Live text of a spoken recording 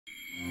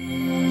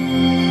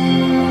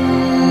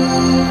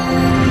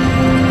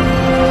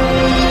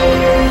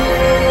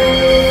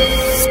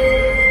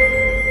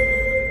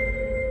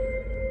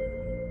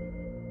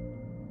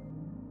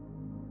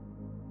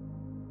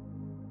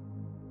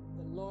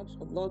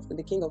Lords,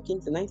 the King of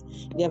Kings tonight,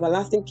 the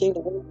everlasting King,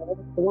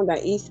 the one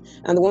that is,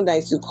 and the one that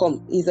is to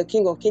come. He's the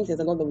King of Kings, he's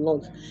the Lord of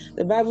Lords.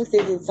 The Bible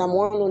says in Psalm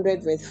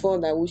 100 verse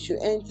 4 that we should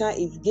enter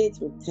his gates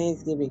with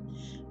thanksgiving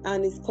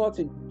and his court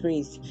with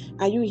praise.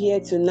 Are you here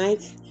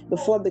tonight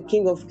before the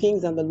King of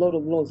Kings and the Lord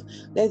of Lords?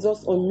 Let's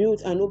just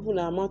unmute and open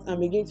our mouth and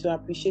begin to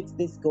appreciate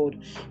this God,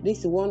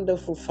 this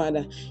wonderful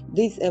Father,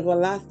 this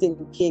everlasting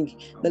King,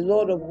 the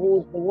Lord of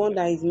hosts, the one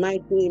that is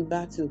mighty in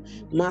battle.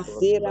 Let's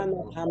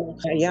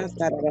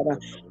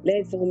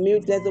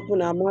unmute, let's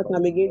open our mouth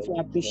and begin to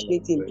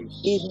appreciate him.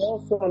 He's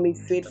awesome,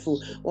 he's faithful.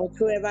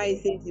 Whatsoever he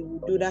says he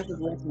will do, that is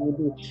what he will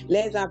do.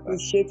 Let's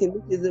appreciate him.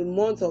 This is a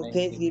month of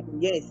Thanksgiving.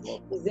 Yes,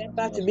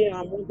 December to be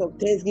our month of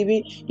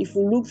Thanksgiving. If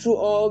you look through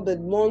all the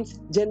months,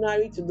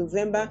 January to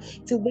November,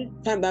 till this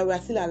time that we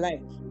are still alive,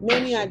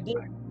 many are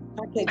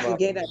packed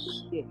together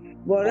this year.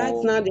 But right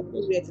now, they're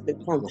nowhere to be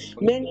found.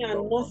 Many are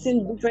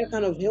nursing different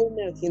kind of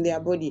ailments in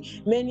their body.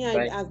 Many are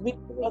has been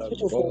in the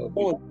hospital for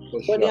months,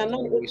 but they are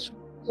not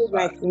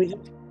like we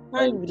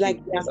and like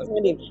we are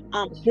standing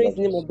and praise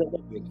the name of the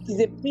Lord. It is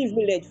a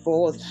privilege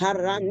for us.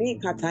 Harani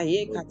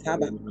kataye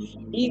kataba.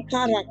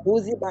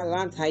 Ikarakuzi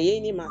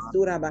balantayeni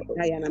masura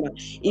batayanama.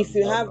 If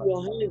you have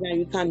your hands and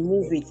you can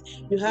move it,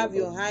 you have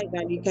your eyes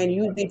and you can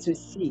use it to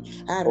see.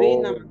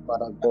 Arena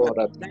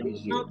that your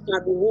mouth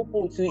can be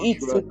open to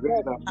eat to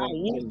talk.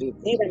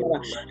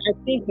 I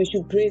think we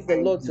should praise the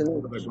Lord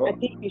tonight. I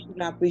think we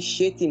should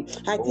appreciate him.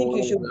 I think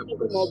we should give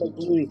him all the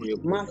glory.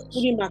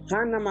 Masuri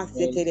makana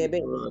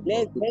maseterebe.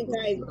 Let's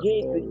enter his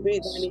gate with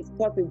praise and his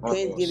cup with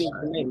thanksgiving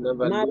tonight.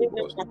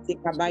 Marina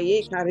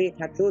katikabaye kare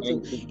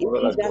katoto.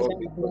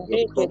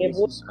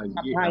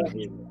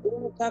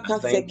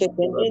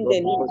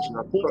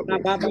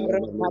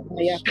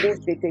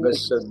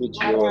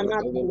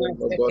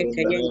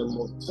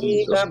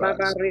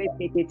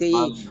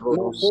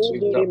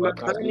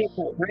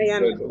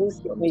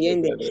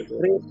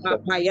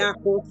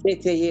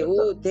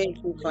 Oh, thank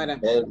you,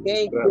 Father.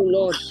 Thank you,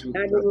 Lord.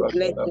 Daddy, we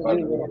bless your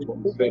name, Lord.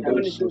 We just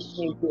want to say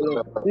thank you,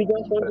 Lord. We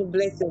just want to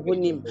bless your holy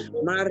name.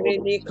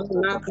 Marene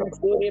kanaka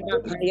sore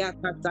bakaya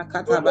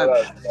katakataba.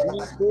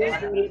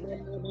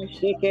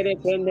 Shekere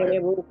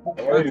pendere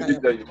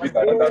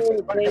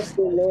Oh, thank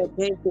you, Lord.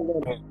 Thank you,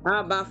 Lord.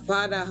 Abba,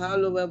 Father,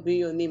 hallowed be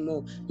your name.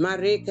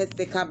 Mareke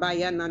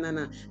sekabaya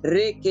nanana.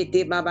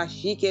 Rekete baba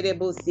shikere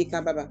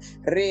bosika baba.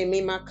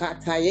 Remi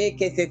makataye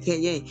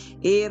keseteye.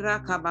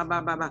 Era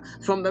kababa baba.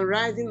 From the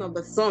rising of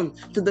the sun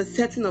to the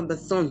setting of the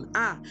sun.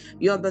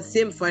 You're the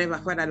same forever,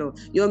 Father Lord.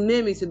 Your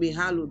name is to be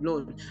hallowed,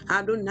 Lord.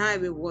 Adonai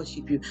will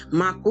worship you.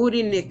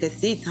 Makuri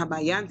nekesita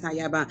bayanta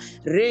yaba.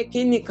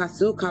 Reki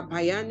nikasuka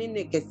payani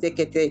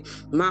nekesekete.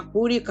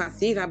 Makuri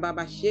kasira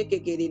baba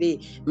sheke kerere.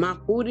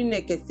 Makuri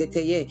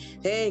nekeseteye.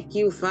 Thank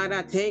you,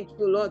 Father. Thank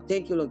you, Lord.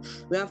 Thank you, Lord.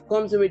 We have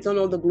come to return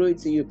all the glory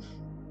to you.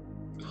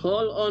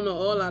 All honor,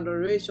 all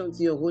adoration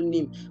to your holy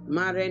name.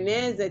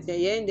 Mareneze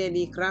teyende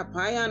li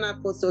krapaya na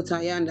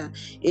kosotayanda.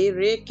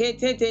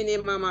 Erekete ne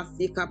mama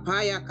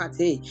sikapaya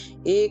kate.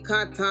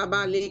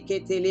 Ekataba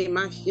leketele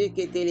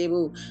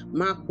masheketelebu.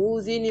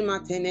 Makuzi ni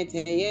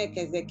mateneteye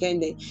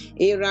kezekende.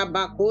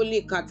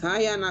 Erabakoli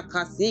kataya na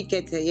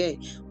kasiketeye.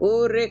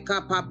 Ore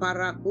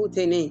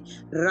kapaparakutene.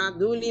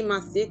 Raduli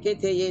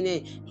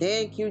maseketeyene.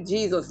 Thank you,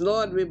 Jesus.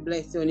 Lord, we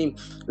bless your name.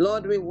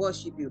 Lord, we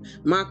worship you.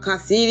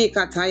 Makasiri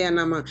kataya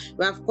nama.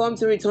 We have come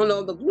to return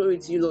all the glory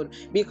to you, Lord,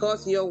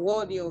 because you're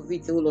worthy of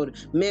it, O Lord.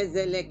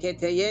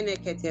 Mezeleketeyene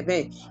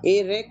ketebe.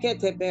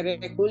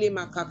 Ireketeberekuli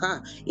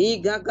makaka.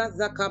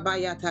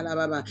 Igagazakabaya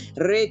talababa.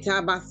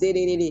 Reta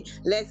baserere.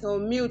 Let's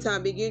unmute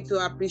and begin to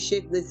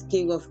appreciate this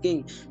King of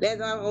Kings.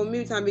 Let's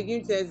unmute and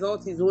begin to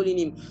exalt his holy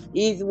name.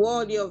 He is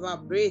worthy of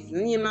our praise.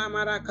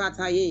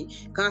 Nimamarakataye.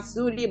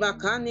 Kasuri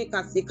bakane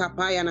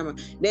kasikapaya nama.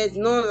 There's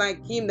none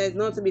like him. There's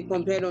none to be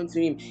compared unto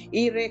him.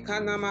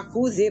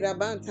 Irekanamakuzi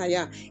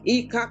rabantaya.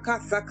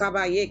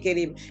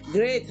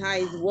 Great are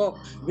his work.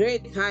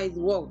 Great are his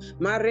work.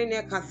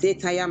 Marene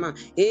kasetayama.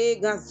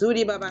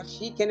 Gazuri baba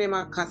shikene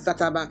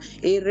makasataba.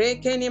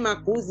 Erekene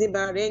makuzi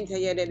barente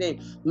yedede.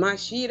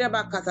 Mashira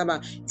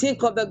bakasaba.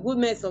 Think of the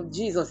goodness of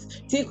Jesus.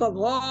 Think of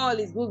all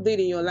his good deed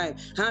in your life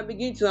and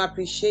begin to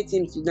appreciate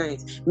him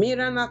tonight.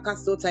 Mirana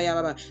kasotaya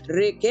baba.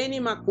 Rekeni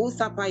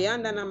makusa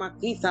payanda na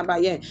makisa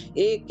baye.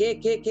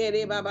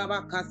 Ekekeke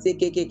baba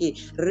kasekeke.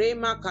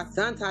 Rema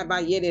kasanta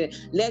bayede.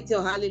 Let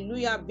your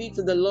hallelujah be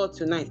to the Lord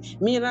tonight.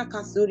 Mira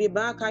kasuri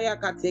bakaya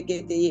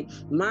katekete.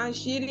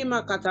 Mashiri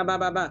makata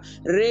baba.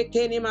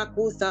 Rekeni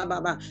makusa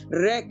baba.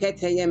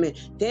 Reketeyeme.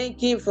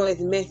 Thank him for his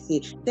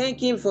mercy.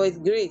 Thank him for his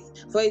grace.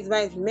 For his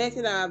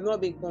mercy that have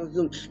not been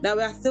consumed. That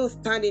we are still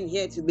standing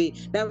here today.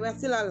 That we are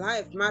still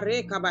alive.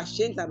 Mareka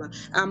bashentama.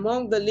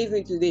 Among the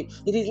living today.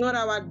 It is not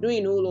our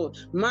doing, O Lord.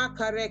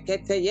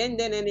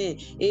 Makareketeyendenene.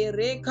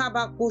 Ereka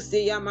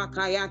bakusi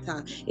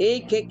yamakayata.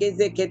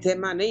 Ekekezekete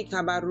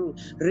maneka baru.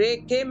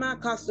 Rekema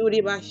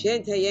kasuri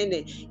bashente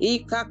yende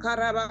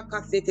ikakaraba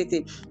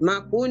kasetete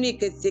makuni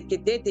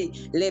kesekete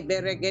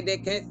leberegede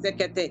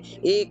kesekete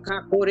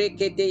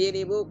ikakurekete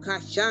yerebo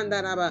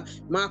kashandaraba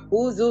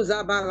makuzu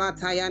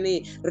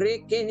zabalatayani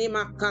rekeni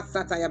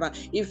makasatayaba.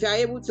 If you are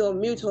able to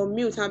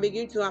unmute and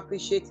begin to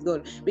appreciate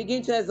God,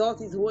 begin to exalt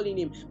his holy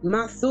name.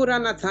 Masura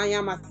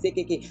nataya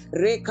masekeke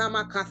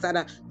rekama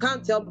kasada.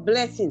 Count your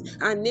blessings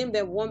and name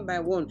them one by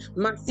one.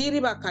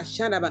 Masiriba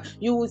kashanaba.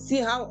 You will see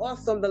how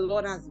awesome the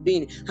Lord has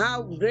been,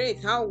 how great,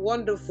 how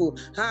wonderful.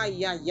 Ha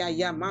ya ya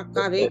ya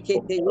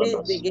makarekete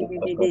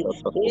yezegedede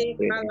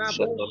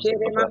ekalabo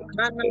shere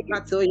makana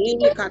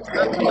katoyini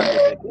kataba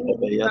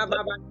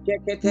ikababa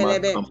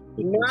cheketelebe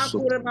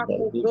makure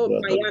makuso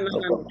payana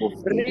nana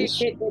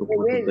rekete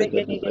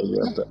yezegedede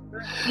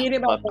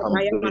masiriba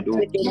kataya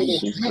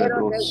masekele. Let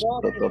us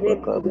exalt his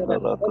name together.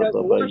 Let us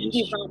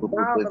worship and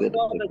bow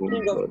before the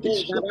King of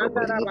Kings, before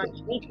the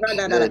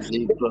Lord of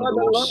Lords,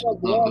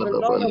 the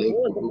Lord of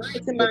Hosts, the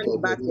mighty man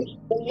in battle,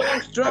 the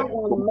Lord strong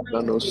and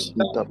mighty in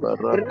battle.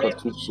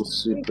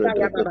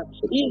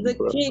 He is the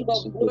King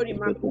of glory.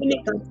 Makuni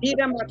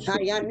katira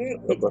matayane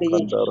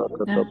keteye.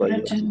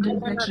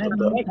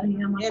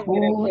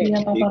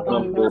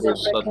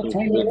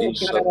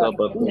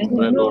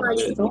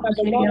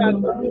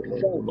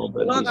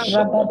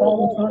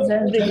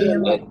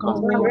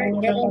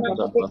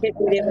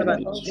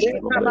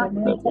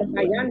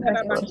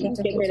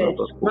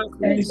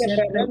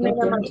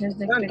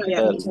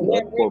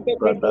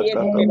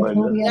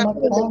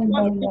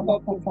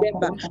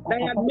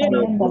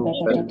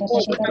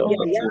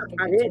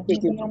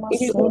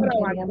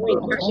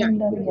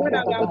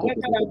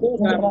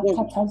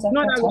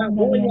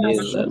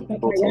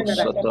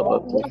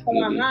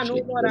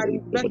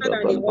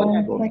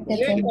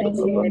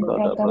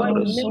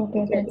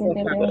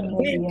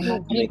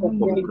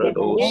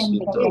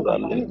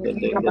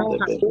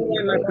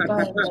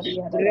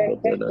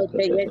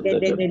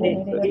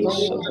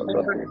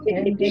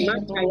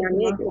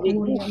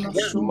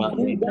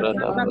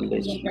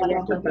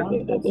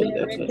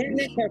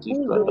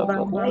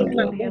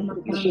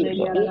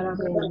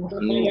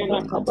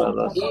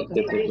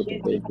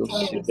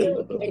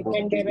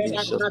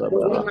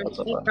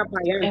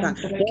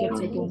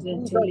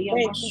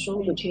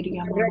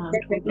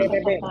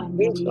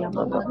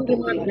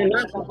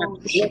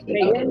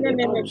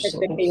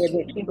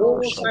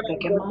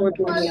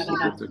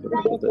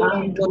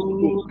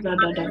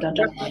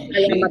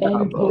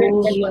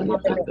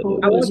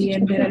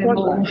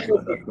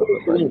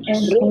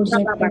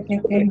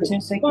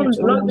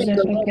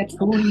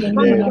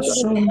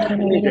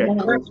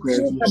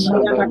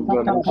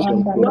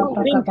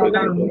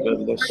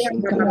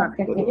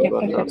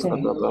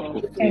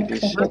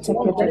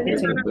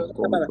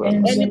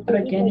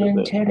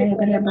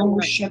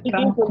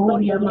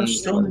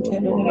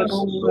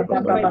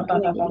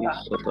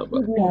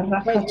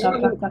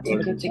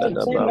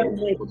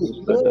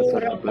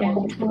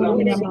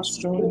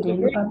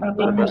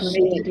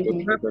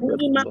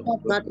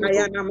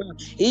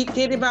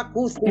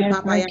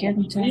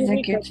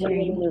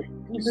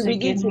 If we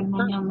begin to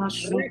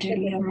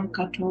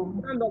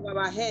count of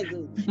our heads,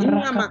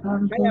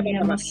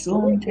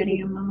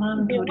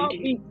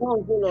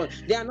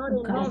 they are not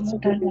enough to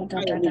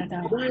glorify you.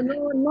 They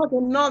are not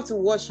enough to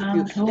worship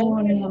you.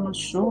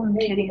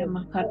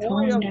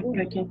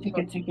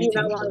 In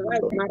our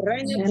life,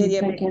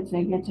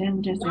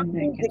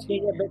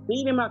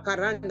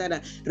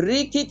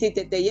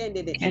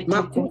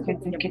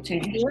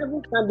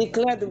 heaven can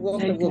declare the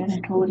work of God.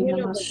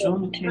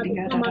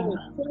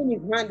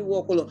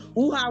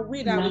 Who are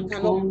we that we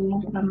cannot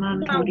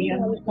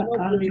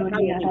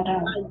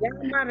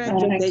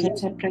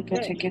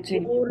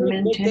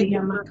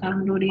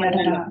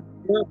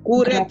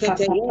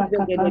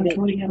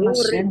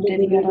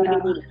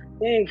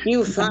Thank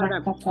you,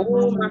 Father.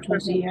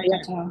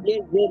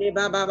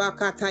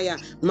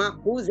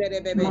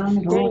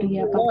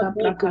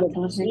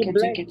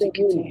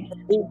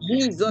 In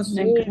Jesus'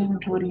 name.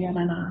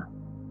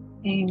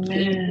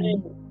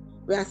 Amen.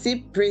 We are still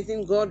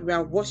praising God. We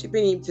are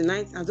worshiping him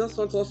tonight. I just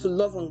want us to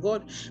love on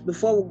God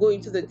before we go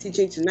into the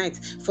teaching tonight.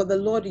 For the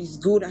Lord is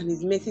good and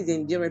his mercies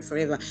endure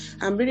forever.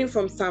 I'm reading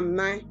from Psalm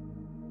 9.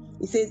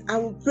 It says, I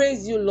will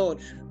praise you, Lord.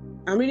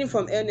 I'm reading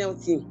from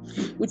NLT.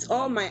 With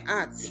all my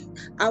heart,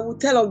 I will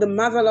tell of the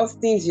marvelous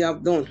things you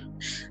have done.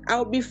 I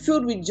will be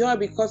filled with joy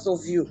because of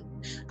you.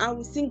 I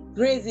will sing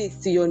praises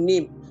to your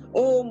name,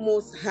 O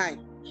Most High.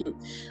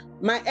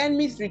 My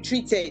enemies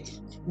retreated.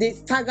 They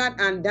staggered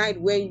and died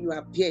when you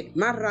appeared.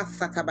 Mara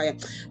Sakabaya.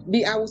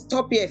 I will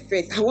stop here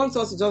first. I want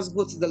us to just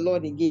go to the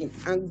Lord again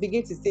and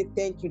begin to say,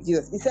 thank you,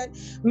 Jesus. He said,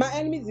 my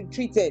enemies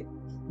retreated.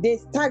 they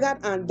staggered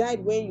and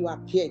died when you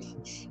appeared.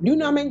 Do you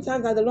know how many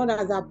times that the Lord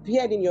has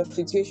appeared in your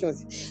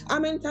situations? How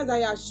many times I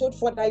have showed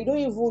forth that you don't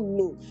even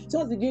know?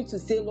 Just begin to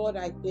say, Lord,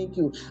 I thank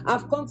you.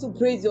 I've come to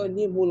praise your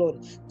name, oh Lord.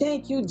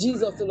 Thank you,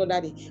 Jesus, oh Lord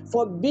Daddy,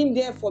 for being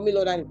there for me,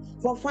 Lord Daddy,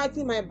 for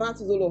fighting my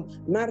battles, oh Lord.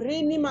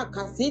 Marini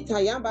makasita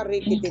yamba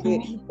rekete.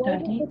 For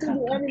putting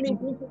the enemy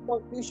into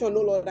confusion,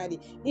 oh Lord Daddy.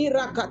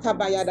 Irakata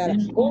bayadara.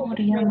 Oh,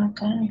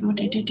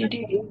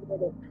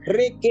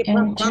 Reke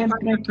papa.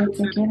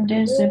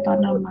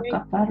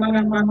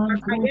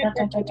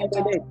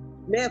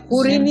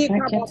 Mekurini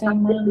kababa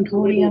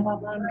manturia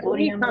baba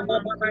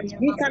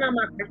shikana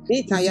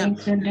makasita ya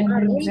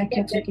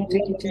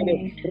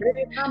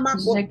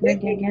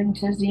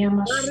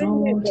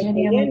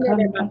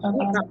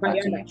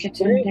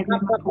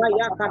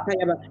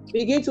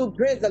begin to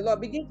praise the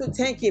Lord, begin to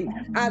thank him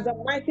as a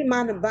mighty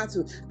man in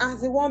battle,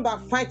 as the one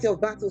that fights your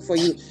battle for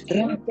you.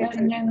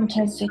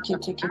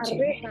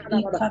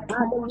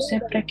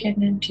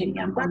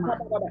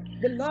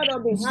 The Lord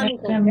of the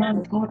armies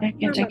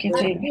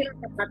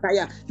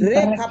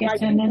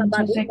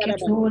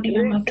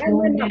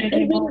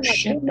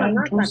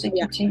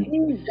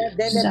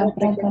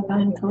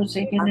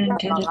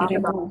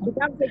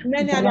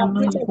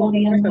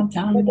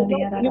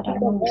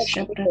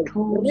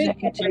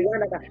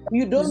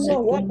you don't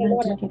know what the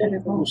Lord has done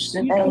for you.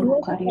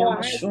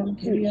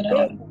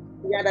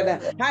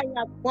 I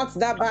have fought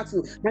that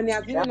battle and he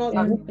has given us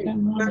victory.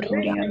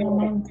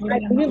 I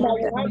believe I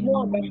will have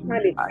more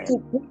understanding to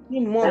put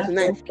him more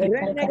tonight.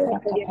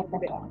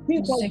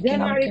 Think of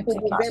January to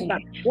November.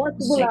 What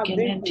people have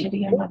been through,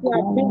 what you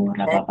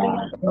have been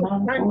through,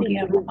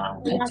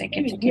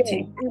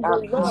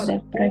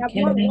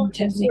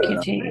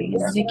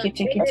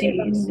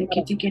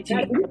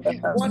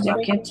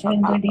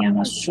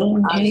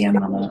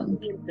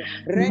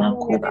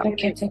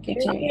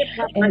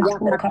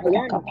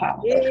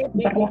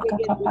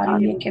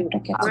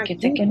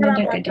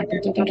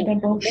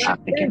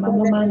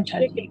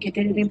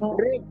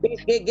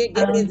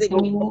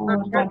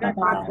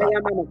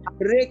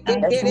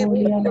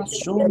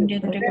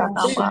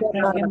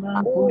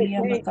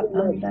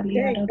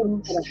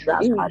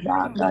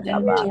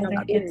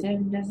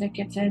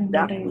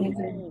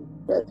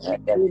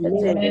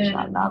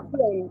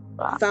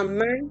 Psalm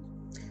 9,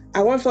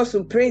 I want us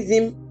to praise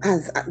him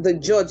as the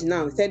judge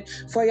now. He said,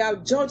 for you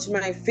have judged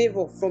my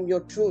favor from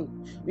your throne.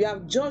 You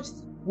have judged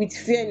with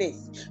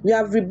fairness. You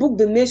have rebuked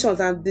the nations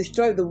and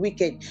destroyed the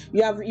wicked.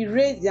 You have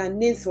erased their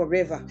names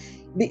forever.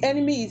 The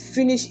enemy is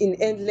finished in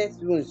endless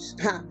ruins.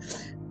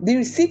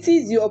 The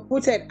cities you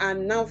uprooted are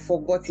now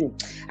forgotten.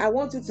 I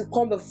want you to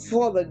come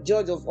before the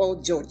judge of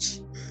all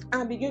judges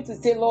and begin to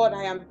say, Lord,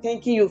 I am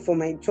thanking you for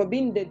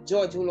being the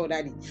judge, oh Lord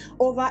Daddy,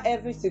 over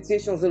every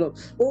situation, oh Lord,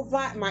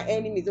 over my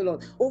enemies, oh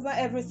Lord, over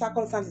every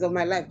circumstance of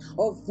my life,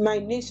 of my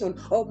nation,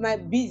 of my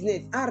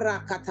business.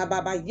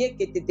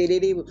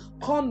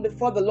 Come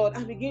before the Lord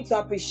and begin to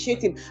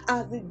appreciate him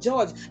as the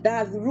judge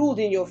that has ruled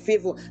in your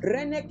favor.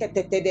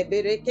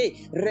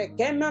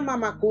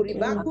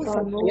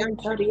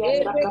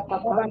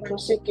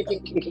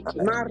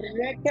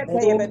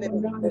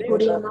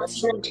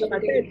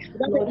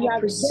 Lord, I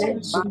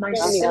present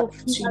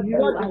myself to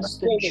you as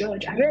the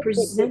judge. I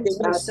present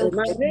myself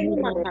to you,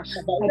 Lord.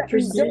 I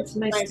present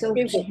myself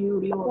to you,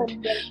 Lord.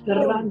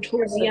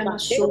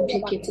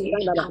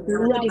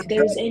 Lord, if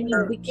there is any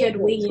wicked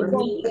way in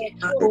me,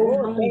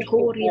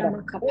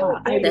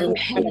 I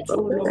repent,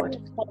 oh Lord.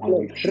 I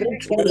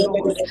repent, oh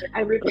Lord.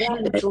 I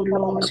repent, oh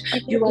Lord.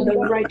 You are the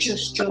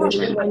righteous judge,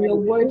 and your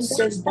word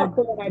says that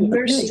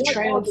mercy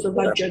triumphs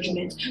over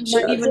judgment.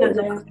 So even as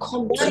I have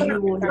come to you,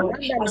 oh Lord,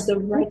 as the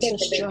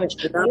righteous judge,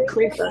 I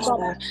pray,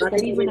 Father,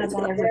 that even as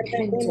I have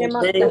repented,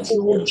 that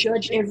you will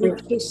judge every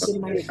case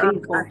in my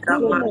favor.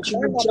 Lord, that you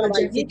will judge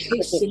every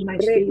case in my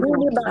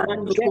favor.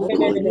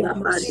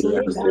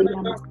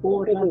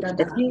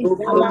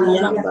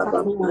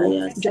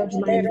 Judge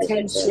my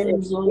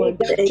intentions, Lord.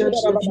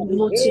 Judge the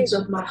motives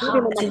of my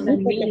heart in the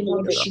name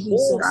of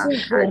Jesus.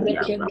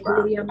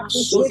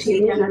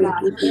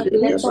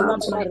 Let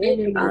not my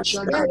enemy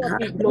judge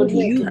me. Lord,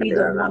 you be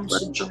the one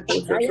to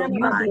judge me.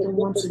 You be the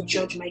one to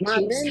judge my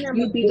case.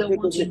 You be the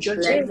one to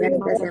judge every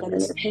matter that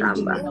is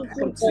pending in the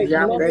courts of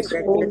heaven.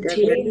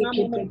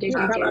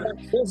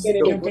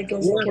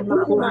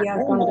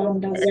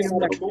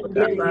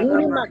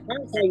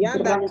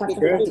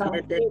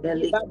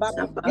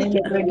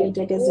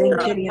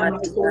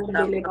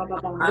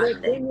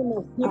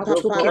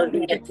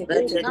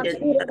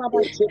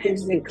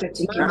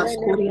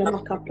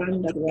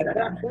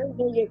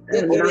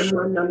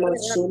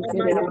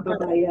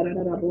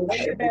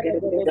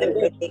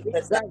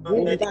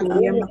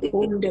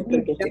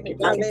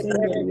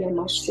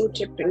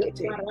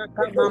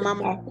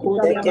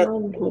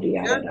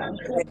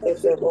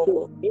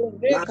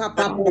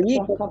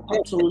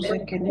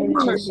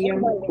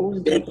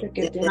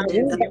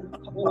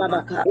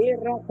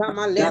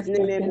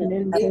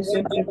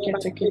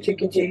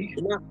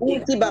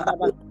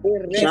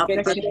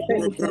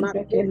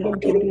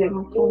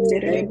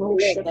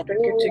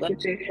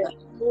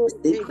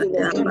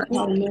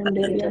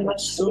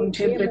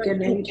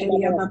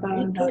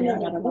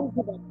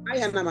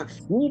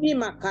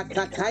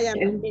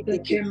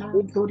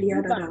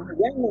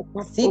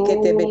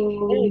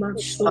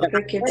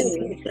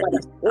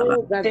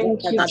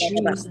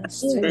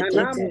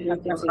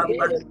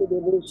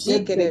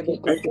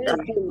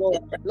 Thank you, Lord.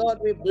 Lord,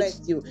 we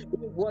bless you.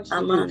 We worship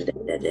you.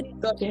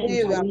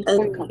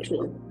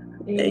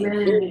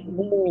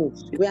 Amen.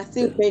 We are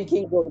still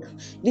thanking God.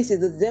 This is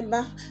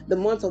December, the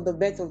month of the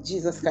birth of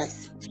Jesus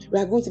Christ. We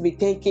are going to be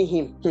thanking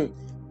Him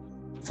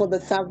for the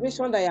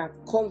salvation that He has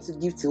come to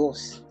give to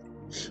us.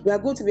 We are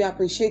going to be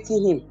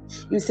appreciating Him.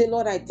 You say,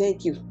 Lord, I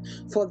thank you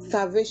for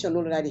salvation,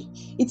 Lord Daddy.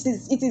 It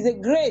is a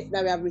grace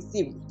that we have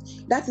received.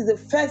 That is the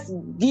first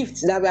gift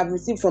that we have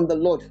received from the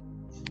Lord.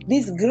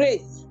 This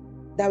grace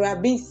that we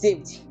are being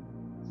saved.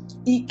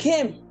 He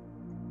came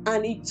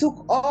and He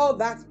took all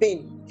that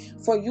pain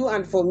for you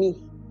and for me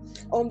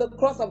on the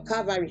cross of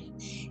Calvary.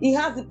 He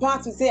has the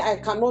power to say, I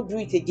cannot do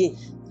it again.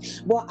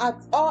 But at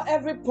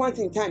every point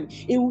in time,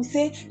 He will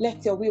say,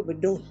 let your will be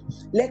done.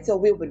 Let your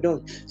will be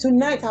done.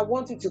 Tonight, I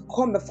want you to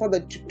come before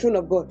the throne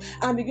of God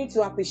and begin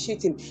to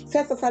appreciate Him.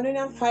 1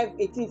 Thessalonians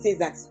 5:18 says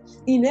that,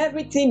 in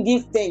everything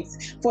give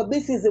thanks, for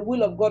this is the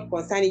will of God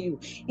concerning you.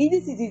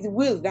 This is His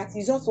will that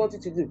He just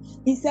wanted to do.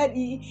 He said,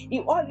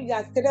 all He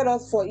has created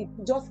us for is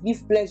just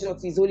give pleasure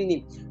to His holy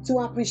name, to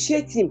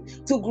appreciate Him,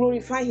 to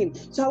glorify Him.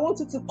 So I want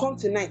you to come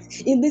tonight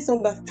in this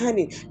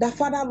understanding that,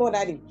 Father, Lord,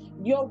 Daddy,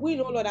 your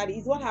will, oh Lord Daddy,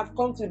 is what I've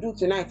come to do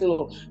tonight, oh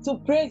Lord. To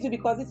praise you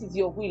because this is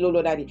your will, oh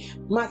Lord Daddy.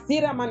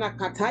 Masira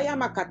manakataya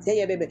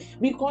makateya, baby.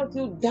 Because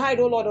you died,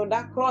 oh Lord, on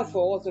that cross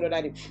for us, oh Lord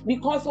Daddy.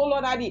 Because, oh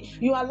Lord Daddy,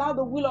 you allow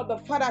the will of the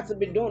Father to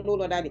be done, oh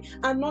Lord Daddy,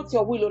 and not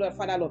your will, oh Lord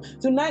Father, Lord.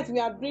 Tonight we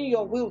are doing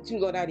your will too,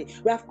 Lord Daddy.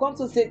 We have come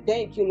to say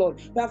thank you, Lord.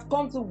 We have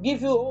come to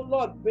give you, oh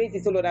Lord,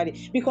 praises, oh Lord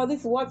Daddy. Because this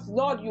is what,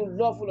 Lord, you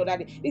love, oh Lord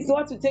Daddy. This is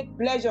what you take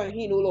pleasure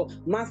in, oh Lord.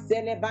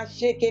 Maseleba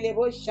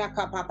shekelebo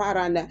shaka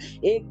paparanda.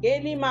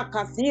 Ekeli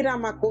makasira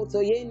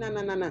makoto ye na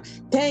na na na.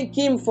 Thank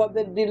Him for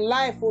the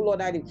life, oh Lord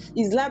Daddy.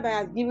 His life that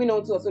has given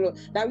unto us, oh Lord,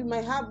 that we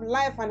might have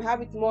life and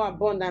have it more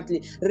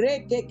abundantly.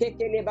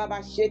 Rekekekele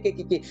baba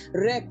shekekeke.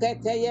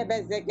 Reketeye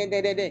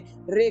bezekedede.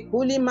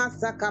 Rekuli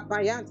masaka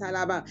payanta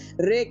laba.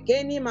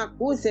 Rekeni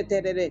makuse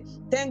tedede.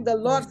 Thank the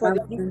Lord for the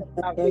gift of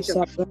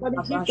salvation, for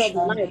the gift of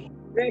life.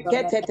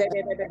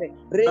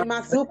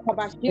 Remasuka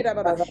bashira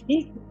baba.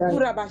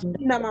 Ikura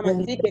bashina mama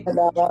sike.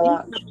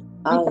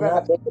 I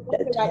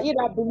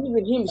believe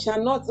in Him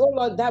shall not, oh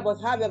Lord, die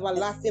but have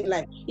everlasting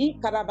life. He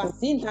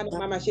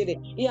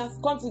has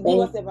come to give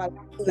us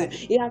everlasting life.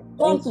 He has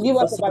come to give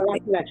us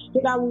everlasting life so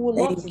that we will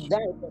not die.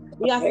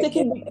 He has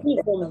taken the key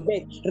from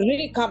death.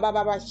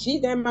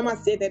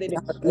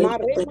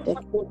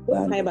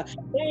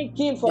 Thank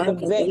Him for the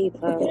best.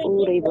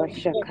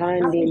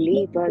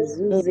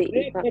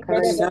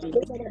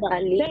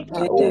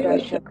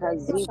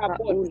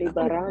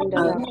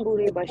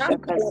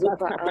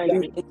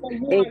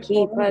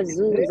 Ekipa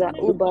zuza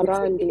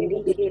ubarande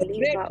like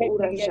lipa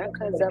ura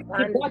shaka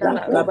zapanda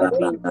la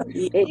rubati.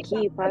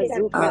 Ekipa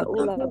zupa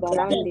ula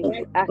barande.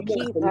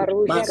 Akipa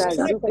rushka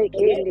zupe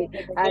kende.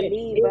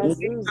 Aliba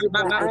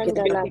zuzupa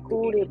anda la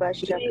kure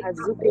bashaka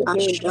zupe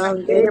kende.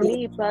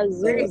 Elipa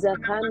zuza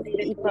kande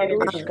ipa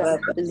rushka.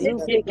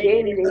 Zupe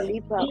kende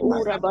lipa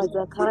ura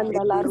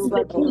bazakanda la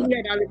rubati.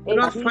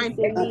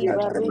 Ekise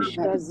liba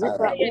rushka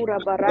zupa ura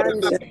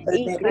barande.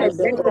 Ikre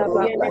zura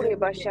ba ure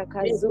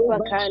bashaka zupa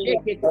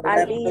kande.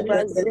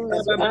 Aliba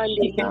zuzu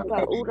ande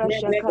lipa ura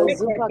shaka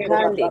zupa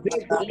kande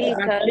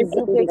lika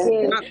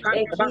zupeke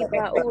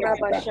ekipa ura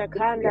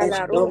bashakanda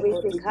la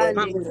rubete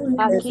kande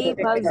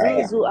akipa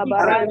zuzu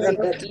abarande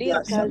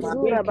lika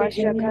zura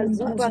bashaka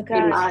zupa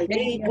ka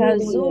lika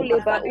zule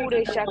ba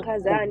ure shaka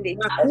zande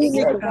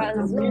lika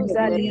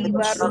zuza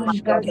liba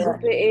rushka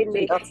zupe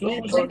ende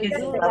ika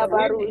zula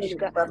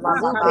barushka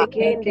zupe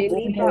kende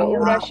lipa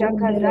ura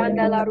shaka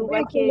zanda la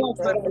rubake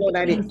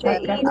ise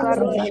ipa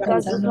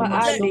rushka zupa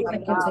ande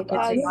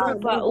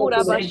Kazupa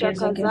ura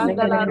bashaka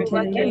zanda la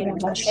rubake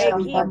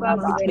ekipa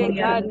zupe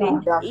kande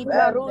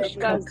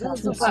iparushka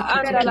zuzupa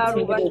anda la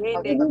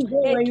rubakende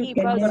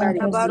ekipa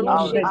zupa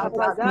barushe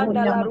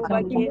kapazanda la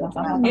rubake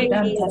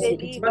ekise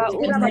liba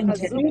uza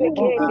zupe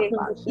kende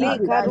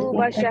lika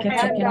ruba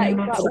shakanda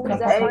ipa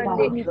uza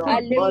pande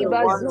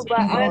aliba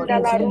zuba anda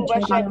la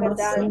ruba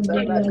shakazan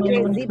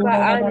ike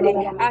zipa ande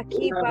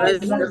akipa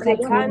zuze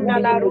kanda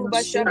la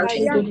ruba shaka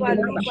zupa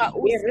lipa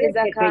uske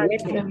zakan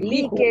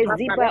like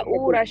zipa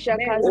ura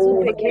shaka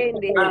zupe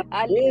kende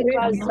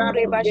alipa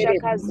zure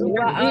bashaka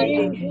zupa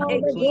ande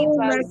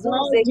ekipa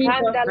zuze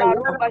kanda la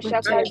ruba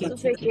shaka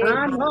zupe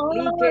kende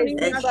like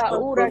zipa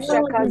ura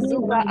shaka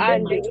zupa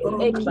ande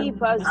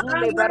ekipa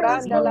zule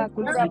baranda la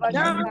kura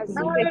bashaka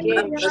zupe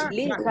kende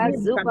lika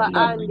zupa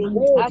ande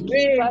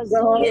akipa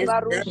zule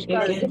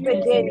barushka zupe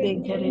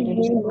kende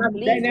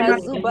lika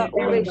zuba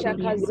ure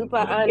shaka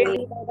zupa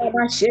ande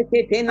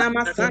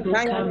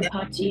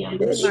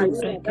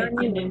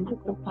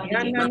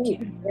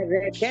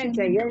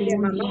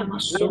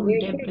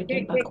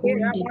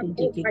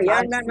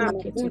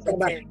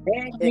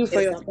you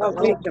for your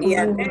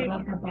salvation.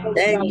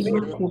 Thank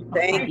you, Lord.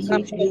 Thank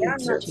you,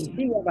 Jesus.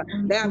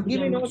 They have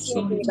given us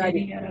something,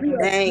 Daddy.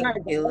 Thank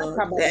you, Lord.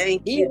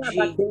 Thank you,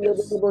 Jesus.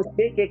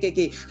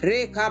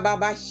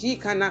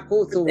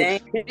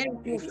 Thank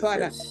Thank you, you,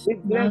 Father. Jesus. We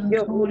bless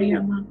your holy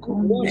name.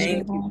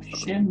 Thank you.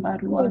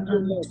 Thank you,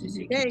 Lord.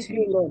 Thank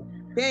you, Lord.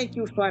 Thank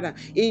you, Father.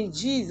 In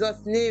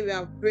Jesus' name we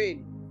have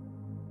prayed.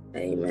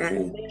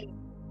 Amen.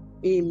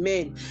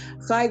 Amen.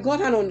 So I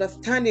got an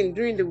understanding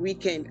during the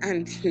weekend,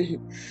 and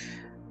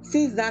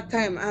since that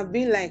time, I've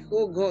been like,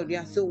 oh God, you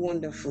are so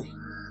wonderful.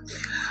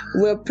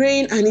 We're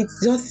praying, and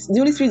it's just, the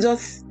Holy Spirit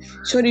just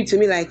showed it to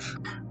me like,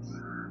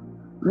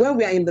 when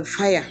we are in the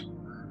fire,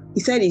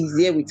 He said He's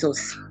there with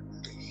us.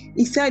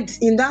 He said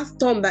in that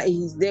storm that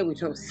He is there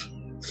with us,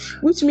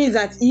 which means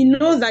that He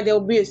knows that there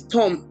will be a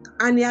storm,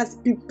 and He has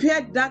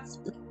prepared that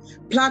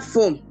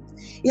platform.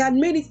 He had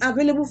made it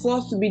available for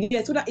us to be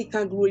there so that He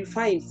can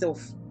glorify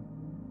Himself.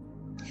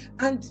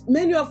 And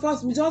many of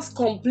us, we just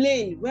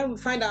complain when we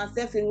find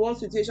ourselves in one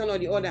situation or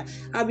the other.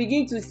 I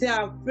begin to say,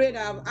 I've prayed,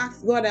 I've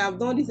asked God, I've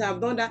done this,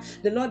 I've done that.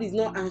 The Lord is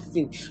not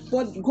answering.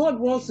 But God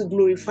wants to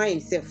glorify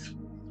Himself.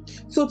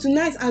 So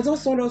tonight, I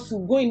just want us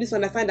to go in this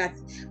understanding that,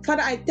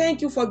 Father, I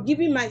thank you for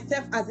giving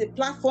myself as a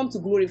platform to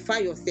glorify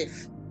yourself.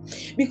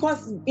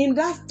 Because in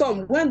that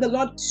storm, when the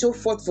Lord show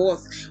forth for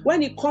us,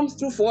 when He comes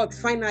through for us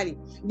finally,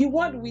 the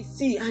world will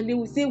see and they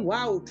will say,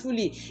 wow,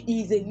 truly,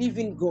 He is a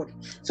living God.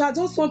 So I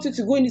just want you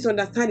to go in this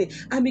understanding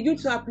and begin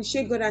to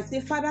appreciate God and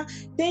say, Father,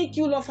 thank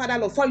you, Lord, Father,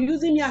 Lord, for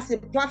using me as a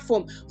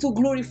platform to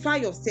glorify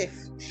yourself.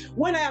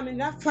 When I am in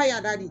that fire,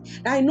 Daddy,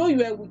 I know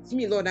you are with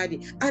me, Lord, Daddy,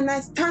 and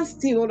I stand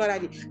still, Lord,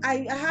 Daddy.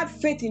 I had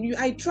faith in you.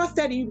 I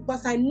trusted in you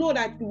because I know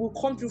that you will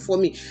come through for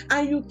me.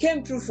 And you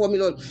came through for me,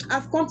 Lord.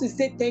 I've come to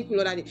say thank you,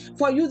 Lord, Daddy,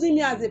 for using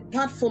me as a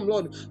platform,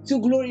 Lord,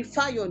 to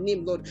glorify your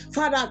name, Lord.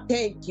 Father,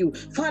 thank you.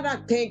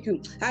 Father, thank you.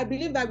 I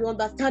believe that we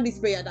understand this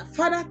prayer. That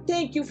Father,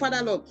 thank you,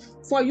 Father, Lord,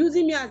 for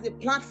using me as a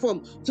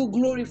platform to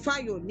glorify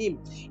your name.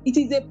 It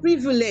is a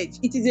privilege.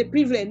 It is a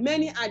privilege.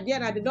 Many are there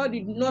that the Lord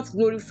did not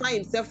glorify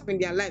Himself in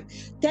their life.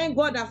 Thank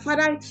God that,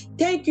 Father,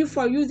 thank you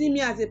for using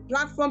me as a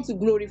platform to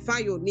glorify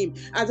your name.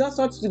 I just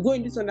want to go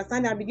in this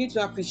understanding and begin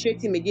to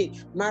appreciate Him again.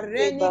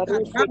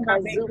 Barushe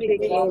kazupe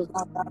ken.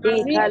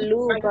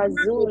 Ikalupa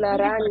zula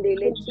rande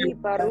leki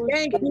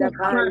parushke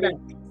zapande.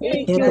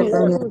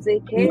 Ikazuze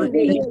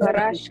kende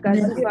iparashka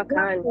zupa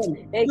kan.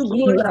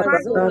 Ekipa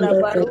zula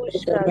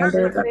barushka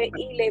zupe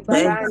ile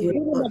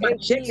barande.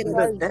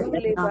 Ekipa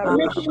zule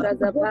barushka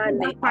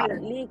zapande.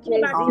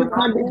 Like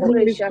zipa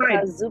ure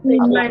shaka zupe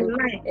ken.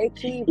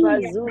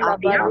 Ekipa zula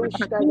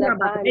barushka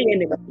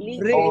zapande.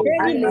 Like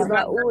zile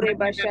ba ure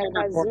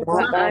bashaka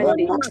zupa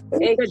ande.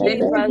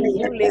 Ekipa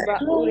zule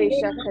ba ure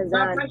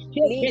shakazan.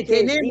 Like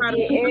zike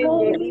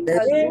ende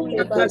lipa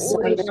zule ba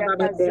ure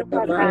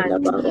shakazupa kan.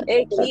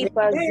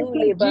 Ekipa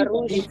zule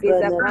barushke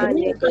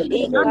zapande.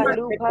 Ika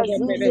lupa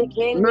zuze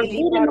kende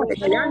lipa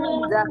rushe.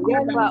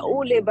 Zakupa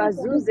ule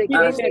bazuze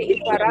kende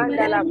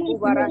iparanda la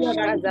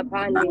kubarashka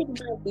zapande.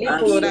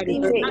 Like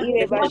zipe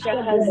ire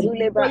bashaka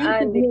zule ba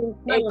ande.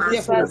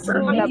 Ekipa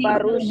zula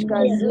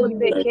barushka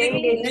zupe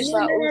kende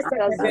lipa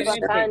uska zupa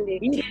kande.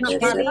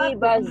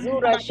 Kiliba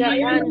zura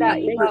shakanda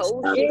ipa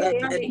ushe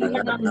kende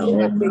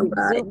iparushka.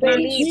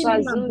 Zupeli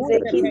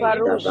pazuze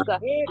kiparushka.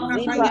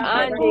 Zipa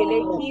ande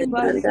le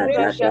kipa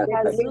zura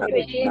shaka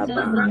zupe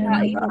kende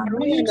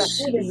iparushka.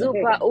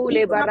 Zupa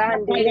ule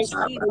barande le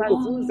kipa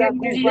zuza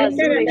kupa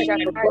zure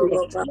shakande.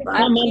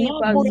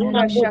 Akipa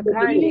zura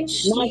shakande.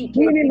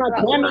 Ike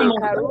zipa ule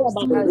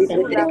karuska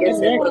zura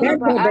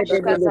ipa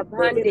ashka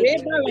zapande.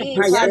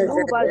 Ipa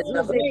luba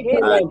zuze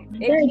kende.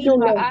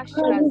 Ekipa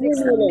ashka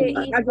zekende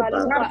ipa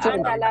luba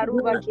anda la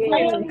ruba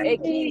ken.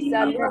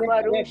 Ekisa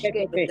luba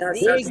rushke.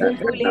 Zike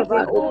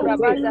tuliba ura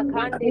baza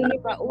kande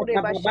lipa ure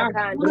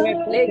bashakan.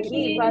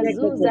 Lekipa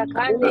zuza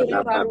kande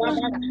ipa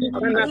rushka.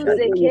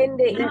 Zuze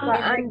kende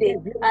ipa ande.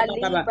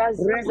 Alipa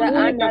zuza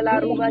anda la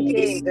ruba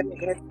ken.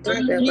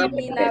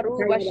 Ila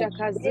ruba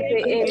shaka zupe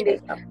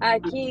ende.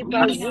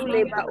 Akipa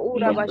zule ba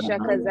ura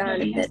bashaka zan.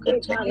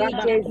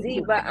 Like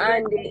ziba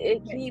ande.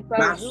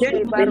 Ekipa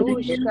zule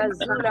barushka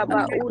zula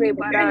ba ure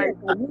baran.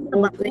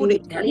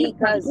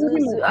 Lika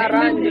zuzu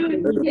arande.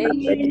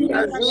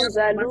 Ekipa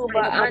zuza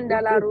luba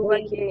anda la ruba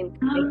ken.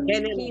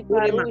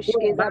 Kipa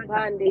rushke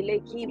zapande. Le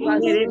kipa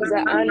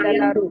zuza anda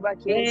la ruba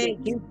ken.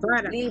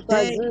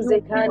 Lipa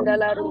zuze kanda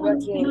la ruba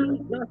ken.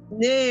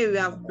 Name we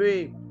have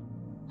prayed.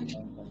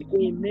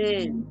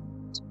 Amen.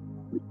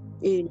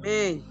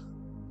 Amen.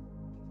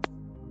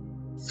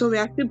 So we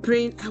are still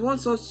praying. I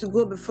want us to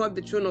go before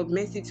the throne of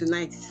mercy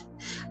tonight.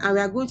 And we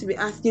are going to be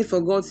asking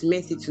for God's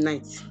mercy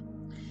tonight.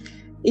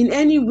 In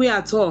any way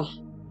at all,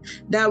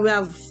 that we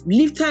have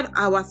lifted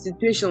our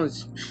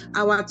situations,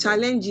 our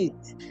challenges,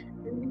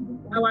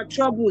 our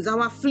troubles,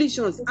 our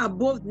afflictions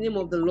above the name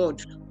of the Lord.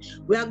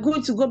 We are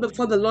going to go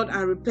before the Lord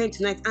and repent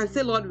tonight and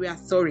say, Lord, we are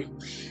sorry.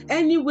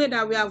 Any way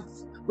that we have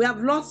we have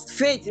lost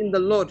faith in the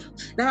Lord,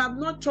 that we have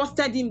not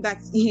trusted him,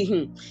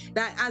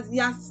 that as he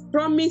has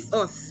promised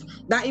us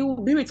that he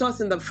will be with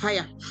us in the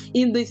fire,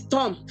 in the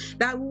storm,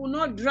 that we will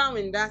not drown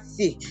in that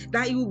sea,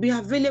 that he will be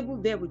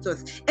available there with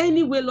us.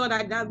 Anyway, Lord,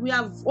 that we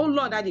have, oh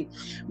Lord, that he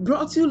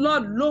brought you,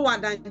 Lord, lower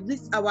than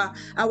this, our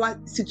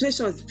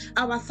situations,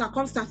 our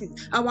circumstances,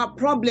 our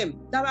problem,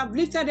 that we have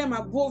lifted them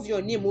above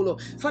your name, oh Lord.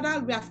 Father,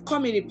 we have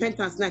come in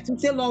repentance tonight to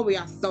say, Lord, we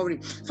are sorry.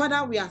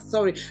 Father, we are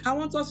sorry. I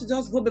want us to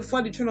just go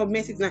before the throne of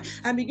mercy tonight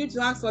and begin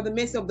to ask for the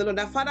mercy of the Lord.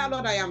 That Father,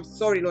 Lord, I am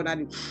sorry, Lord,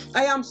 Daddy.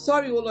 I am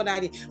sorry, oh Lord,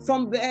 Daddy.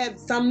 From the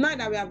Psalm 9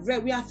 that we have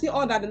read, we have seen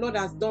all that the Lord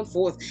has done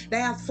for us. That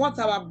He has fought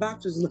our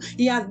battles.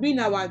 He has been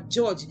our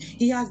judge.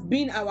 He has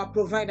been our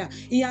provider.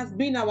 He has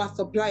been our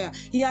supplier.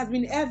 He has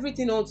been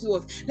everything unto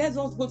us. Let's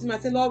just go to Him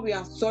and say, Lord, we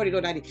are sorry,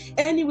 Lord, Daddy.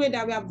 Any way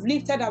that we have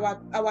lifted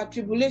our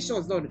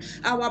tribulations, Lord,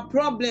 our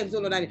problems, oh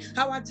Lord, Daddy,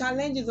 our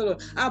challenges, oh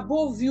Lord,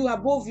 above you,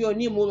 above your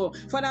name, oh Lord.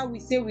 Father, we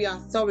say we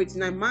are sorry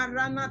tonight.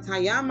 Marana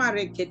tayama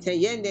rekete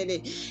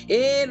yendele.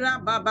 Era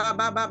baba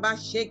baba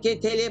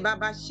sheketele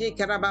baba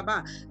shekera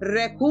baba.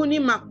 Rekuni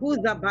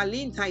makuza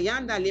balinta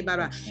yanda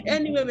libara.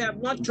 Anyway, we have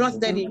not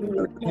trusted in you,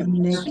 Lord.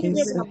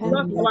 Anyway, we have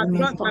lost our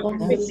trust and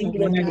faith in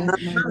you, Lord.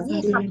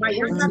 Maruka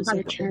payanda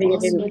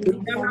kasayende.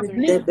 We have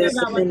lifted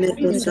our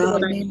tribulations,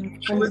 Lord.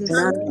 Our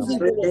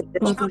challenges, Lord,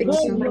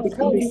 above your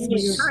holy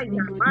name.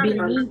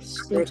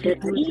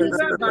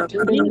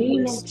 In the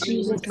name of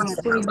Jesus, I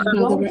pray that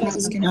Lord, that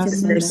we have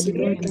mercy,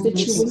 Lord God,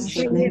 that you will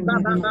show me,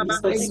 Lord God,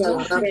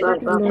 exalted,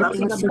 Lord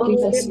God,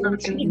 above us, Lord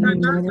God.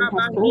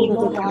 Oh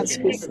Lord, I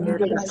thank you,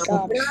 my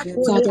God.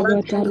 Father,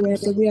 Lord God,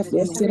 wherever we have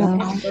lifted up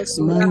idols,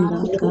 Lord God.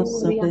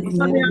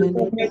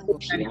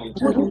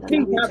 Would you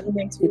please have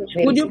mercy?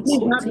 Would you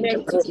please have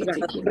mercy?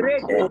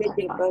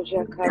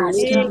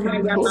 Asking for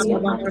mercy,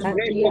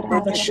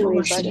 Father, show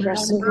us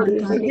mercy, Lord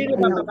God. We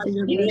cry out for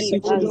your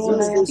mercy, Lord,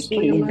 I Jesus. ask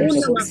for your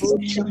mercy.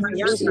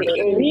 Your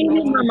mercy,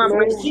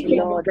 Mercy,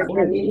 Lord,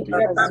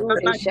 Kalika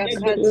Zuri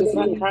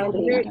Shakazuka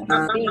Kandi,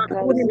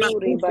 Lika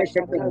Zuri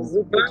Bashaka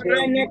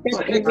Zupike,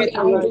 For every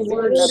idle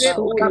word Zula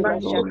Bauri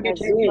spoken, Lord, Bashaka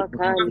Zupa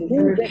Kandi,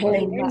 I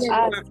repent. Lika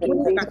Aski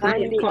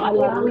Zikandi For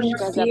allowing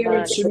Ibarushka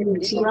fear Zapan, to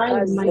Lika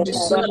drive my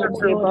Zuba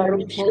decisions, Ure Lord, I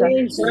Barushka,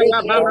 repent.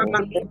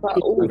 Zikendi Lipa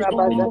Ura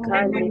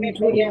Bazakandi,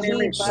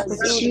 Ikipa For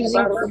Zuli choosing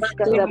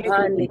Barushka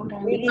Zapandi, Lord,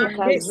 I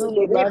Lika repent.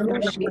 Zuli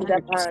Barushki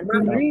Zapan,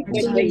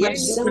 Trusting in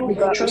myself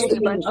or Uri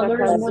trusting in Bashaka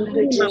others more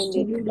than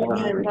trusting Zupekendi, you, Lord,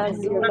 I Lika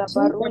repent. Zula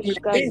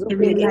Barushka and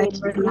relight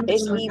Zupekendi, our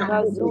lives, Lord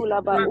Ekipa God.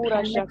 Zula I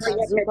Baura repent. Shaka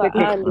Zupa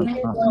We Andi, cry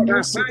out for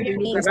mercy,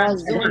 Ipa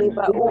Zuli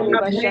Bauri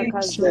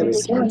Bashaka show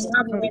us Zupekendi,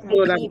 mercy, Lord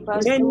God.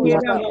 Ekipa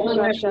Zula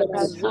Baura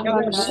Shaka Have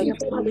Zupa mercy Kandi,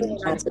 upon me.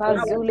 Ipa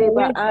Zule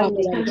Ba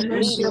Andi, Have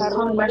mercy Lika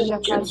upon Ruba me, your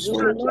Shaka just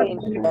Lord.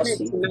 Zupekendi, Have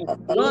mercy.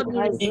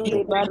 Ika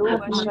Zule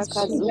Have Baruba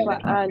Shaka mercy. Zupa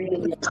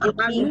Andi,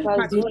 Ekipa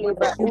Zule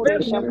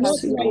Baura Have Shaka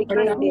mercy, Lord.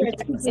 Zupekendi,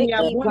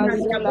 Ekipa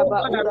Zula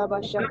Baura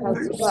Have Bashaka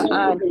Zupa mercy.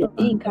 An,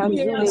 Ika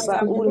Zule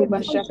Bauri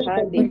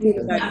Bashakandi,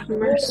 Have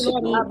mercy.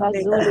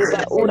 Ikazule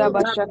ba ura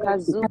bashaka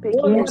zupe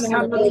ken.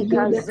 Have not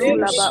filled them with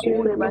your Ikazula ba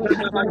ure spirit, Lord.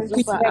 Have bashaka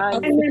zupa mercy.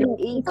 ande.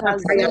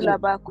 Ikazula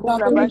ba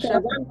kura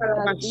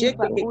bashaka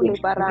zipa ule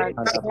baran.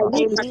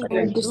 Elika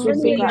I've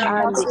zuzuka disobeyed you.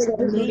 ande.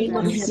 In the name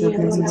Lika of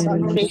Jesus, zuzuka have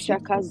ure mercy.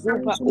 shaka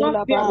zupa not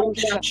ula fear of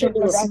barushka. Show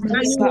us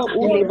mercy, Rakipa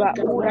ule ba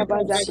ura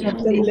of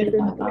the bazakande.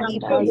 living God.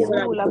 Ikipa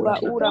zula ba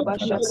ura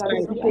bashaka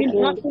zupe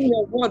ken.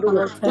 your word, Lord,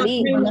 not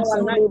saying Lika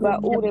our life, zule ba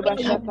Lord. ure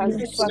Father, we bashaka pray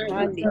zupa tonight,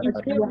 Lord. kandi. We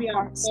say Your we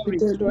are heart, sorry.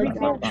 dear We Lord say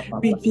God. we are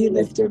sorry, Reveal Lord.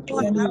 if there be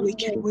Lord, any have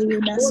wicked mercy. way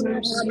in Oh, us,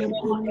 Lord, have Mercy mercy.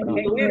 upon me,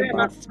 Lord Lord.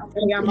 God.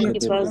 Commit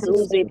to us.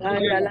 Ipazuze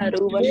pandala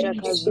ruba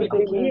shaka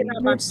zupeke.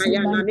 Mercy,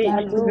 my God.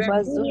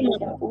 Aluba zule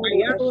ba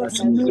ure ba Show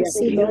us shaka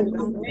mercy, zupeke. Lord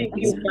God.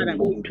 Thank you, Father.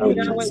 Be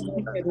thou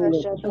exalted, O Ba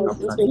Lord. shaka In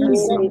zupeke.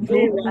 Jesus'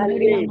 name we are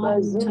praying.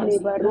 Alipa zule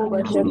ba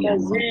ruba shaka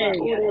zupa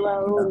Amen. ure ba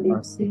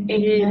undi.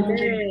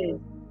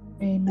 Amen.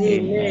 Amen.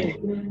 Amen. Amen.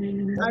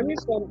 Amen. I read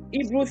from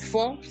Hebrews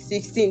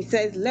 4:16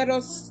 says, let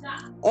us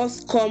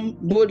come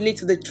boldly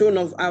to the throne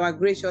of our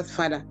gracious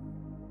Father.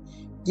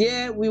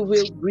 There we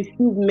will receive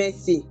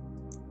mercy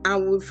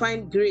and we will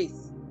find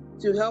grace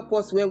to help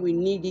us when we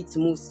need it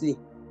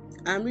mostly.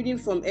 I'm reading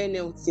from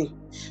NLT.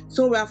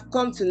 So we have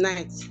come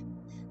tonight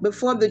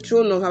before the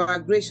throne of our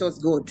gracious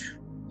God.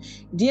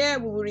 There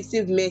we will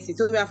receive mercy.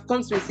 So we have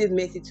come to receive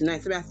mercy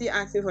tonight. So we are still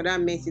asking for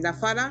that mercy. That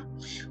Father,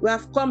 we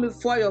have come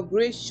before your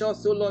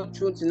gracious, oh Lord,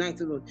 throne tonight,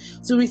 oh Lord,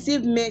 to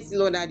receive mercy,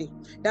 Lord Daddy.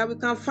 That we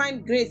can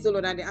find grace, oh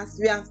Lord Daddy, as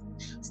we are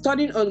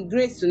studying on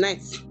grace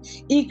tonight.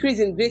 Increase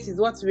in grace is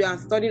what we are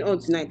studying on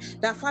tonight.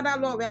 That Father,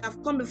 Lord, we have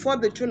come before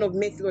the throne of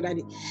mercy, Lord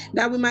Daddy,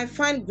 that we might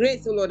find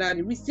grace, oh Lord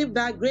Daddy, receive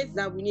that grace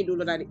that we need, oh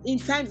Lord Daddy, in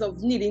times of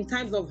need, in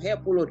times of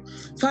help, oh Lord.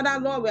 Father,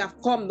 Lord, we have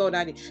come, Lord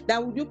Daddy,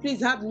 that would you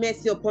please have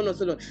mercy upon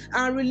us, oh Lord,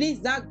 and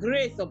release that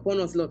grace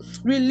upon us, Lord.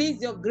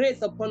 Release your grace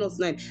upon us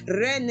tonight.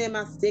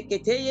 Renema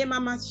seketeye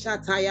mama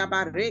shataya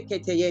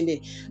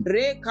bareketeyende.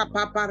 Reka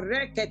papa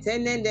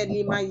reketenende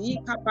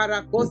limayika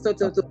parakosto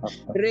toto.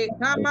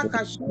 Rekama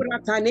Kashura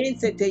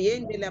Tanense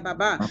Teyendele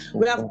Baba.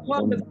 We have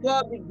come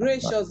before the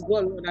gracious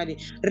God, Lord Daddy.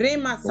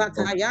 Rema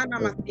Satayana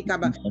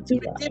Masikaba to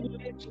receive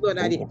mercy, Lord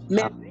Daddy.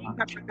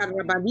 Merika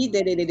Kakarabadi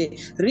de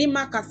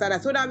Rima Kasara,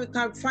 so that we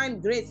can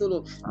find grace,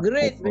 Lord.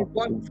 Grace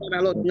before you,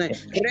 Father, Lord.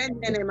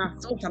 Rendene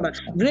Masotaba.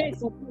 Grace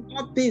for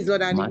all things,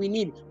 Lord Daddy, we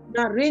need.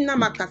 Narina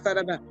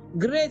Makasarada.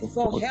 Grace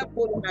for help,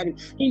 Lord Daddy,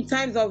 in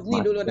times of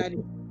need, Lord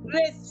Daddy.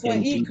 Grace for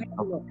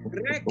equal,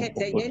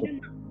 Rekete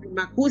Yeni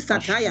Makusa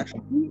Taya,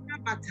 Ina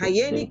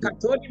Batayeni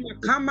Katori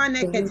Makama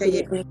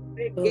Nekete.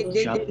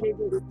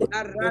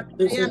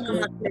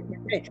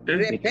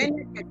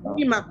 Repene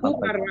Keturi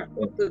Makuba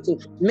Rakotu,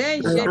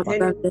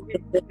 Menjetene.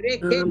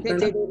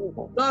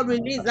 Lord,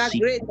 release that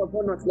grace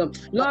upon us, Lord.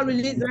 Lord,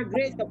 release that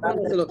grace upon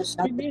us, Lord.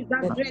 Release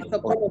that grace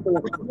upon us,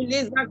 Lord.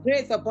 Release that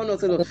grace upon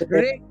us, Lord.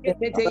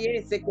 Rekete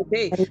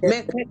yesekete,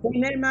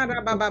 mekete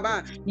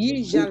marababa,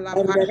 yija la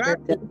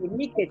parate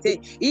nikete,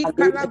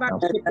 ikalaba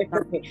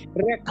shekete,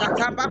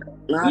 rekataba,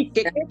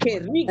 ikekete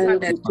riga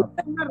dutu,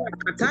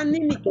 rakatani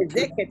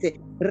nikezekete,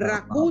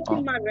 rakuti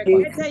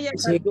marekete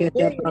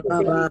yekazoko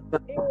yekete,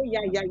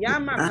 ya ya ya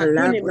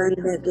makatune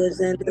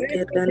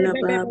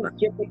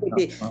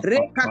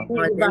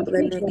Rekakuri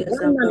basika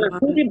rana na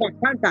kuri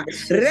bakanta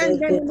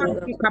rende ni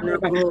masika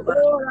baba.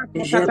 Oh,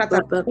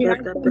 ratatata. We have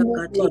so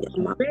much, Lord.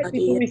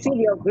 Ready to receive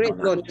your grace,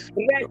 Lord.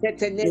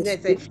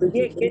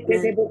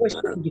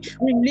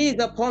 Release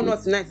upon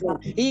us tonight, Lord.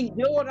 In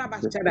your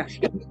rabashada,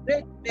 in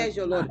great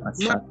measure, Lord.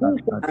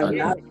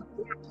 Makusa,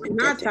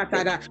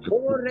 Nasatada.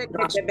 Oh,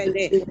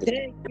 reketebede.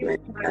 Thank you,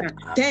 Father.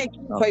 Thank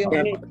you for your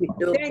mercy.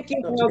 Thank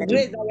you for your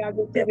grace that we are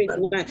receiving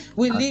tonight.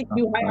 We lift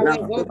you higher. We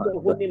exalt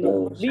your holy name.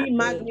 Be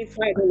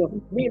magnified, O Lord.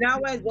 Be thou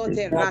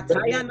exalted.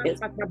 Rataya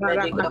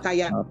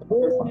nakatabarakataya.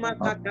 Oh,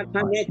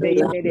 makatatanete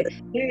yedede.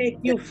 Thank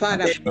you,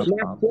 Father.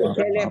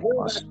 Makotelebo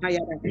rataya.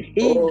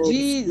 In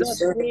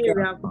Jesus' name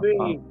we are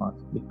praying.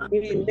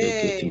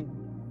 Amen.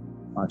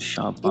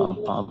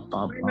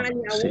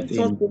 Finally, I want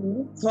us to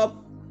lift up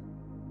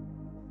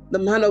the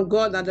man of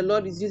God that the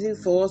Lord is using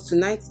for us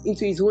tonight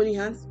into his holy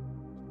hands.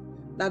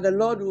 That the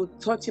Lord will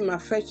touch him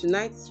afresh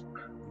tonight.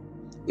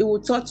 He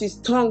will touch his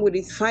tongue with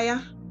his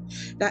fire.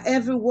 That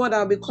every word that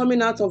will be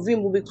coming out of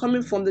him will be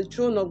coming from the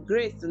throne of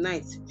grace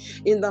tonight.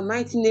 In the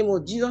mighty name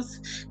of Jesus,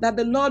 that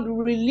the Lord will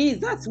release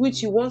that which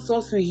he wants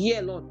us to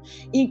hear, Lord,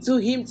 into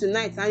him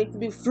tonight, and it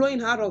will be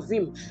flowing out of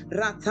him,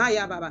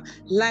 Rataya Baba,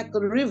 like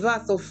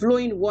rivers of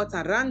flowing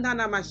water.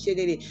 Randana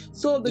Mashedere.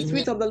 So the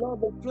Spirit of the Lord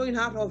will be flowing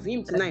out of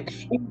him tonight.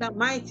 In the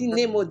mighty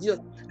name of Jesus.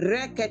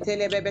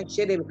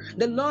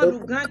 The Lord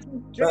will grant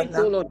him strength,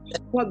 oh Lord,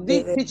 for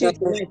this teaching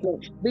tonight,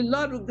 Lord. The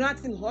Lord will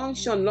grant him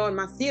unction, Lord,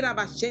 Masira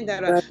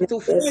Bashendara, to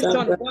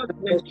function well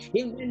tonight.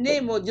 In the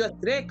name of Jesus,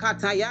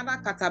 Rekatayana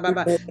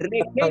Katababa,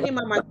 Rekeni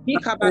Mama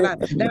Tikabala,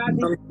 that as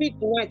he speaks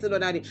tonight,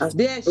 Lord, Daddy,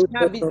 there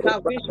shall be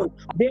salvation,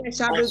 there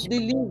shall be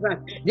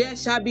deliverance, there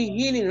shall be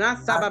healing,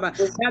 Rasababa,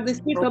 that the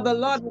Spirit of the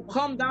Lord will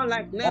come down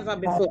like never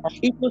before.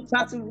 It will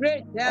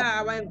saturate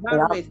our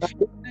environment.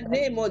 In the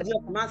name of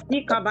Jesus,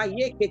 Masika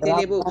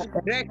Bayeketelebo,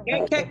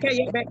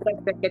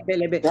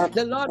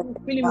 the Lord will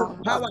fill him with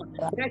power.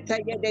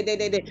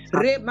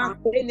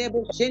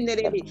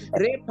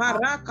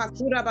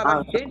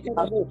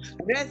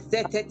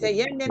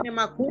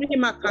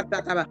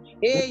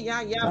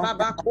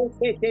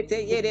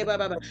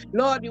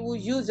 Lord, you will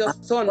use your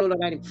son,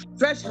 Lord.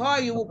 Fresh oil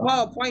you will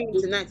pour upon him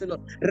tonight, Lord.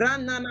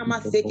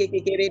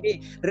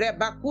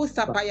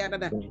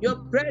 Your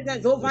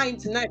presence over him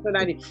tonight,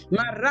 Lord.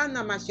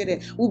 Marana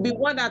Mashere will be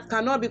one that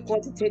cannot be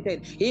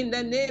quantitated. In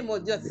the name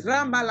of Jesus,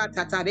 Rambala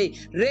Tatare,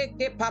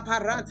 Reke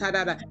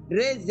Paparata,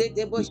 Reze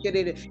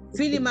Deboshere,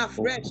 fill him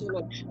afresh,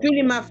 Lord. Fill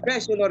him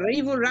afresh, Lord.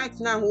 Even right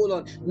now,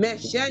 Lord.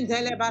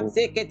 Meshenteleba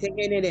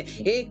Seketenene,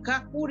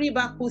 Ekakuri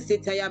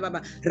Bakusitaya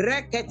Baba,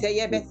 Rekete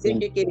Yebe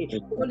Sekekere.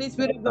 Holy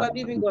Spirit of the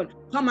living God,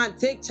 come and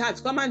take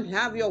charge. Come and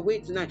have your way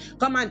tonight.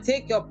 Come and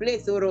take your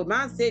place, O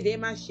Romanse de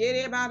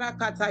Mashere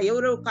Barakata,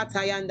 Yoro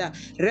Katayanda,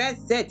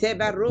 Resete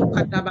Baro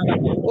Katababa.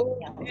 Oh,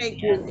 thank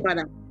you,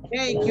 Father.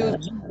 Thank you,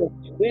 Jesus.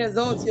 We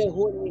exalt your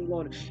holy name,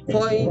 Lord.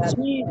 For in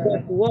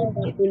Jesus'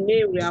 wonderful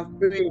name we have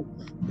prayed.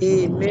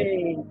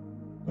 Amen.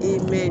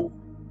 Amen.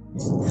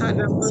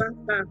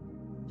 Sir,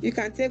 you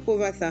can take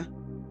over, sir.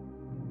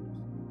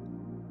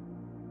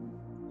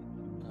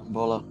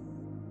 Bola.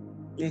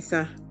 Yes,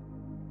 sir.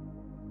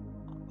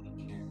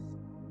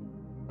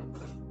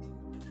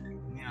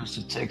 He has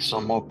to take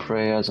some more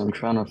prayers. I'm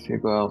trying to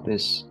figure out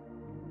this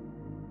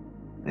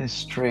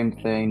stream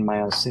thing.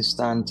 My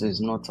assistant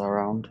is not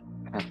around.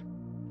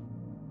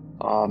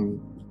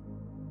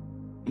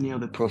 Any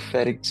of the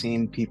prophetic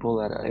team people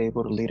that are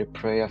able to lead a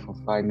prayer for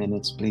 5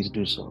 minutes, please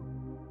do so.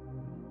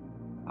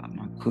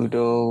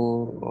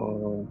 Makudo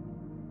or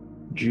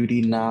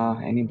Judy Na,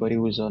 anybody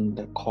who's on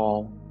the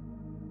call,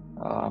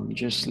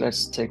 just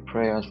let's take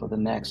prayers for the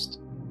next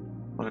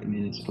 5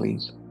 minutes,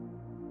 please.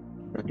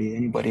 Ready?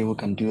 Anybody who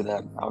can do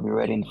that, I'll be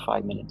ready in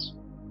 5 minutes.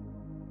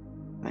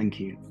 Thank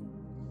you.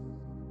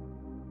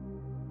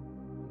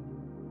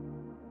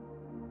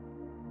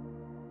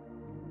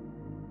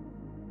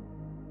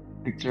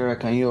 Victoria,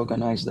 can you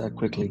organize that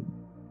quickly?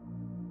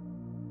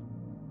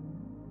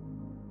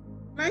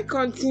 Can I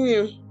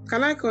continue?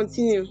 Can I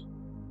continue?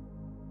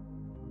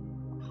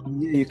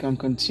 Yeah, you can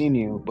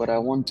continue, but I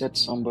wanted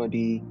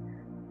somebody.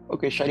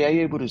 Okay, Shadi, are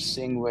you able to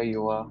sing where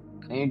you are?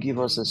 Can you give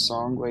us a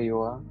song where you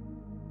are?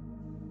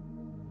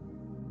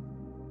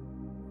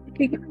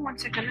 Okay, give me 1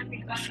 second. Let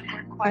me go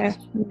somewhere quiet.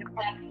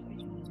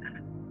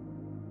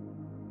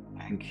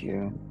 Thank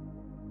you.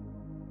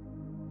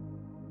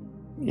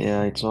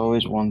 Yeah, it's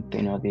always one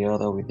thing or the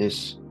other with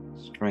this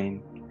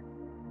stream.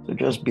 So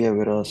just bear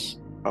with us.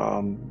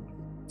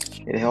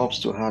 It helps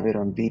to have it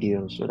on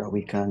video so that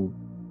we can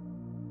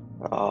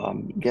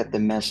get the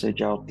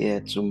message out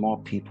there to more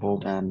people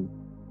than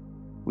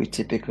we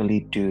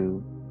typically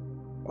do.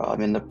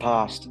 In the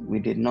past, we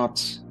did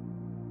not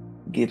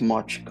give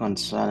much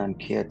concern and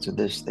care to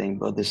this thing,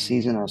 but the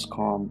season has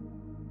come,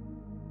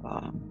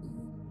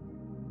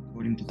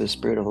 according to the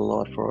Spirit of the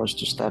Lord, for us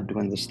to start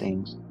doing these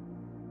things.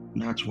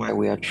 And that's why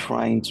we are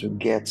trying to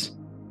get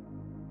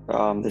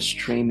the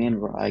streaming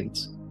right.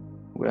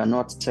 We are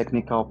not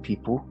technical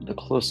people. The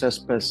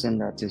closest person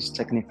that is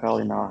technical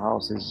in our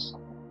house is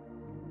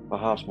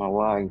perhaps my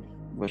wife,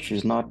 but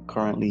she's not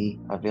currently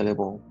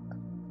available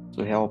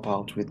to help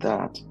out with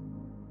that.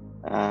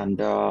 And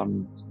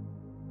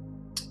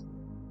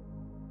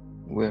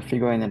we're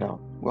figuring it out.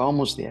 We're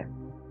almost there.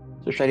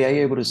 So Shadi, are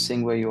you able to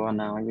sing where you are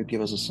now? You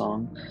give us a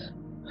song.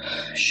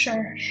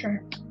 Sure.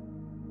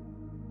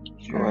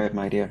 Go ahead,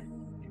 my dear.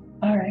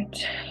 All right.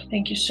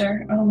 Thank you,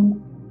 sir.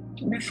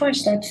 Before I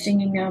start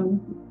singing,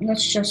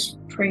 let's just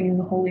pray in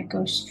the Holy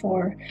Ghost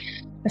for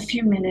a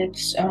few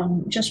minutes,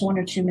 just 1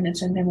 or 2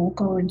 minutes, and then we'll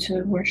go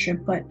into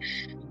worship. But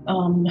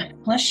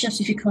let's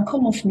just, if you can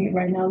come off mute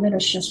right now, let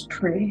us just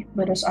pray.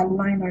 Let us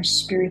align our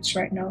spirits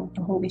right now with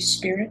the Holy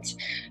Spirit.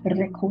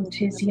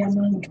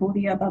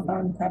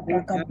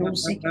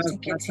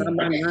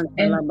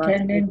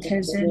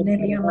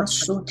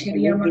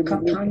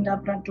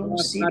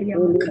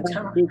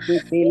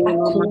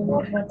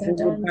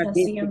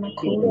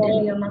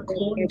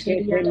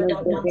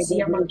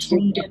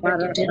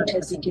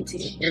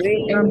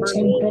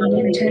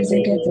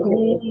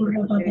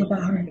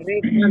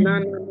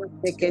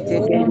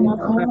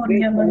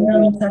 Makoria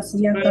mananta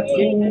sia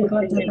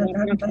katura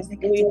dadadanta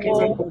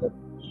seketekete.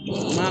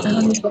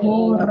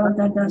 Ankora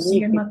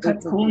dadasia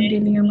makatonde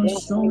liya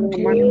masonte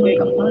liya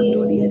makapando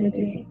liya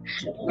dede.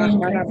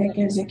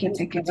 Enkateke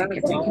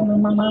zeketekete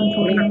mama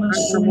mantoria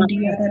masundi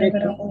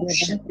adadada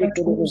oshepra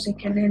tuze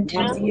kelente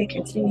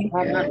ziekete.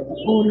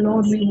 Oh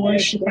Lord, we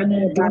worship and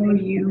adore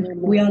you.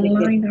 We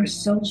align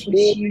ourselves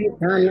with you.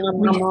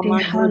 We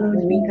say,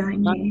 hallowed be thy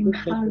name,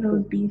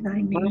 hallowed be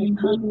thy name,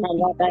 hallowed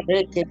be thy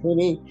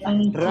name.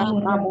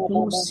 Ancora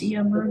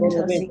dosia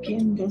manta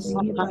zikende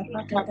zi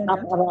barata da da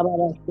da.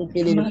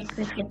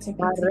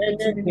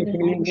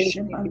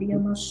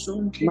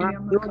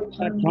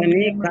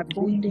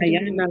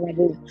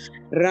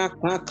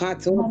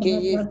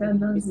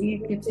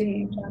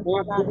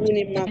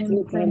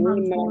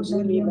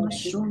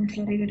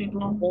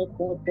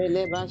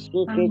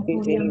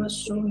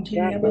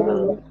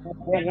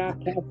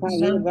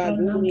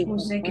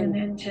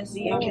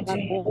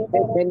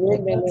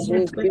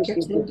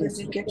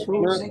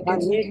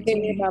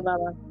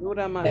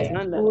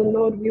 Oh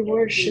Lord, we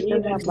worship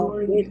and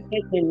adore you.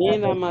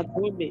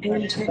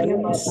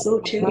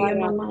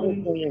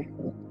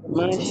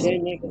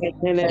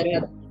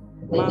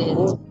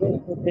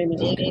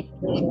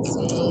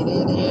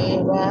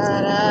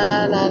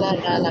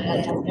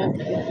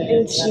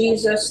 In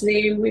Jesus'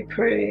 name we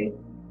pray.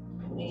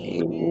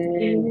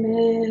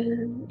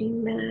 Amen.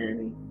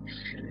 Amen.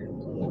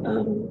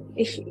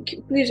 If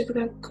please, if we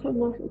can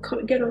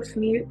get off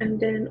mute, and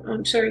then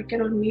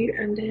get on mute,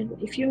 and then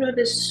if you know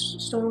this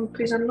song,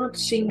 please. I'm not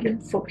singing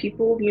for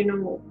people,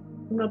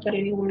 not that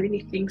anyone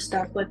really thinks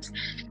that, but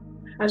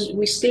as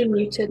we stay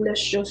muted,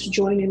 let's just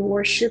join in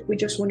worship. We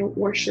just want to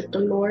worship the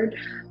Lord,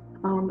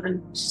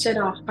 and set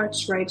our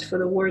hearts right for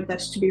the word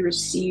that's to be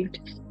received.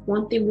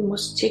 One thing we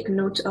must take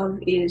note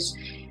of is,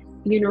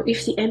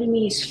 if the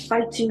enemy is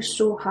fighting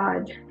so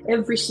hard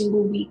every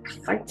single week,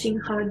 fighting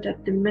hard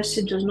that the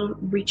message does not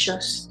reach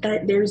us,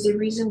 that there is a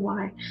reason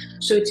why.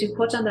 So it's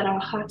important that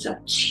our hearts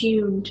are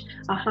tuned,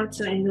 our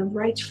hearts are in the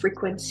right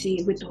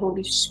frequency with the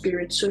Holy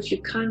Spirit. So if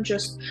you can't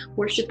just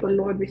worship the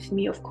Lord with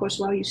me, of course,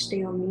 while you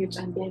stay on mute,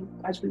 and then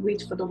as we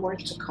wait for the word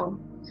to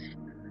come.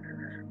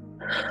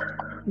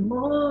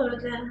 More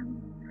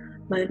than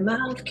my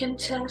mouth can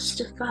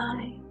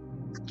testify,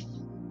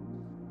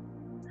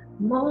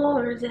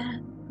 more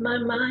than my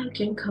mind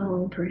can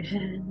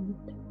comprehend.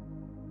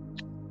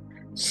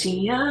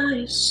 See,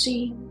 I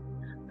see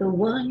the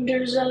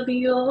wonders of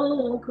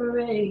your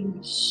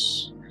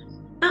grace.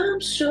 I'm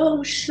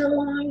so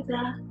sure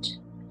that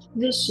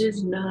this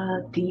is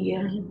not the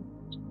end.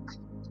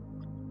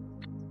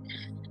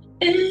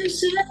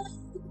 Is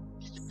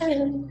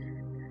it?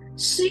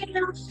 See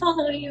how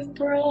far you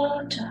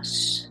brought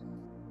us.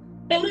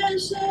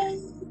 Is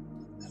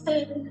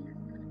it?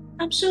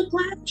 I'm so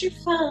glad you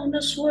found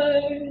us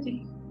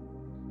worthy.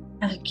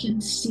 I can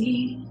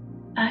see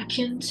I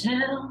can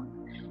tell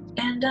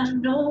and I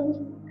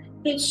know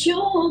it's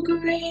your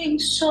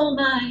grace all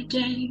my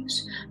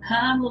days.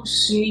 I will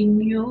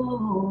sing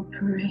your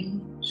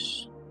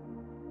praise.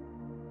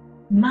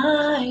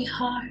 My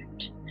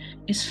heart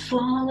is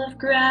full of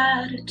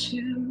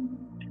gratitude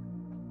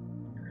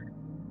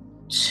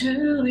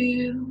to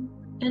you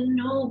and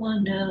no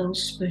one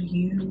else but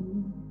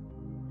you.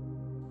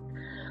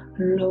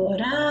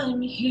 Lord,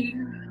 I'm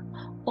here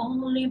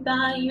only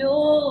by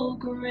your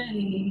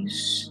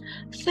grace.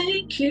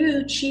 Thank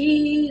you,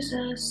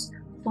 Jesus,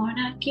 for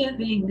not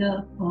giving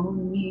up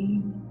on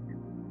me.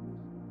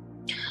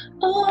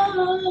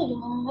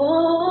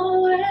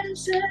 Oh,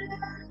 as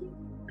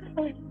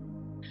I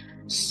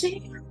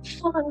see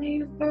how far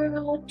you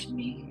brought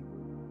me,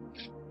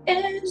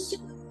 as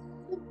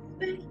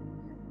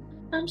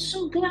I'm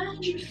so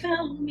glad you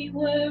found me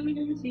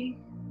worthy.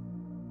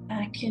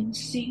 I can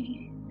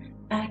see,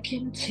 I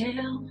can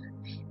tell,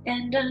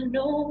 and I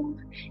know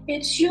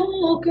it's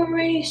your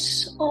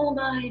grace all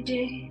my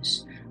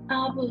days.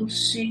 I will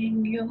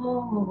sing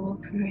your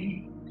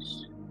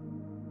praise.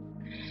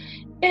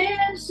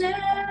 Is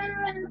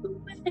there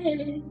a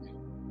way?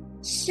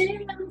 See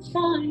how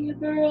far you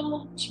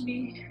brought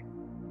me.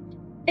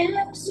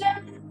 Is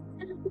there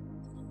a way?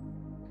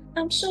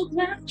 I'm so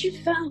glad you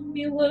found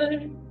me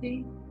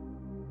worthy.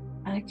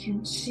 I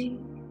can see,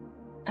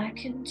 I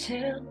can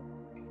tell,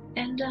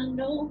 and I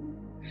know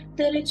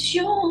that it's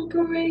your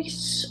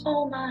grace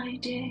all my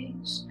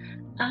days.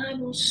 I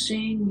will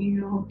sing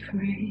your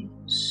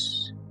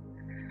praise.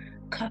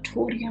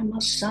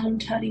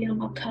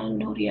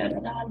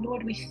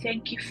 Lord, we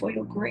thank you for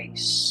your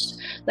grace.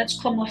 Let's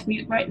come off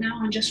mute right now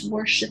and just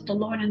worship the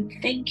Lord and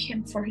thank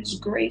him for his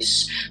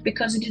grace,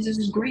 because it is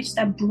his grace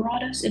that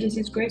brought us, it is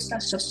his grace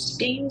that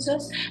sustains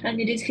us,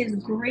 and it is his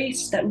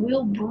grace that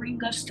will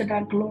bring us to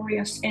that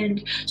glorious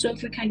end. So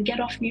if we can get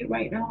off mute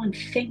right now and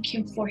thank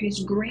him for his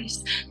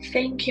grace,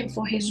 thank him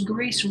for his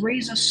grace,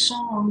 raise a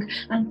song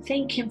and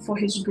thank him for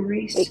his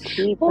grace.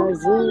 Ekipa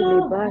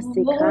zule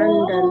basi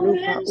kanda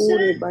lupa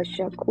ure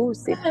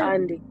bashakuse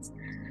pande.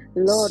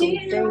 Lord, we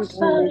thank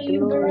you, we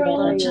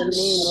glorify your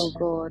name, O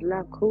God.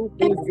 La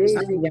kupe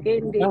zeze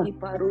kende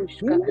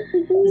iparushka.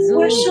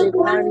 Zuze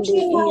kande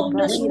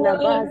ipa ila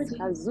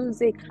baska.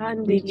 Zuze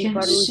kande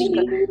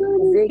iparushka.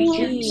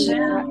 Zeki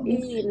ipa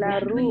ila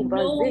ruba.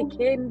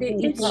 Zekende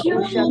ipa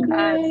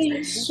ushakat.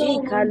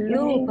 Ika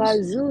lupa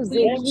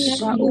zuze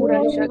kipa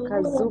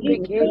urashaka zupe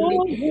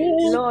kende.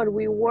 Lord,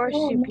 we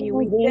worship you,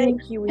 we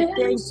thank you, we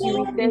thank you,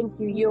 we thank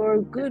you. You're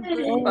a good,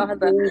 good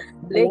Father.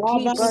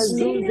 Lekipa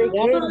zuze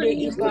kende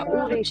ipa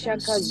ure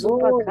shaka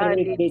zupa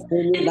kande.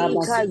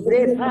 Ika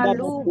zepa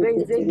lube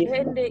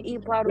zekende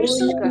ipa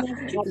rushka.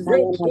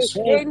 Zeke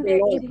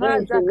kende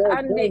ipa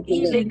zakande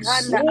ile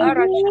kanda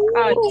ara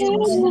shakati.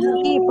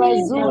 Ipa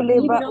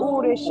zule ba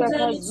ure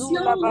shaka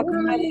zula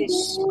bakande.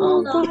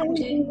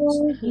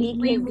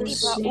 Ike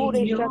zipa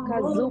ure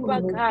shaka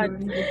zupa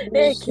kande.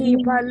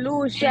 Ekipa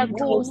lusha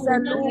kusa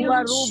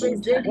luba rube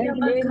zeke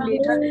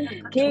kende.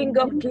 King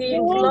of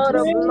kings, Lord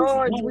of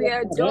lords, we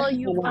adore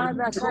you,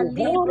 Father.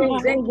 Kalipe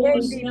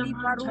zekende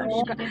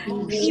liparushka.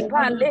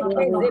 Ipa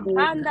leke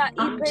zepanda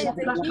ipe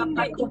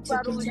zekinde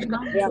iparushka.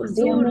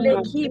 Zule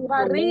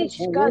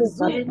kiparishka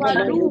zupa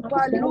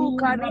lupa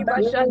luka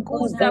riba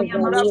shakusa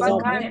pura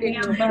bakande.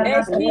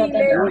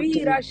 Ekile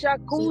bira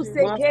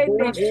shakuse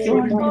kende.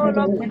 All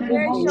of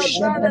creation,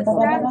 Father,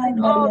 stands in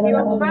awe of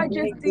your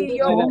majesty,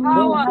 your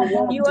power.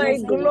 You are a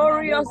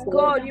glorious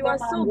God. You are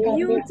so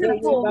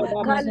beautiful.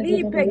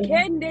 Kalipe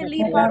kende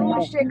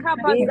liparushe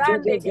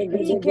kapazande.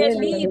 Ike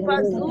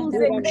lipa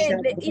zuze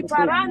kende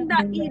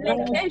iparanda ile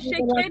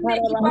keshe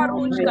kende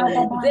iparushka.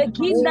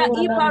 Zekinda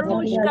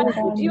iparushka.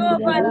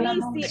 Jehovah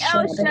Nisi,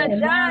 El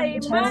Shaddai,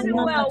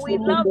 Emmanuel, we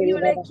love you.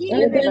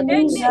 Lekipe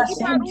kende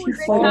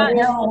iparuze kan.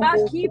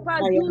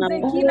 Akipa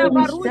zuze kila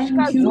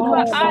barushka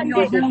zupa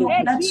ande.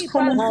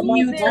 Ekipa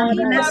zuze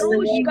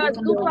libarushka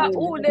zupa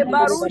ule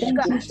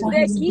barushka.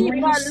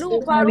 Zekipa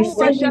lupa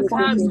ruba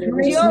shakan.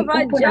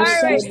 Jehovah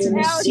Jireh,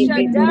 El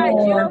Shaddai,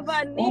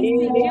 Jehovah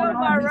Nisi,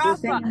 Jehovah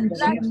Rapha,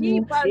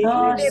 Lakipa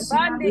zule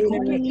bande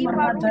ike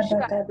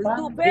iparushka,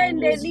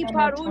 zubende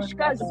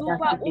liparushka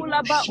zupa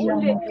ula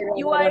baunde.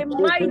 You are a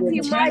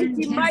mighty,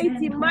 mighty,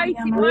 mighty,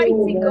 mighty,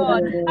 mighty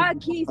God.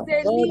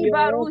 Akise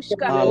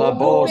libarushka,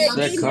 zube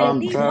inde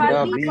lipa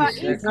lipa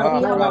isi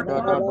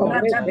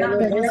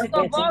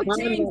of all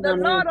things, the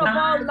Lord of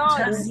all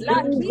lords.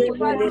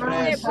 Lakipa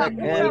zule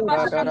bakura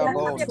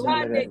bashakuse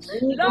pande.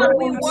 Lord,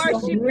 we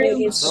worship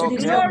you. We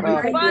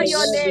glorify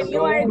your name.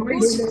 You are a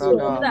good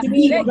Father. To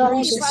be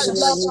gracious, to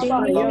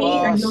sustain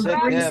me, and your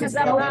grace has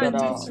helped me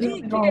to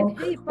like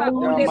zipa Oh,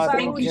 ule we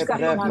thank you barushka for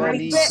your zube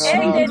grace. We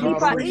ende give you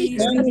liba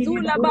praise. ishka We give you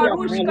zula glory.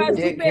 barushka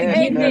zube We give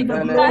ende you the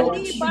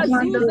glory. We kaliba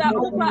give you the zuza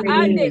upa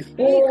glory. ande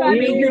Oh,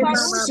 may you ikaliba rushke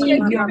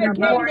receive your zube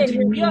reward kende.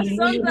 in Your me.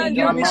 sons May and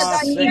you daughters are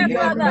receive here,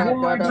 your Father.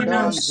 reward We in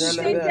our just to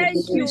say spirit.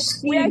 thank you.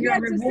 We are Receive your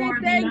here to say reward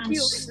in thank our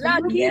you. spirit.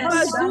 Laki Yes,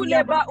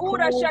 bazule ba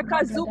ura shaka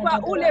zupa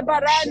ule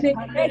barande.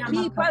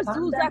 Eki Ayabakanda.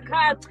 pazuza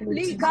kat.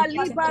 Lika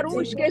liba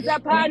rushke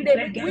zapande.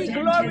 We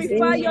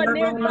glorify your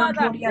name,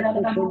 Father.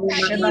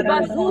 Kali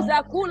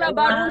bazuza kula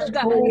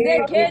barushka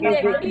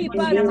zekende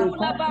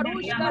ipazula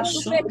barushka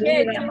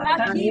zupeke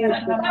aki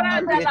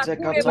paranda la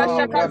kure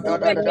bashaka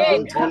zupeke.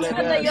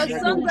 Father, your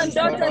sons and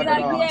daughters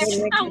are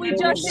here, and we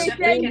just say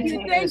thank you,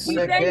 thank you,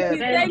 thank you,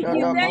 thank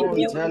you, thank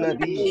you.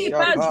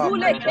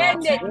 Ipazule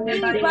kende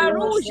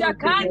iparusha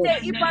kande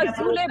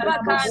ipazule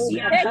bakan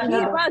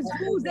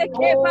ekipazuze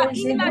kepa Oh,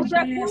 ila yes,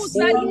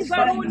 shakuza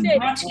glorify you, libarunde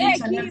brought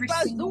each and every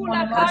single one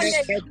ekipazula of kande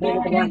us.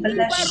 Oh, ike we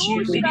bless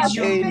you. It ibarushka is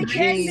your In zupekende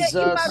grace.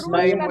 Jesus'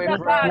 name ibarushka we zapande.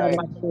 pray.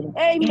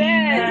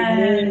 Amen.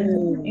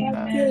 Amen.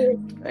 Amen.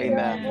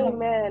 Amen. Amen.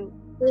 Amen.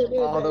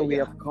 Father, we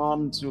have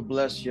come to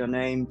bless your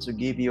name, to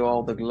give you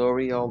all the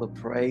glory, all the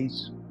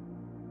praise.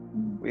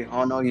 We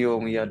honor you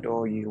and we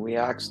adore you. We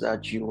ask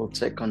that you will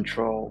take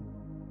control.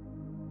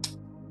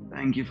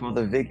 Thank you for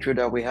the victory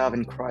that we have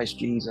in Christ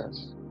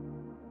Jesus,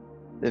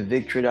 the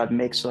victory that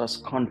makes us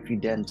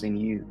confident in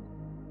you.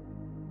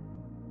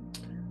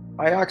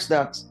 I ask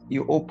that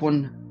you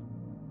open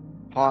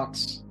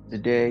hearts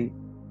today,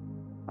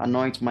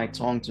 anoint my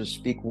tongue to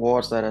speak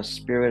words that are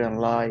spirit and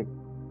life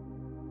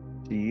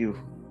to you.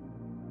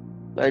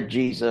 Let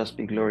Jesus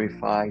be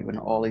glorified when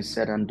all is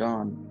said and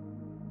done.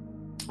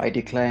 I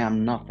declare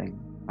I'm nothing.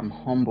 I'm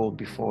humbled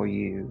before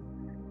you.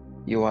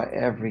 You are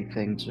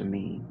everything to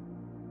me.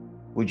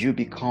 Would you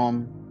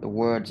become the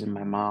words in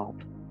my mouth?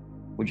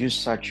 Would you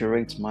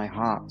saturate my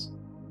heart?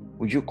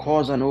 Would you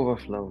cause an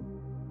overflow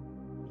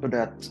so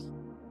that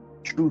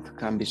truth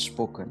can be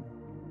spoken?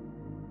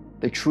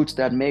 The truths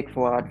that make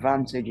for our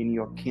advantage in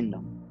your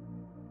kingdom.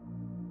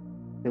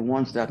 The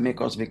ones that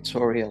make us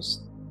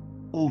victorious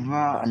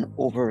over and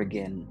over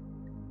again.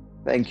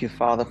 Thank you,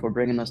 Father, for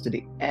bringing us to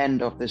the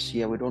end of this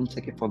year. We don't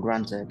take it for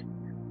granted.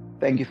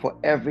 Thank you for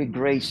every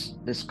grace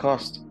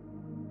discussed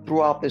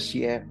throughout this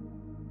year,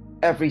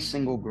 every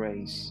single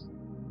grace.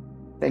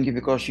 Thank you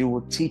because you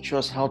will teach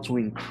us how to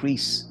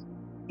increase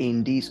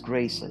in these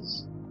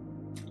graces.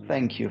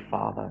 Thank you,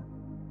 Father.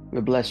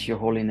 We bless your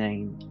holy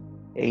name.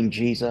 In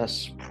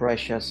Jesus'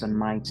 precious and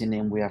mighty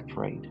name we have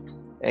prayed.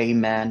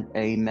 Amen,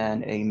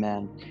 amen,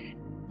 amen.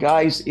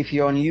 Guys, if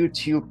you're on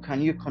YouTube,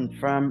 can you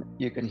confirm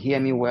you can hear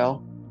me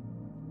well?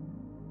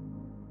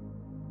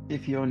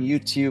 If you're on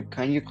YouTube,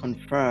 can you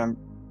confirm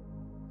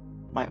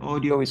my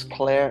audio is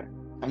clear?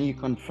 Can you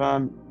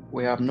confirm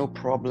we have no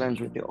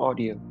problems with the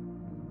audio?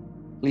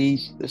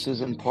 Please, this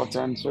is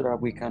important so that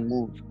we can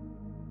move.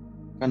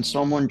 Can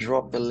someone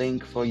drop the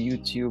link for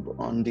YouTube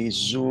on the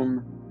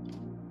Zoom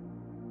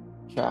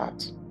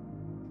chat?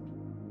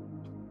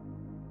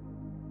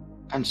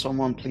 Can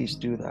someone please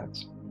do that?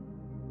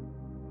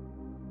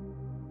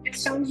 It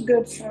sounds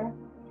good, sir.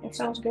 It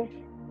sounds good.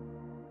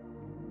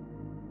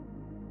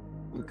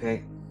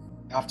 Okay.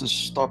 I have to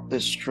stop the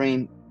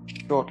stream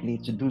shortly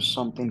to do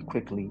something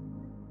quickly.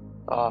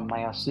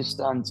 My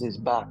assistant is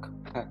back.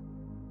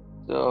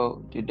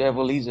 So the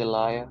devil is a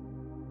liar,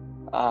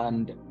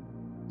 and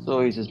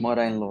so is his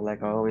mother-in-law,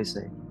 like I always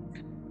say.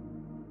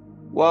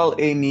 While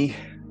Amy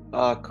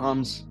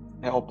comes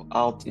help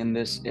out in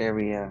this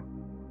area,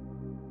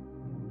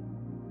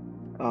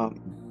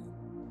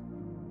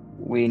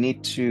 we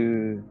need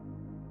to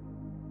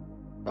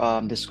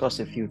discuss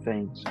a few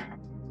things.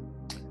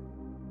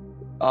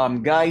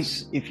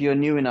 Guys, if you're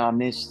new in our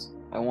midst,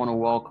 I want to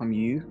welcome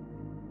you.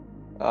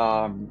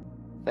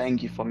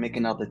 Thank you for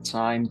making out the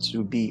time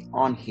to be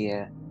on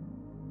here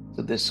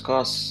to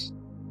discuss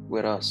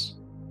with us,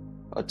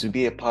 or to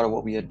be a part of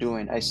what we are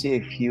doing. I see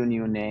a few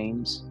new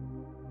names.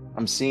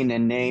 I'm seeing a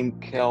name,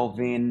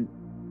 Kelvin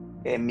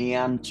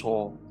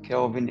Emianto.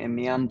 Kelvin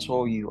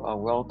Emianto, you are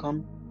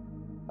welcome.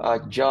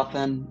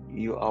 Jothan,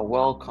 you are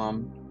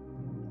welcome.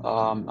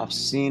 I've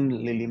seen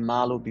Lily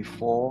Malo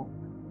before.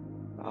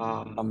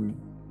 And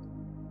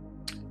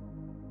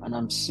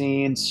I'm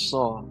seeing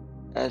Saw,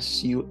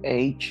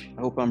 S-U-H.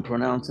 I hope I'm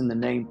pronouncing the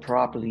name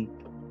properly.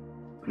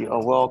 You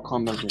are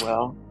welcome as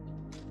well.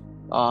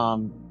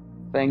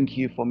 Thank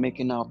you for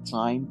making out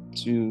time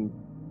to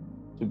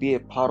be a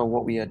part of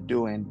what we are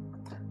doing.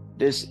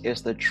 This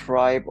is the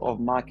Tribe of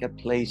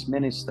Marketplace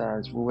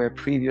Ministers. We were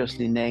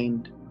previously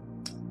named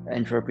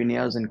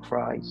Entrepreneurs in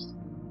Christ.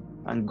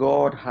 And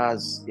God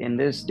has, in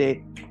this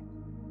day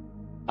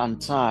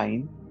and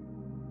time,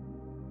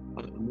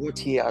 what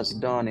he has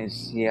done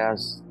is he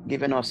has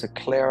given us a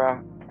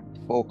clearer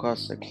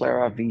focus, a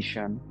clearer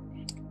vision.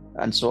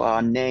 And so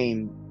our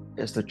name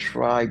is the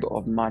Tribe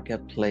of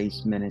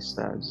Marketplace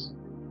Ministers.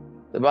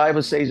 The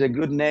Bible says a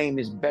good name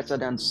is better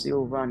than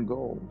silver and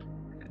gold.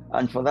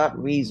 And for that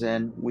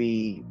reason,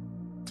 we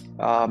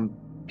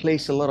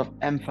place a lot of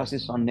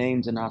emphasis on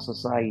names in our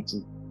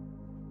society.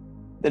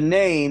 The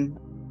name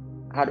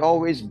had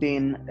always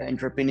been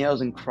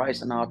entrepreneurs in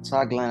Christ, and our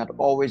tagline had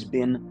always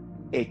been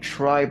a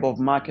tribe of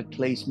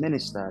marketplace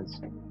ministers.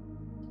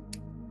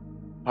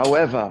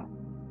 However,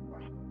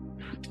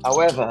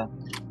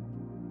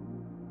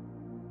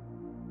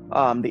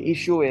 the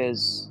issue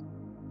is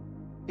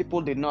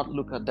people did not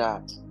look at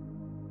that.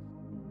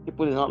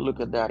 People did not look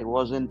at that. It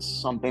wasn't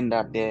something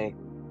that they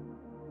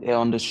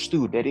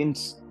understood. They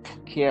didn't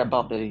care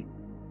about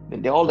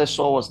all they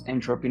saw was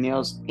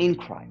entrepreneurs in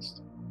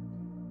Christ.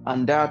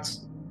 And that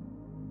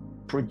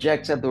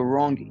projected the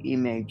wrong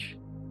image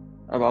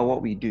about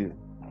what we do.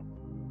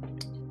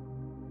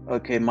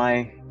 Okay,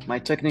 my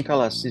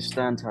technical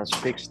assistant has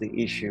fixed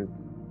the issue.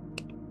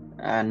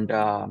 And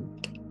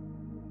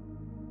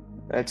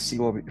let's see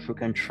if we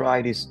can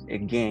try this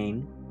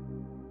again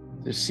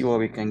to see what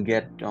we can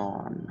get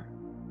done.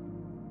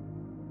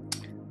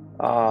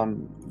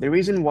 The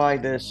reason why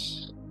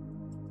this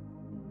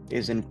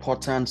is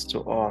important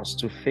to us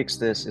to fix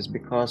this is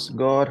because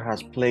God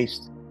has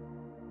placed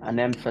an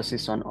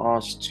emphasis on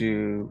us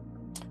to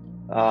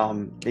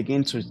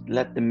begin to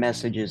let the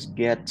messages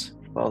get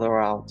further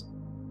out.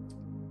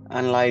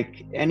 And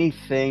like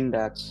anything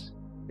that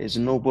is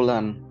noble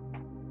and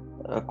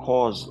a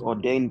cause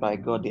ordained by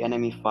God, the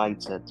enemy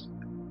fights it.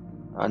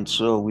 And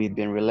so we've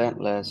been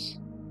relentless,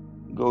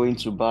 going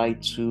to buy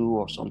 2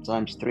 or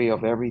sometimes 3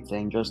 of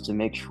everything just to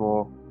make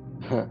sure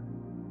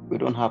we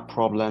don't have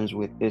problems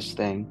with this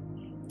thing.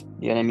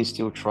 The enemy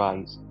still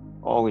tries,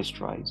 always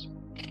tries.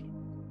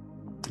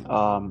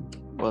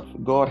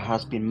 But God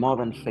has been more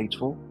than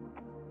faithful,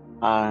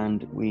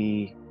 and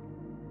we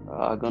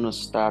are going to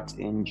start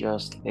in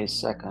just a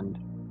second.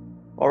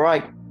 All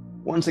right.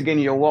 Once again,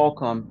 you're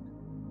welcome.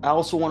 I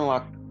also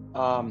want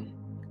to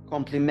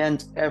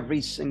compliment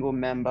every single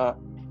member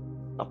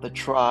of the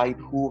tribe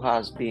who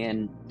has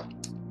been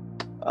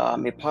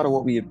a part of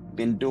what we've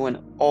been doing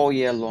all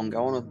year long.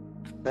 I want to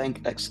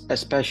thank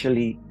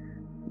especially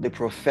the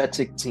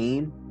prophetic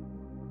team,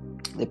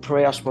 the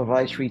prayer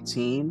supervisory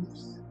team,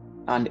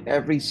 and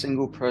every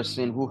single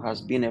person who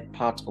has been a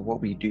part of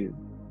what we do.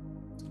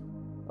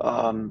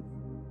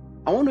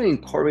 I want to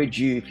encourage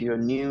you, if you're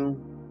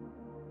new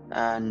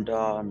and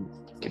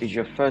it is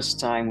your first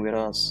time with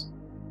us,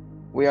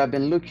 we have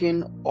been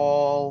looking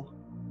all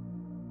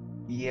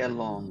year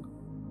long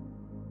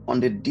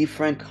on the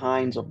different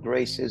kinds of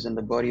graces in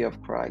the body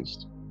of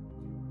Christ.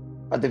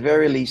 At the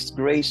very least,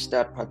 grace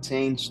that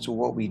pertains to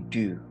what we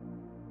do.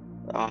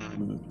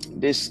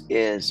 This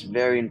is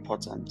very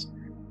important.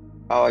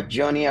 Our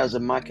journey as a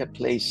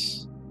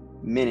marketplace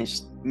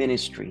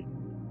ministry,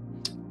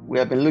 we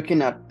have been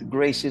looking at the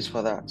graces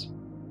for that.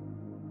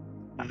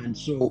 And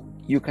so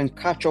you can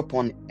catch up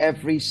on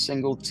every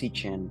single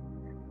teaching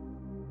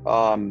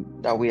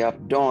that we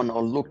have done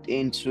or looked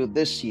into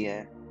this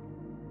year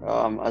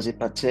as it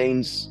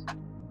pertains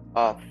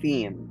our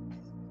theme,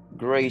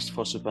 grace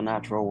for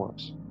supernatural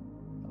works.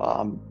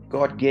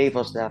 God gave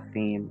us that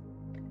theme.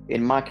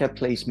 In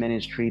marketplace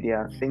ministry, there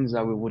are things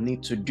that we will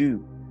need to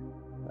do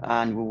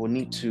and we will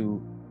need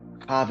to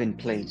have in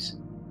place.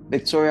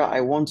 Victoria,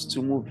 I want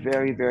to move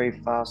very, very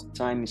fast.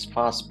 Time is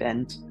fast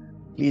spent.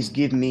 Please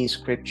give me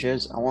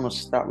scriptures. I want to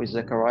start with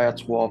Zechariah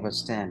 12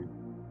 verse 10.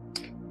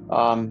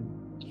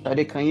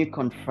 Shade, can you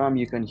confirm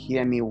you can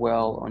hear me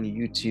well on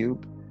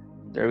YouTube?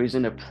 There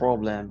isn't a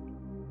problem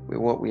with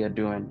what we are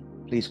doing.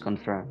 Please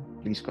confirm.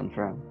 Please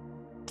confirm.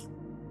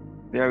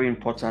 Very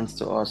important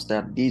to us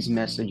that these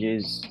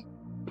messages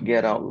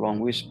get out long.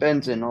 We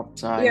spent enough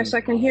time. Yes,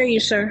 I can hear you,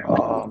 sir.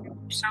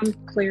 Sound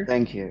clear.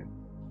 Thank you.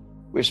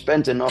 We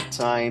spent enough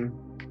time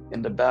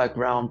in the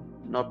background,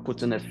 not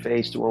putting a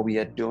face to what we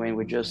are doing.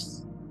 We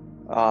just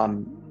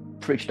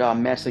preached our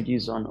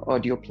messages on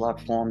audio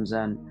platforms,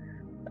 and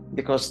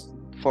because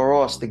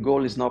for us, the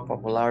goal is not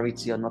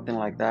popularity or nothing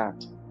like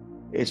that.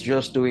 It's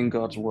just doing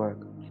God's work.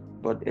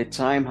 But a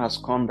time has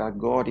come that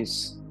God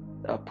is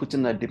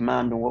putting a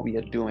demand on what we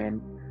are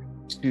doing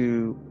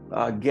to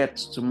get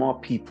to more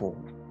people.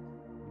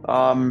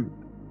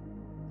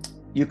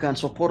 You can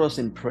support us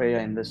in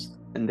prayer in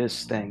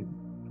this thing,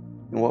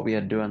 in what we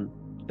are doing.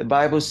 The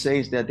Bible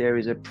says that there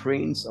is a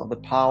prince of the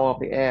power of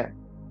the air,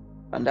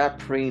 and that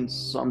prince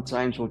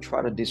sometimes will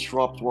try to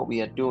disrupt what we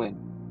are doing.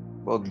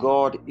 But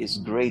God is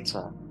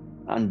greater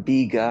and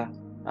bigger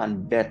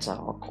and better,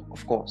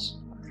 of course.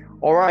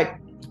 All right,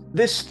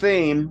 this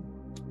theme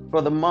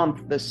for the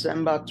month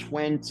December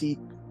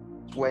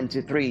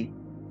 2023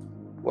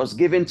 was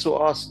given to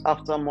us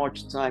after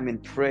much time in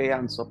prayer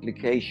and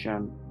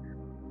supplication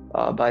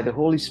by the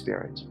Holy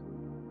Spirit.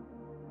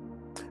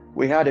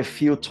 We had a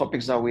few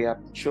topics that we have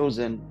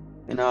chosen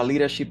in our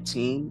leadership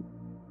team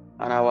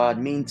and our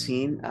admin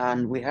team,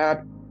 and we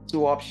had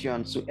 2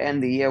 options to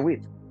end the year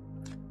with.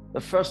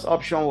 The first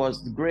option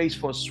was grace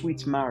for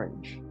sweet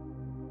marriage,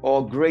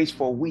 or grace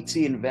for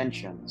witty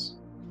inventions.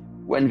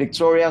 When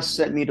Victoria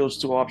sent me those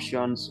 2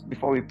 options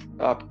before we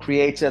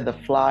created the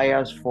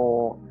flyers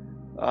for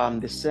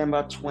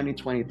December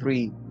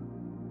 2023,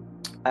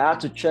 I had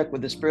to check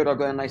with the Spirit of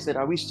God, and I said,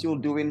 are we still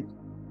doing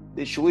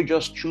this? Should we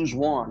just choose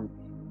one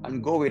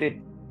and go with it?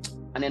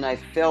 And then I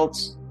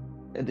felt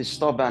a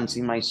disturbance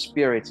in my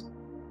spirit,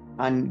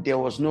 and there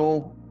was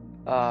no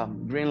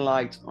green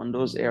light on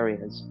those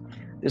areas.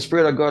 The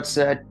Spirit of God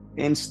said,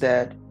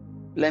 instead,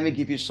 let me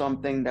give you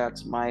something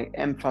that my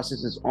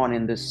emphasis is on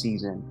in this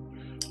season.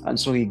 And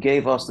so he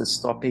gave us this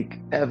topic,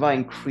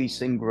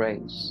 ever-increasing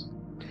grace.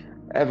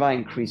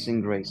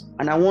 Ever-increasing grace.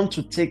 And I want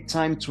to take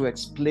time to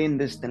explain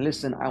this thing.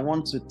 Listen, I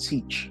want to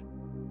teach.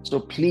 So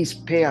please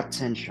pay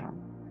attention,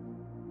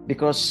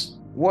 because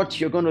what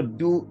you're going to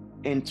do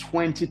in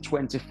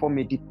 2024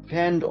 may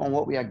depend on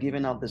what we are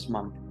giving out this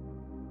month.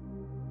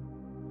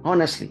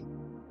 Honestly,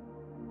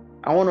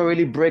 I want to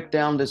really break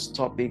down this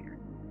topic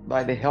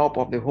by the help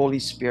of the Holy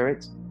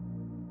Spirit.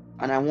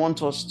 And I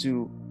want us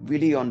to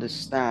really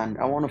understand.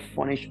 I want to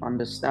furnish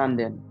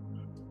understanding,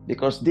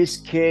 because this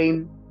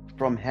came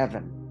from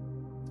heaven.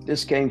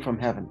 This came from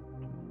heaven.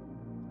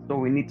 So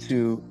we need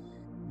to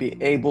be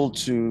able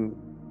to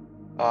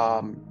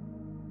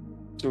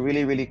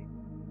really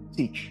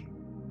teach.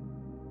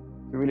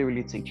 To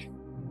really teach.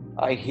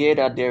 I hear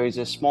that there is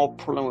a small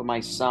problem with my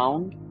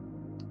sound.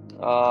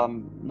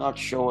 Not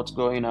sure what's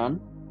going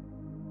on.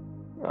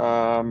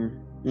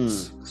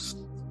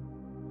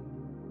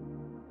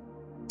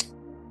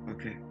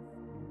 Okay.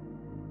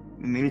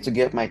 We need to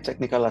get my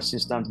technical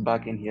assistant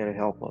back in here to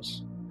help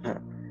us.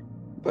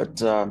 But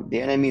the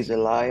enemy is a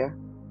liar.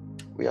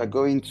 We are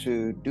going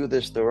to do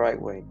this the right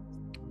way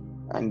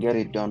and get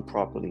it done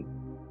properly.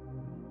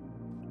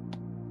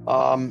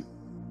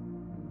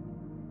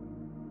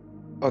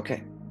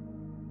 Okay.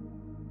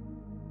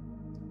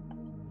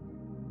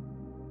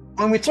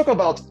 When we talk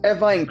about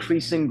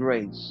ever-increasing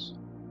grace,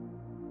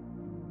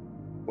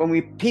 when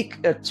we pick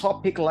a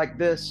topic like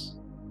this,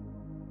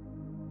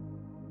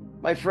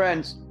 my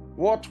friends,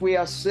 what we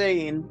are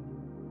saying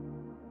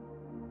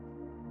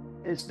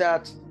is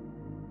that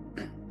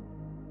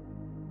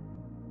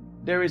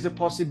there is a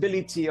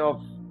possibility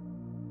of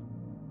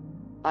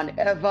an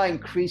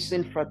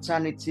ever-increasing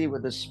fraternity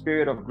with the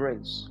Spirit of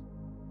grace.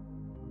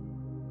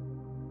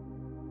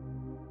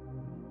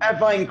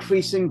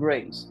 Ever-increasing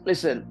grace.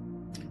 Listen,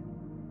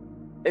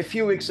 a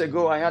few weeks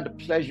ago, I had the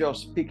pleasure of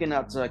speaking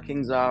at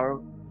King's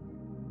Hour.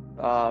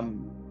 My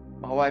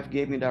wife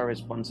gave me that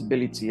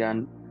responsibility,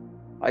 and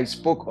I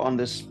spoke on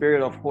the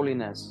Spirit of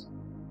holiness.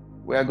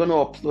 We are going to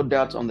upload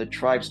that on the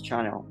Tribes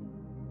channel.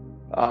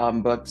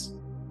 But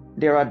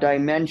there are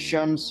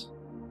dimensions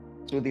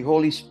to the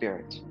Holy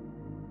Spirit.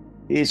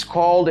 He is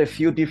called a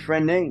few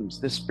different names: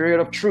 the Spirit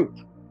of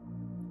truth,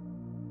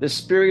 the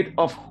Spirit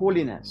of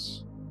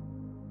holiness.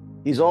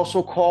 He's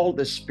also called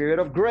the Spirit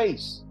of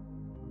grace.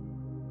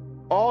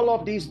 All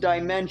of these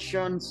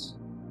dimensions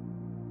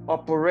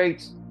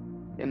operate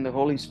in the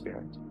Holy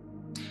Spirit.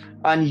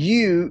 And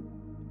you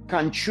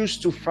can choose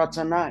to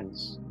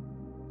fraternize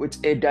with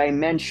a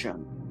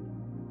dimension.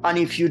 And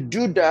if you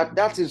do that,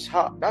 that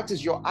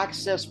is your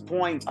access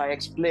point, I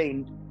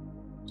explained,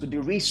 to the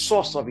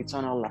resource of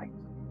eternal life.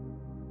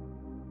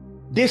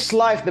 This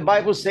life, the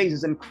Bible says,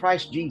 is in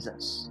Christ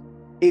Jesus.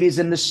 It is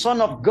in the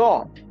Son of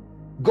God.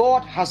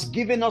 God has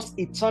given us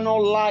eternal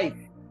life,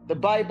 the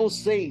Bible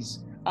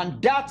says,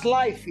 and that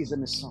life is in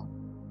the Son.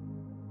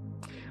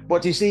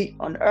 But you see,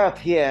 on earth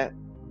here,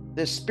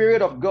 the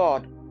Spirit of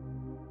God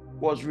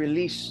was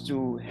released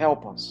to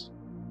help us.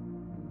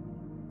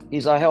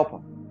 He's our helper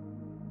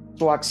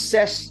to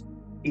access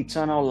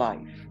eternal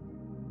life.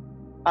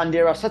 And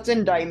there are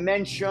certain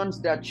dimensions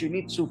that you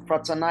need to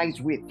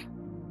fraternize with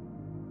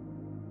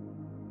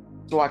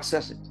to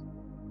access it.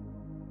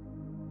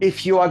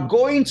 If you are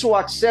going to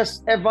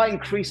access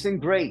ever-increasing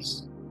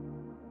grace,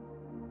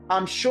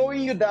 I'm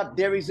showing you that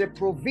there is a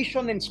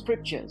provision in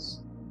scriptures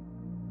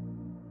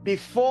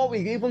before we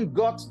even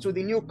got to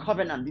the New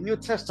Covenant, the New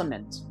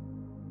Testament,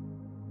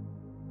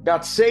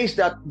 that says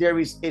that there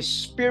is a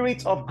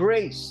spirit of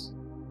grace.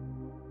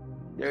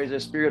 There is a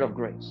spirit of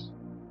grace.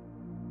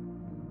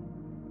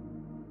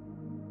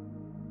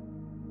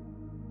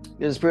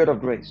 There's a spirit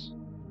of grace.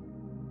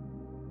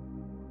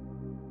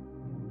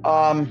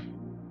 All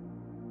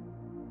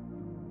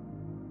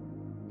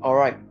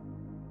right.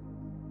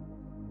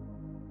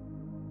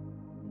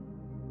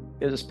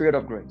 There's a spirit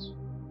of grace.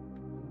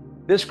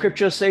 This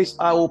scripture says,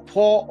 I will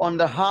pour on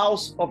the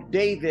house of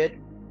David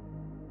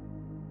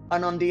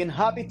and on the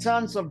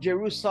inhabitants of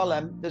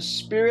Jerusalem the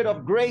spirit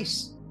of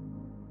grace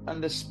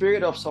and the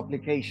spirit of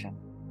supplication.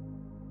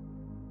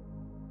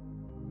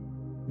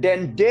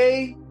 Then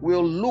they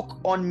will look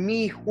on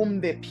me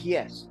whom they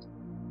pierced.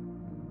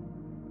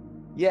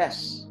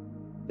 Yes,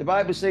 the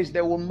Bible says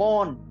they will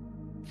mourn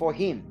for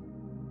him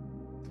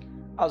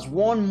as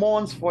one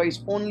mourns for his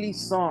only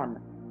son,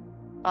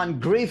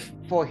 and grieve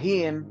for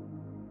him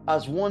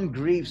as one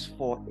grieves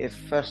for a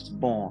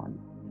firstborn.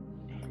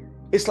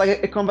 It's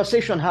like a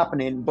conversation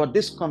happening, but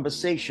this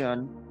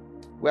conversation,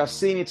 we are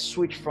seeing it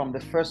switch from the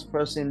first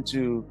person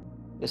to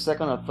the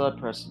second or third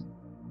person.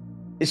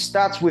 It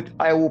starts with,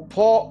 I will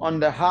pour on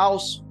the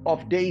house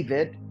of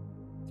David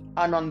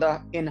and on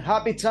the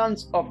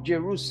inhabitants of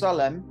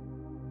Jerusalem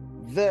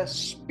the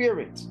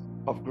spirit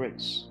of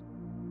grace.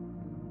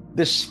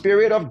 The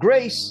spirit of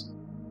grace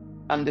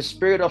and the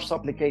spirit of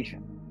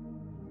supplication.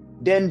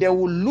 then they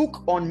will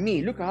look on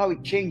me. Look at how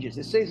it changes.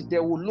 It says they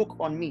will look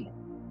on me.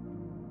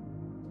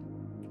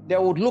 They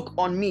would look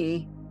on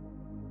me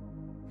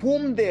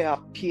whom they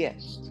have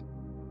pierced.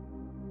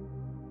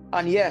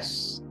 And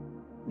yes,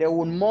 they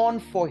will mourn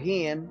for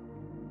him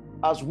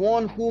as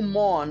one who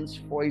mourns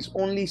for his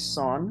only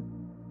son,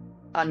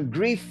 and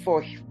grieve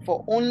for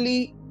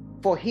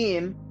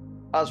him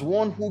as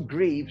one who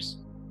grieves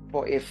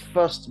for a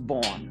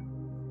firstborn.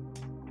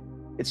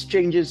 It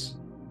changes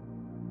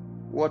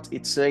what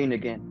it's saying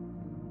again.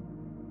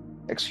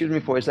 Excuse me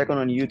for a second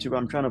on YouTube.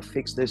 I'm trying to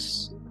fix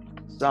this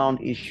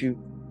sound issue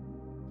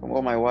from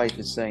what my wife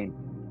is saying.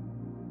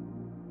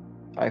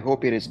 I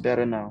hope it is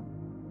better now.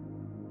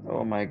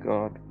 Oh my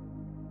God.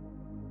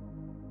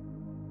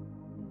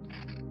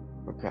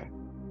 Okay.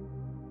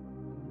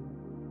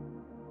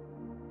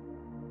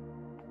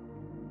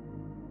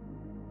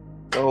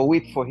 They will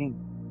weep for him.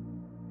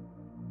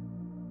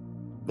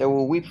 They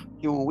will weep.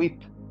 He will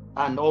weep,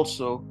 and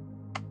also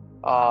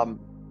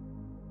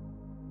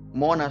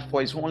mourn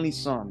for his only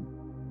son,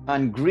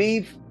 and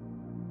grieve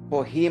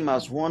for him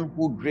as one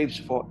who grieves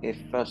for a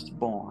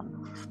firstborn.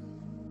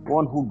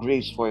 One who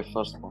grieves for a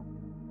firstborn.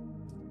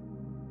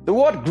 The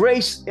word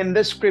grace in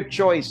this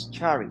scripture is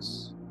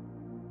charis.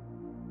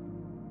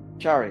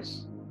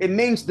 Charis. It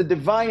means the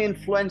divine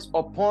influence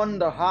upon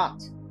the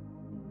heart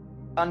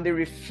and the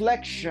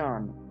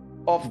reflection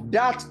of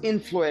that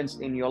influence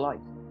in your life.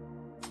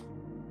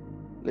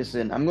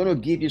 Listen, I'm going to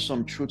give you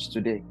some truths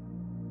today.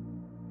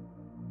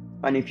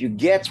 And if you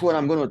get what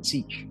I'm going to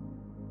teach,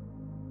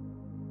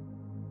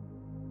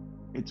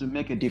 it will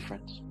make a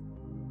difference.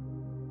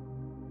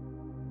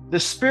 The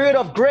spirit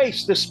of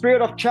grace, the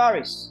spirit of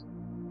charis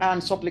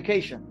and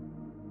supplication.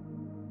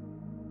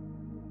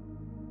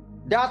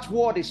 That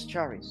word is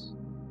charis.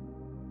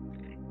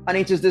 And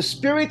it is the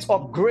spirit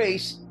of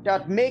grace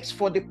that makes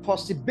for the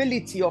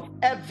possibility of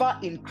ever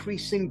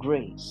increasing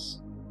grace.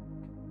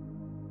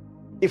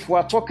 If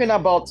we're talking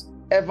about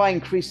ever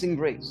increasing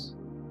grace,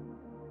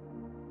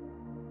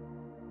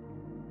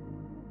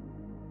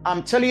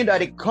 I'm telling you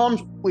that it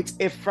comes with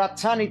a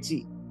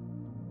fraternity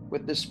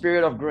with the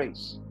spirit of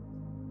grace.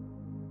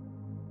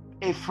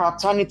 A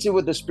fraternity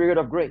with the spirit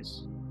of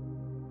grace.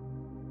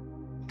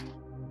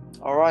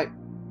 All right.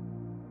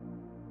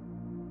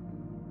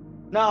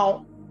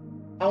 Now,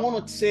 I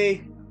want to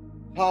say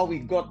how we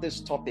got this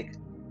topic,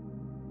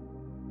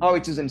 how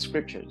it is in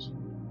scriptures.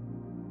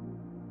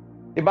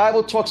 The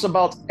Bible talks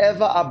about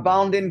ever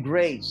abounding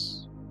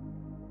grace.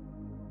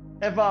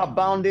 Ever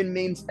abounding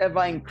means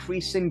ever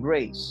increasing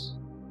grace.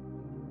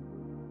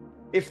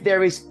 If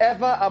there is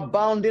ever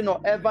abounding or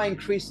ever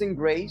increasing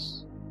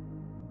grace,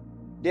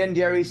 then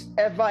there is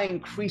ever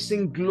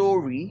increasing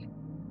glory,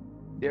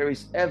 there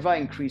is ever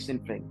increasing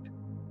faith.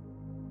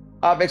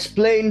 I've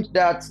explained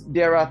that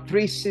there are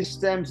 3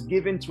 systems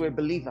given to a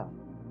believer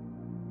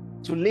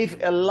to live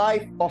a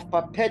life of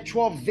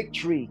perpetual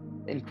victory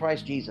in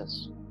Christ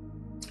Jesus.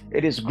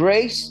 It is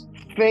grace,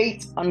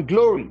 faith, and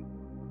glory.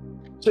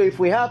 So if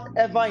we have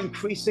ever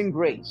increasing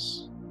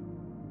grace,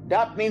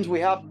 that means we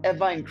have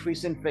ever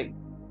increasing faith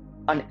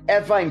and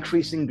ever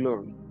increasing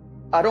glory.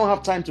 I don't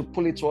have time to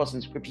pull it to us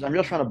in scriptures. I'm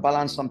just trying to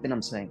balance something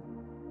I'm saying.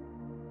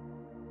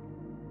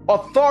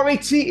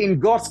 Authority in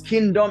God's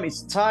kingdom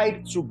is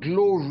tied to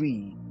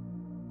glory.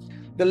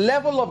 The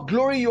level of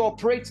glory you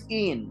operate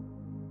in,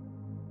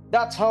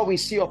 that's how we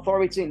see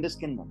authority in this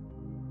kingdom.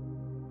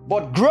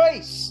 But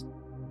grace,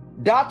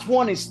 that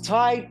one is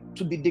tied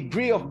to the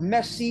degree of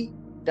mercy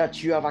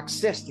that you have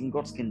accessed in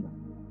God's kingdom.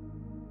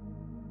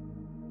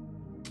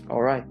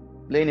 All right,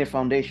 laying a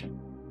foundation.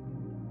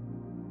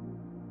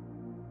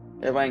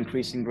 Ever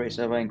increasing grace,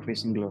 ever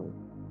increasing glory.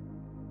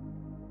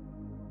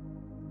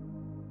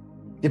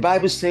 The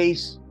Bible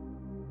says,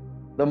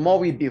 the more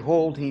we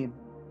behold him,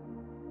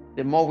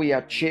 the more we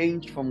are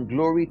changed from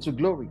glory to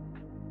glory.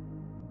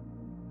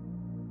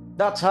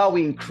 That's how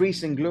we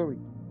increase in glory.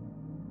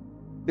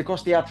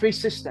 Because there are 3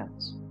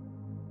 systems.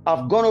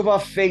 I've gone over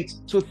faith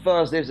 2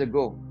 Thursdays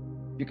ago.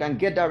 You can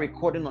get that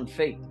recording on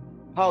faith,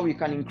 how you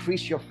can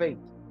increase your faith.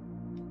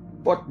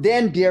 But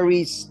then there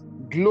is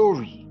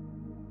glory,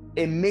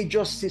 a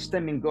major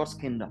system in God's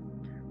kingdom.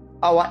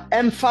 Our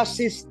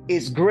emphasis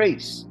is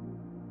grace.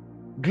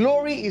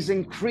 Glory is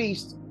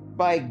increased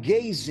by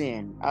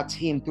gazing at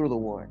him through the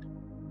word.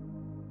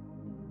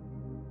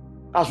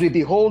 As we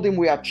behold him,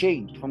 we are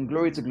changed from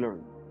glory to glory.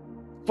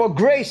 For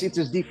grace, it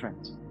is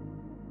different.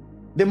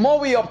 The more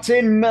we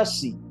obtain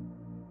mercy,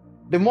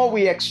 the more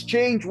we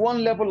exchange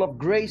one level of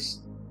grace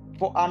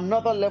for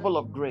another level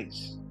of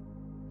grace.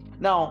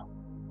 Now,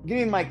 give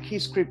me my key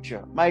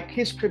scripture. My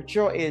key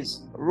scripture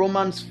is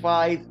Romans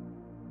 5,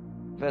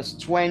 verse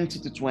 20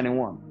 to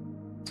 21.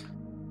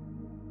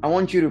 I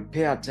want you to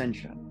pay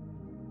attention.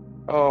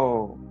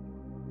 Oh,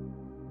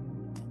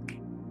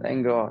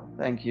 thank God.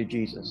 Thank you,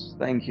 Jesus.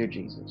 Thank you,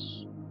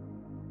 Jesus.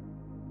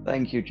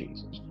 Thank you,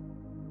 Jesus.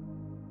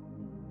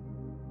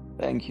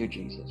 Thank you,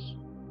 Jesus.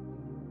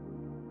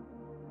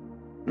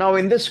 Now,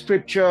 in this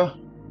scripture,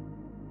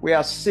 we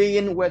are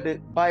seeing where the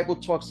Bible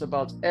talks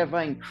about ever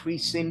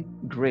increasing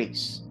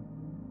grace.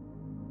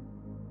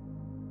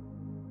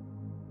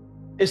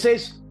 It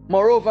says,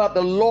 moreover,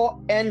 the law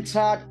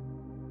entered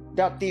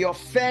that the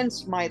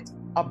offense might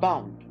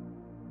abound.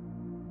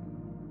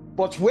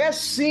 But where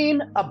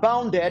sin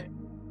abounded,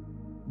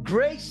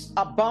 grace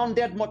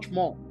abounded much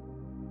more.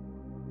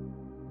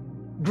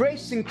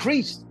 Grace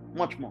increased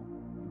much more.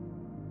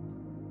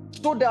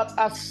 So that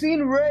as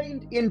sin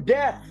reigned in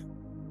death,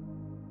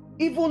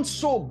 even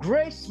so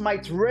grace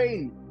might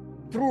reign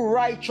through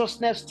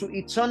righteousness to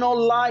eternal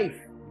life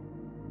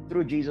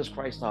through Jesus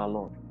Christ our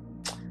Lord.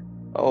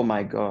 Oh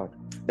my God.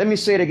 Let me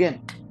say it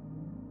again.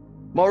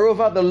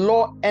 Moreover, the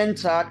law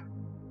entered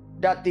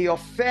that the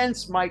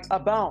offense might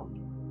abound.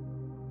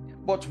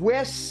 But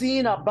where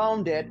sin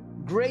abounded,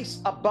 grace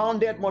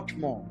abounded much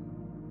more.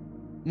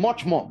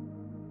 Much more.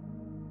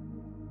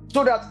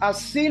 So that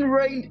as sin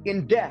reigned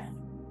in death,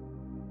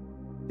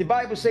 the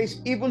Bible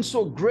says, even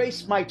so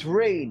grace might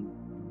reign.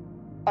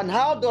 And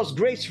how does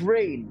grace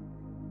reign?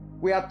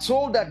 We are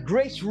told that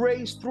grace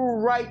reigns through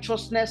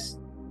righteousness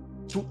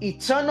to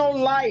eternal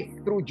life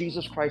through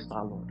Jesus Christ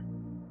our Lord.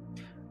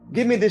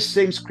 Give me this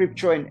same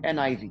scripture in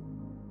NIV.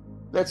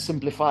 Let's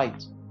simplify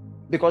it,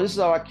 because this is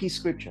our key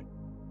scripture.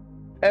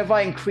 Ever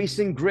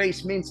increasing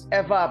grace means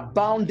ever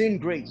abounding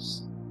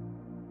grace.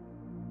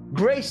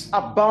 Grace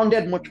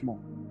abounded much more.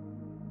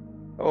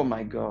 Oh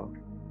my God.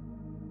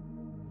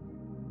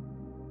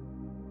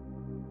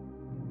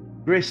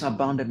 Grace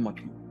abounded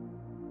much more.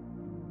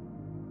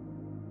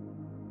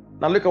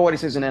 Now look at what it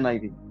says in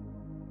NIV.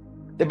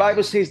 The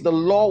Bible says the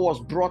law was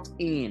brought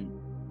in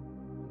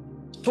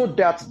so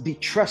that the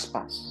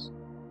trespass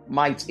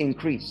might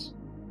increase.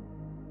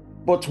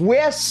 But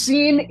where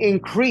sin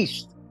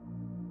increased,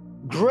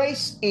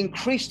 grace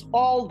increased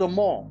all the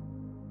more.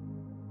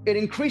 It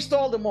increased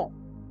all the more,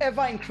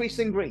 ever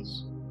increasing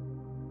grace.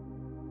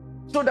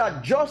 So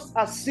that just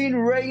as sin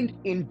reigned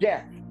in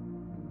death,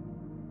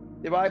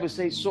 the Bible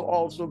says so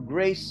also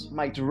grace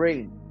might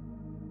reign.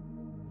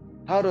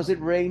 How does it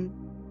reign?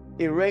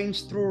 It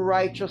reigns through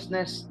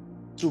righteousness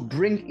to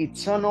bring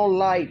eternal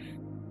life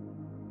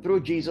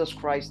through Jesus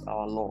Christ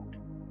our Lord.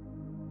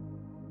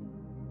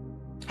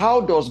 How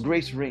does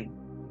grace reign?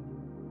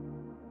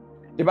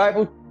 The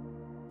Bible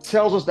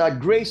tells us that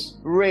grace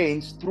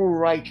reigns through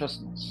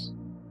righteousness.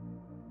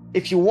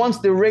 If you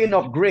want the reign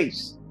of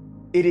grace,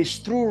 it is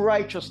through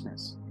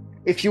righteousness.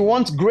 If you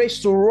want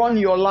grace to run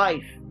your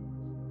life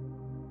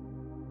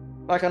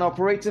like an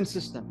operating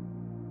system,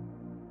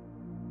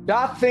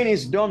 that thing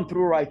is done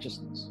through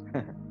righteousness.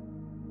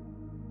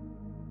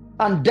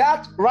 And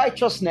that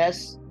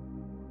righteousness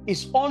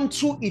is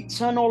unto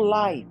eternal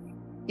life.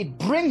 It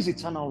brings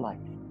eternal life.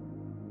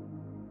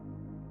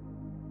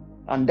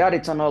 And that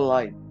eternal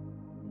life,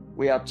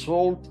 we are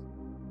told,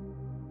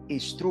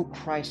 is through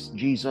Christ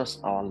Jesus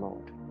our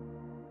Lord.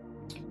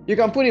 You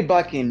can put it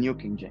back in New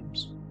King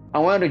James. I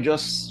want to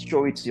just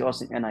show it to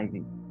us in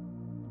NIV.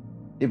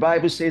 The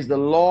Bible says the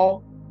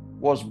law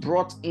was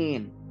brought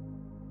in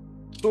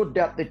so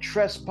that the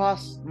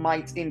trespass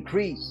might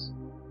increase.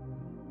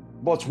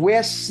 But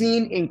where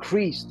sin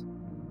increased,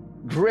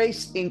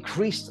 grace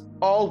increased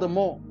all the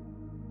more.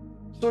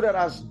 So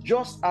that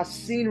just as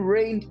sin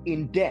reigned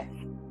in death,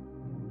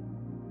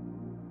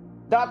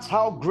 that's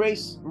how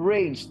grace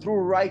reigns through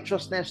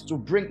righteousness to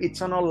bring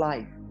eternal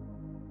life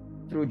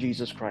through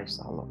Jesus Christ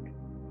our Lord.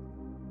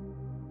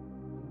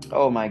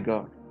 Oh my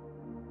God.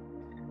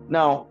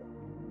 Now,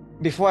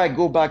 before I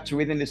go back to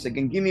reading this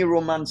again, give me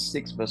Romans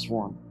 6 verse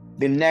 1.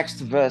 The next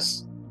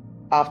verse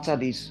after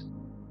this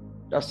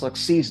that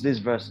succeeds these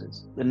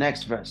verses. The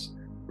next verse.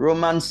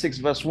 Romans 6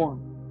 verse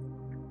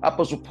 1.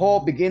 Apostle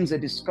Paul begins a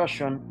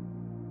discussion,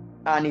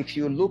 and if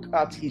you look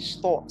at his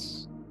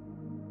thoughts,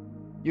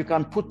 you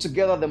can put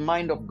together the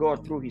mind of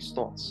God through his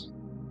thoughts.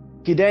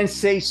 He then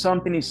says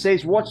something. He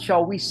says, what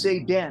shall we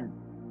say then?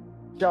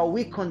 Shall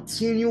we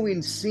continue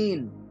in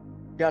sin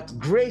that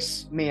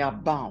grace may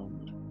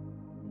abound?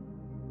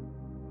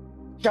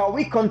 Shall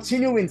we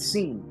continue in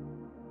sin?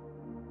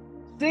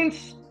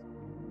 Since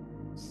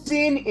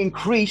sin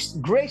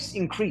increased, grace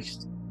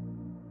increased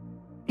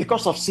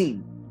because of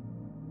sin.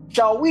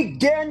 Shall we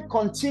then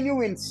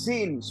continue in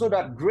sin so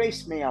that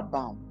grace may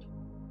abound?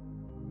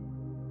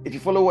 If you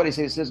follow what it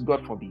says,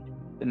 God forbid.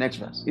 The next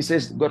verse, it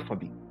says, God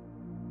forbid.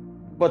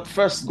 But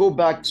first, go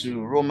back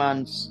to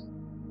Romans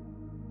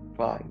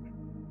 5.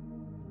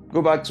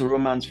 Go back to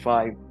Romans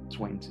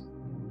 5:20.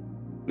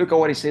 Look at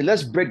what it says.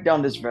 Let's break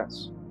down this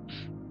verse.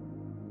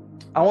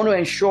 I want to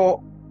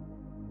ensure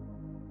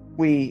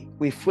we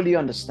fully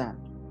understand.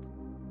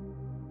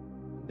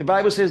 The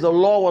Bible says the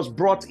law was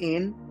brought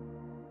in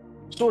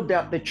so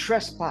that the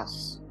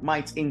trespass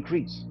might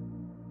increase.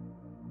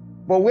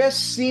 But where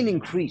sin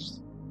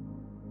increased,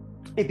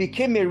 it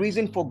became a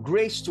reason for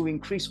grace to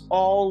increase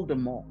all the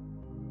more.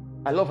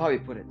 I love how he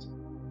put it.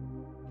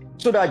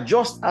 So that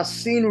just as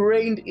sin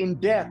reigned in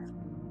death,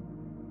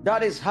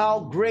 that is how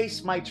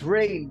grace might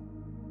reign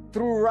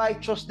through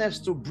righteousness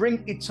to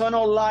bring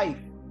eternal life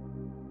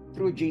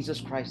through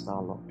Jesus Christ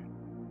our Lord.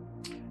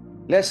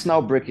 Let's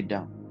now break it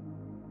down.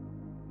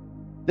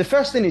 The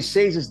first thing he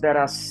says is that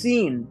as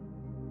sin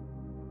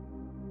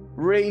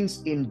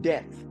reigns in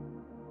death,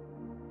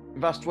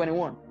 verse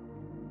 21,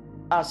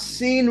 As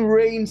sin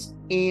reigns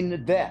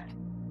in death,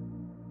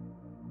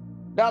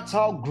 that's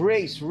how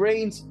grace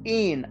reigns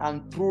in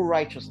and through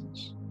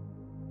righteousness.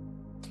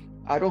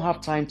 I don't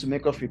have time to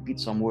make us repeat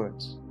some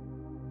words,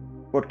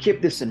 but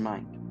keep this in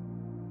mind.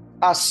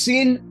 As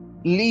sin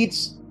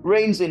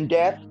reigns in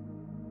death,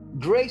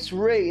 grace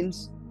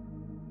reigns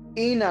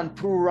in and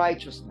through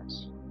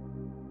righteousness.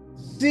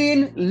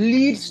 Sin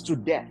leads to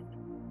death.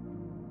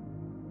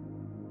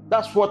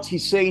 That's what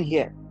he's saying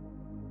here.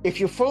 If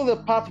you follow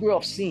the pathway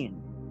of sin,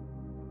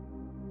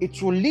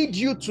 it will lead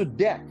you to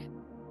death.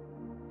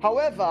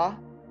 However,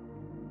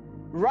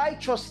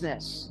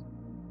 righteousness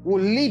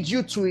will lead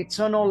you to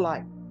eternal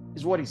life,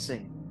 is what he's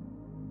saying.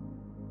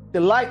 The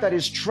life that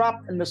is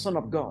trapped in the Son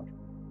of God.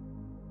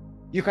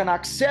 You can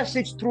access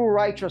it through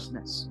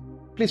righteousness.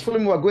 Please follow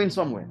me, we're going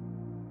somewhere.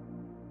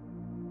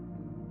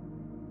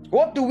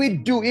 What do we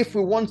do if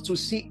we want to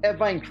see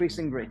ever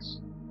increasing grace?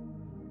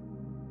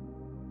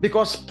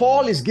 Because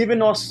Paul is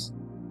giving us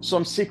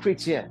some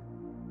secrets here.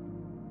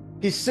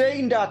 He's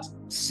saying that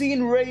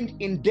sin reigned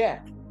in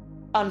death,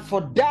 and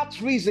for that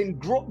reason,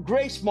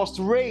 grace must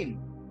reign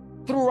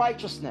through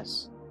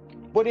righteousness.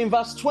 But in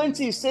verse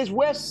 20, it says,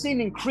 where sin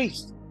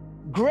increased,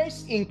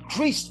 grace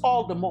increased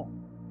all the more.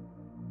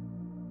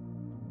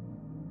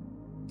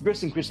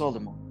 Grace increased all the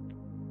more.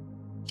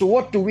 So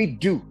what do we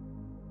do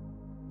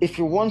if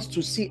we want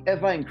to see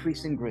ever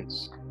increasing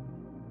grace?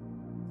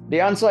 The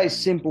answer is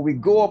simple. We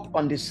go up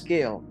on the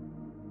scale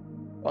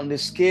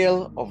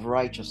of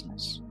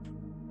righteousness.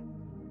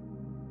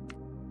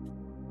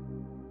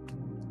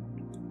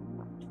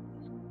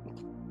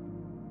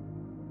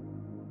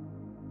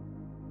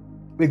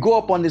 We go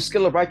up on the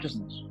scale of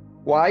righteousness.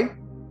 Why?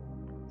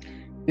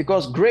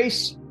 Because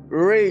grace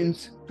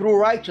reigns through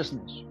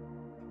righteousness.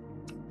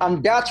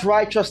 And that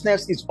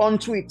righteousness is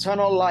unto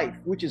eternal life,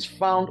 which is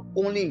found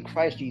only in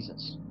Christ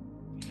Jesus.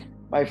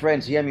 My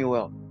friends, hear me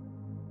well.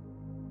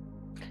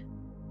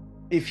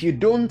 If you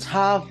don't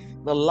have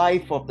the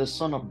life of the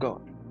Son of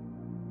God,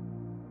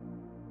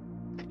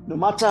 no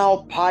matter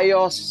how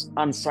pious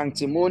and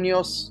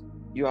sanctimonious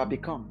you have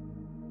become,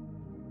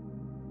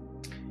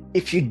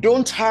 if you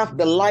don't have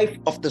the life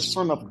of the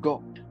Son of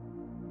God,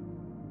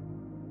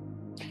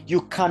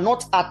 you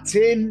cannot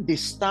attain the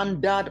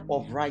standard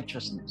of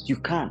righteousness. You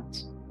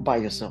can't by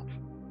yourself.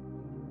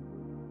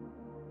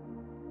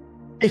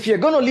 If you're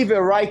going to live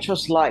a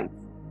righteous life,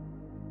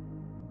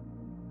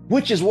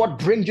 which is what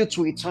brings you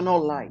to eternal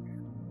life,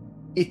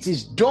 it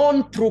is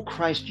done through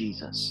Christ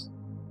Jesus,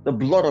 the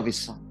blood of his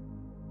Son.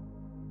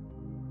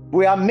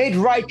 We are made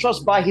righteous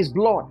by his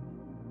blood.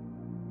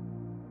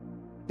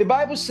 The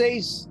Bible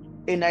says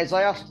in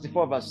Isaiah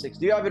 64 verse 6,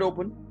 do you have it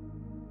open?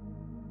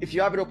 If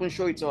you have it open,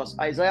 show it to us.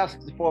 Isaiah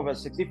 64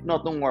 verse 6. If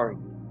not, don't worry.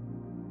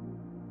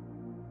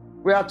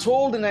 We are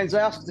told in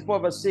Isaiah 64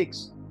 verse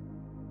 6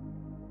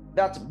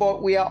 that,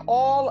 but we are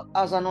all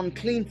as an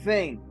unclean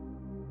thing,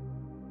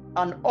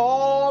 and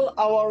all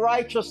our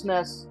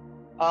righteousness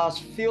as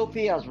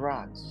filthy as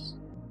rags.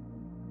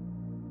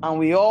 And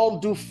we all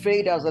do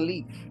fade as a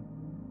leaf,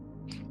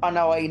 and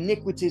our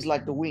iniquities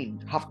like the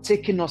wind have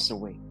taken us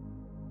away.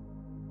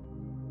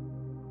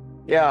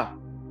 Yeah.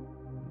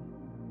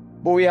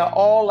 But we are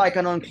all like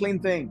an unclean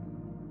thing.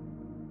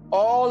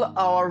 All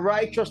our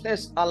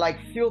righteousness are like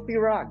filthy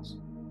rags.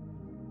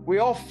 We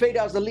all fade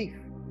as a leaf.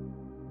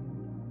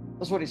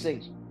 That's what he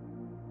says.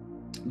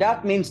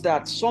 That means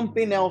that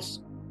something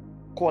else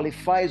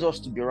qualifies us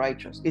to be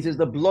righteous. It is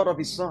the blood of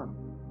his Son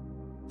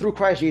through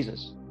Christ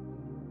Jesus.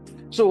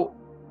 So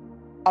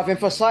I've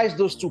emphasized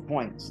those 2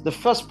 points. The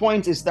first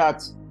point is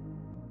that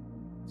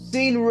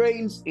sin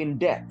reigns in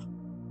death.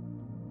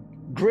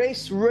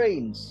 Grace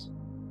reigns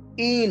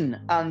in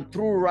and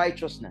through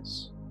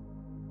righteousness.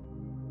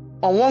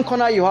 On one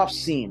corner you have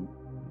sin.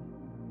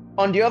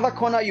 On the other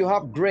corner you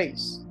have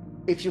grace.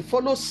 If you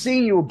follow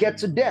sin, you will get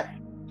to death.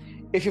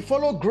 If you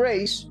follow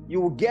grace,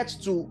 you will get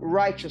to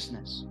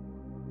righteousness.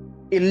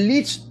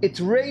 It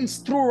reigns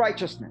through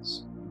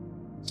righteousness.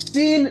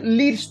 Sin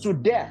leads to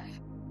death.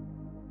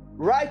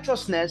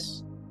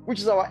 Righteousness, which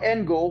is our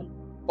end goal,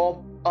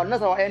 or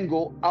not our end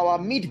goal, our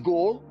mid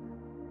goal,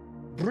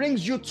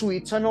 brings you to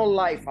eternal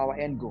life, our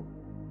end goal.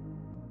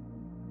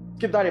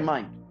 Keep that in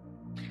mind.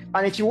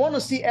 And if you want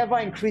to see ever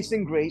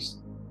increasing grace,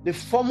 the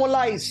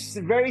formula is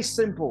very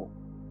simple.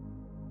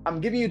 I'm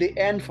giving you the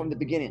end from the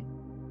beginning.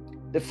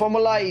 The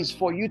formula is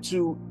for you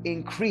to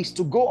increase,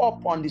 to go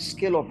up on the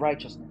scale of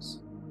righteousness.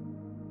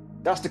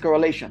 That's the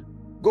correlation.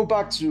 Go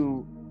back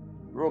to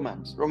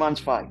Romans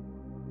 5.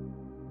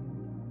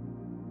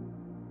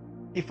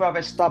 If I've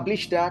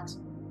established that,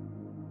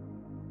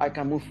 I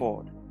can move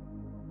forward.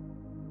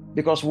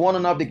 Because we want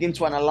to now begin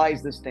to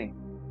analyze this thing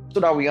so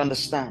that we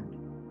understand.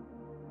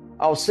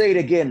 I'll say it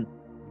again.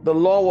 The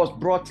law was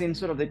brought in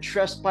so that the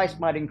trespass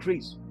might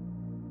increase.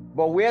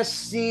 But where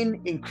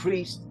sin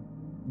increased,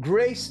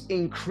 grace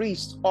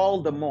increased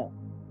all the more.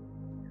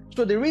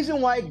 So the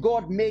reason why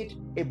God made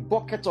a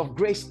bucket of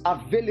grace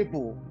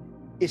available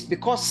is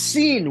because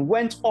sin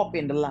went up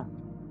in the land.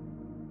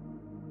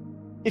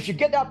 If you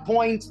get that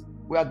point,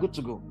 we are good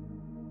to go.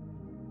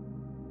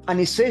 And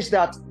he says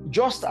that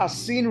just as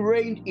sin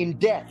reigned in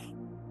death,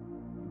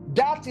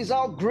 that is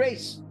how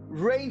grace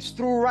reigns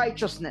through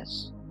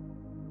righteousness.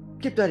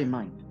 Keep that in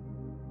mind.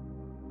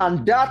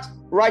 And that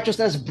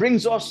righteousness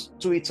brings us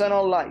to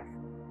eternal life,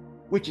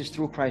 which is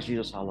through Christ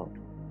Jesus our Lord.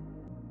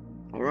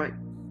 All right,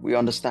 we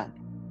understand.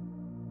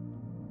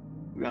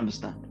 We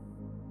understand.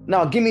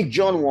 Now, give me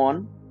John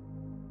 1,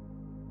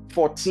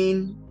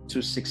 14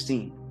 to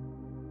 16.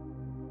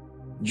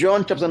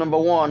 John chapter number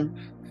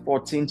 1,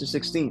 14 to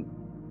 16.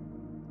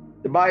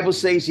 The Bible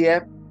says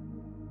here,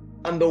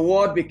 and the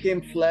Word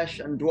became flesh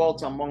and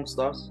dwelt amongst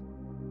us.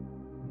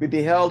 We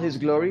beheld his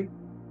glory,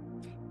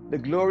 the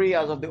glory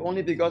as of the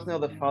only begotten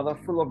of the Father,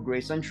 full of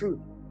grace and truth.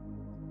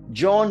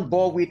 John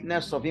bore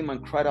witness of him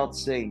and cried out,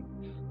 saying,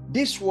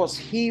 this was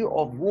he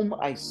of whom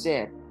I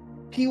said,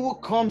 he who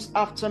comes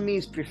after me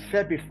is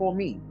preferred before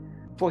me,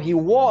 for he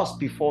was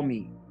before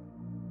me.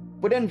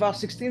 But then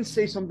verse 16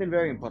 says something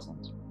very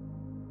important.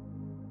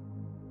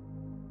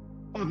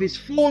 Of his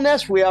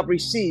fullness we have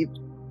received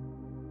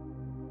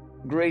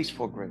grace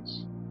for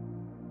grace.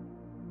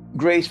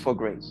 Grace for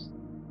grace.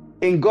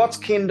 In God's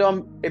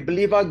kingdom, a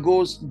believer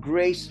goes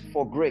grace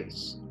for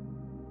grace,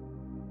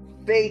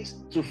 faith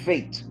to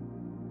faith,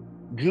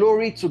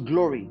 glory to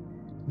glory.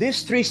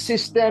 These three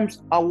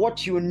systems are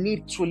what you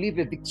need to live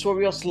a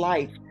victorious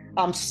life.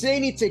 I'm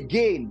saying it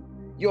again.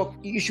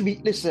 You should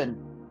be,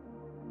 listen.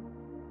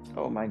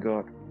 Oh my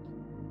God.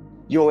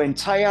 Your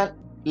entire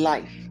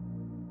life,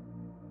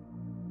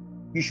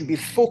 you should be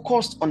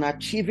focused on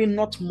achieving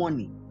not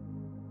money,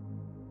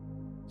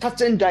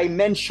 certain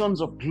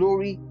dimensions of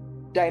glory,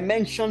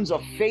 dimensions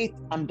of faith,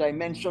 and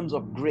dimensions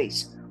of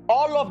grace.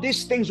 All of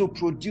these things will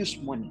produce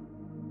money.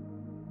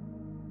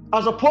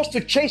 As opposed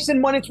to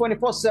chasing money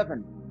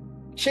 24/7,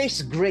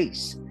 chase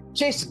grace,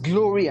 chase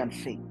glory and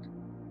faith.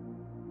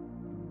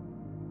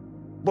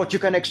 But you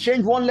can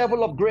exchange one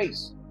level of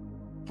grace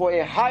for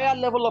a higher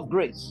level of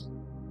grace.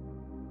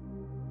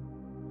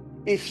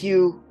 If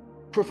you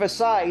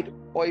prophesied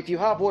or if you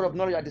have word of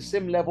knowledge at the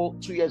same level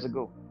 2 years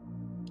ago,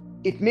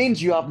 it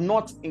means you have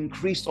not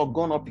increased or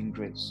gone up in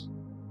grace.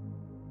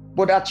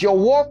 But at your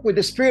walk with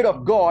the Spirit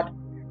of God,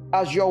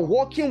 as you're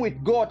walking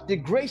with God, the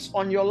grace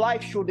on your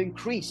life should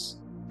increase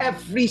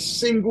every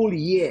single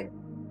year.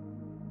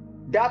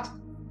 That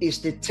is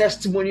the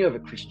testimony of a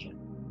Christian.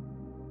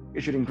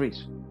 It should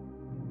increase.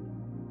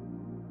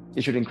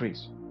 It should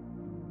increase.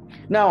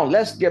 Now,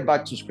 let's get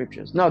back to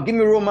scriptures. Now, give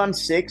me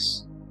Romans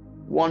 6,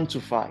 1 to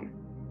 5.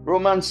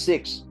 Romans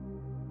 6,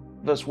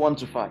 verse 1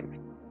 to 5.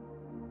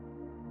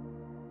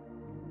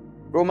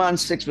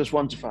 Romans 6, verse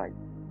 1 to 5.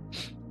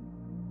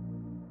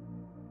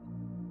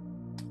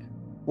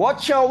 What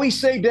shall we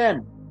say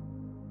then?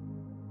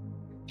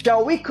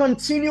 Shall we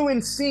continue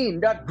in sin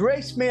that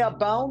grace may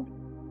abound?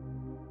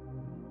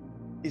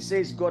 It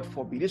says, God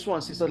forbid. This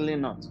one says, certainly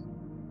not.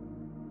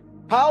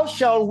 How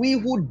shall we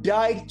who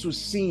died to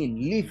sin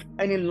live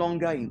any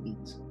longer in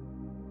it?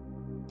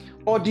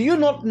 Or do you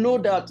not know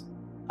that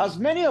as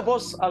many of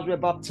us as were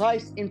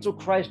baptized into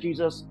Christ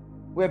Jesus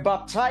were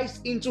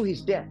baptized into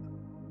his death?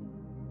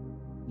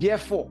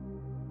 Therefore,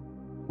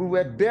 we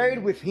were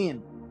buried with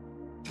him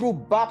through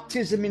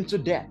baptism into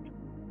death,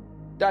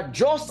 that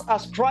just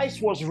as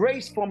Christ was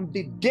raised from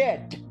the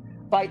dead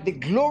by the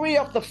glory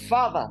of the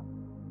Father,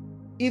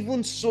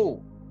 even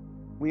so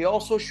we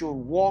also should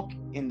walk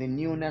in the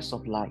newness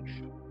of life.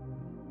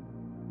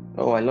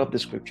 Oh, I love the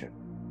scripture.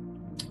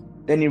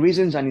 Then he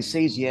reasons and he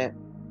says here,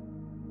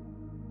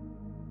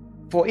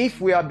 for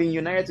if we are being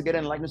united together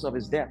in the likeness of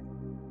his death,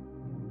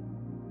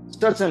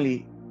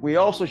 certainly we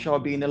also shall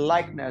be in the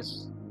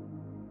likeness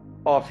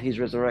of his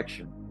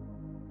resurrection.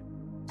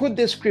 Put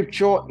this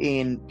scripture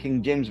in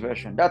King James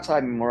Version. That's how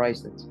I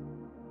memorized it.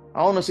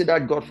 I want to say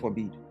that, God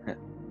forbid.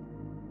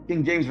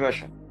 King James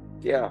Version.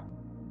 Yeah.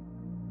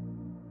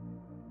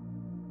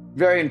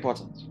 Very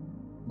important.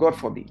 God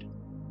forbid.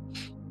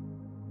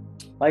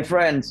 My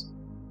friends,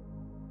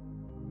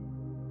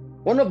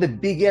 one of the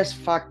biggest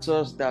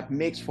factors that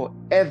makes for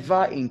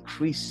ever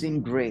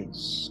increasing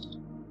grace,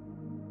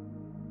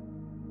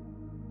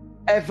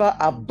 ever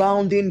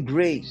abounding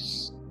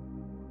grace,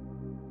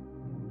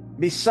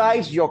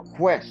 besides your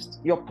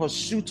quest, your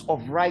pursuit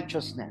of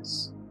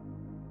righteousness,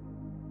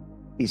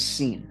 is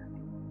sin.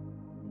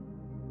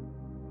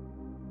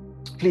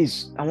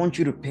 Please, I want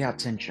you to pay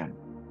attention.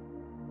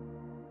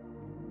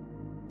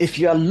 If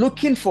you are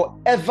looking for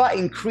ever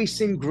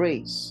increasing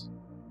grace,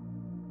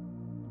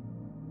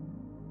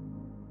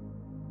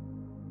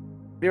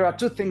 there are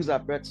two things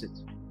that births it.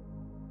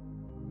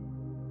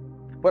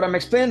 But I'm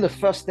explaining the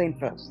first thing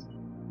first.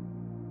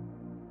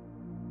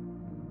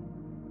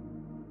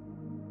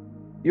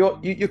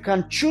 You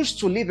can choose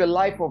to live a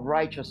life of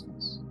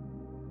righteousness.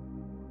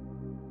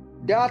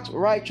 That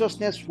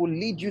righteousness will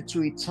lead you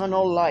to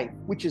eternal life,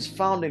 which is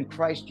found in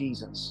Christ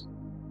Jesus.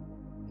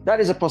 That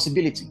is a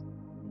possibility.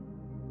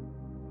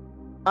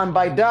 And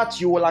by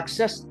that, you will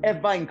access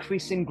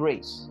ever-increasing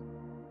grace.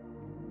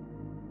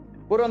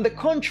 But on the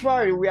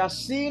contrary, we are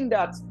seeing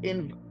that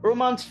in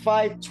Romans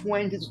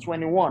 5:20 to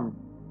 21,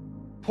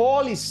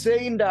 Paul is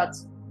saying that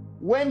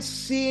when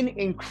sin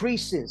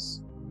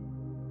increases,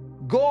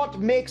 God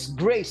makes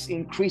grace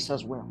increase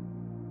as well.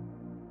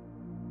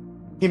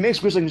 He makes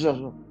grace increase as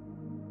well.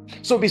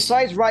 So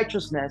besides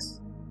righteousness,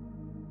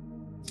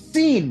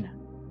 sin.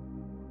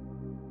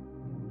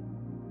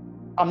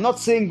 I'm not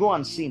saying go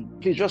and sin.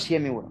 Please just hear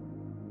me well.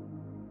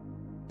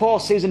 Paul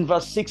says in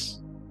verse 6,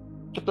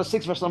 chapter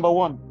 6, verse number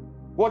 1,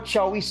 what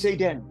shall we say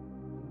then?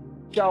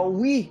 Shall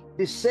we,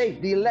 the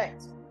saved, the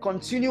elect,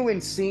 continue in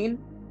sin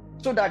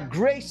so that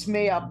grace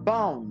may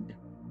abound?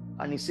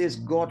 And he says,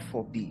 God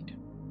forbid.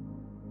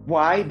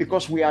 Why?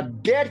 Because we are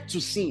dead to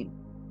sin.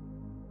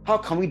 How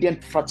can we then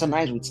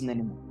fraternize with sin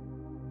anymore?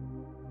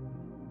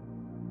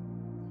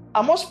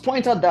 I must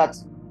point out that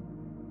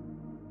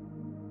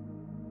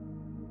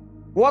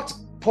what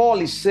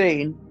Paul is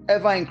saying,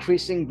 ever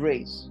increasing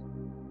grace,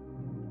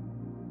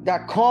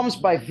 that comes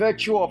by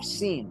virtue of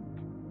sin,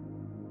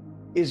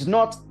 is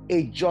not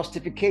a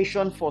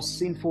justification for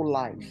sinful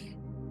life.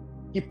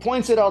 He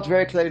points it out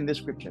very clearly in the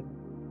scripture.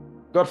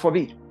 God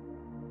forbid.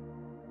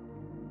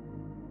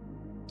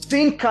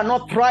 Sin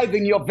cannot thrive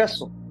in your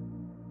vessel.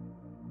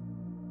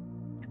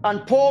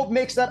 And Paul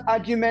makes that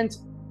argument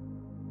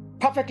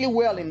perfectly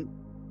well in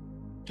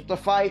chapter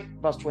 5,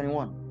 verse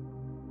 21.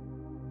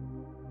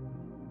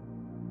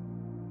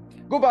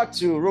 Go back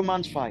to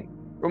Romans 5.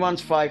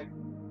 Romans 5,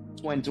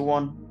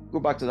 21. Go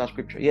back to that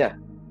scripture. Yeah.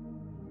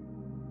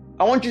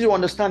 I want you to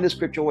understand this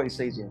scripture, what it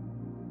says here.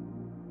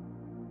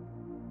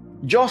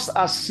 Just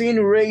as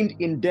sin reigned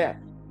in death.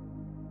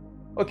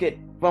 Okay,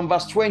 from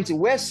verse 20,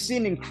 where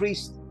sin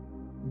increased,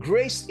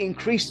 grace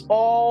increased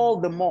all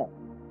the more.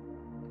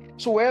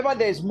 So wherever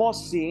there is more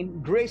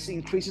sin, grace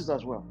increases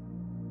as well.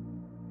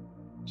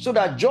 So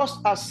that just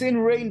as sin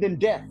reigned in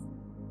death,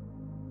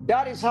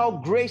 that is how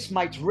grace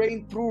might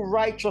reign through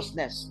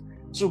righteousness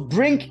to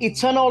bring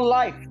eternal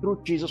life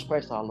through Jesus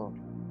Christ our Lord.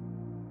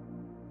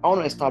 I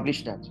want to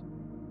establish that.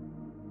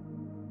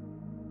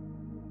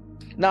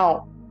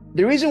 Now,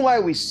 the reason why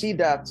we see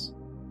that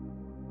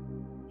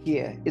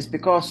here is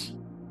because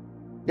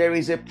there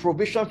is a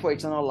provision for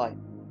eternal life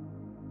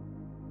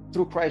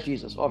through Christ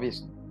Jesus,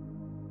 obviously.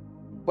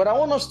 But I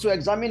want us to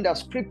examine the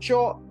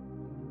scripture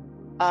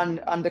and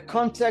the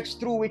context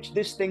through which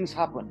these things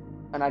happen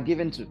and are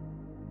given to.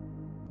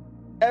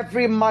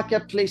 Every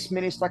marketplace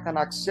minister can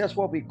access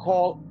what we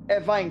call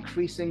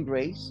ever-increasing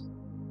grace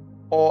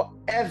or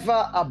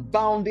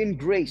ever-abounding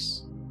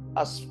grace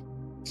as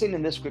seen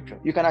in the scripture.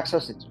 You can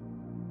access it.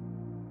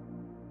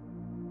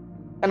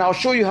 And I'll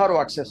show you how to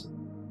access it.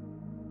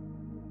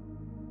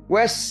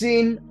 Where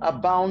sin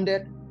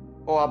abounded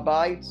or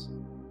abides,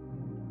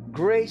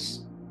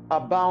 grace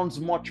abounds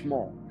much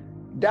more.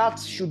 That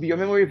should be your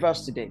memory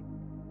verse today.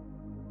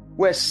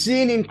 Where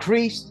sin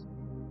increased,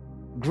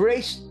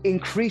 grace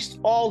increased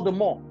all the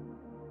more.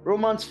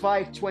 Romans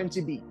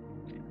 5:20b.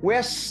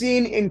 Where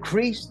sin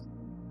increased,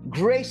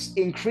 grace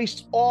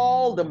increased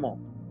all the more.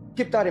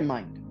 Keep that in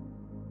mind.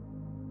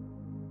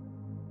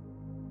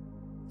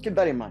 Keep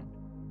that in mind.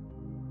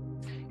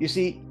 You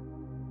see,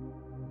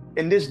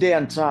 in this day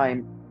and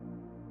time,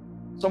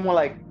 someone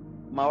like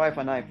my wife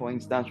and I, for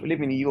instance, we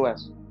live in the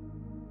US.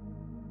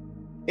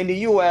 In the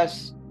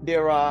US,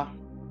 there are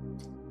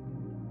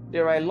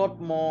a lot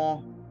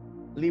more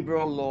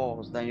liberal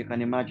laws than you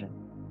can imagine.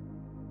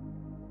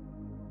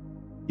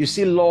 You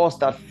see laws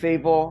that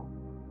favor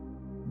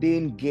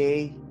being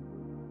gay,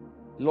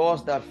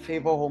 laws that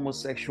favor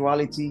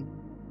homosexuality,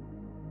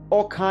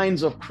 all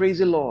kinds of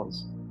crazy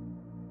laws.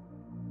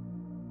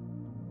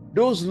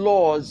 Those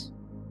laws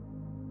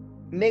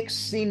make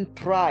sin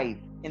thrive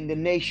in the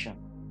nation.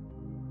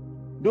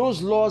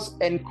 Those laws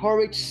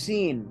encourage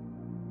sin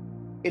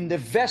in the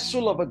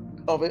vessel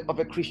of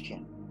a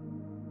Christian.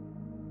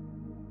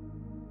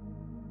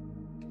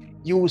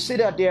 You will see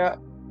that there are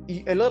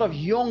a lot of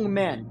young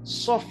men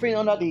suffering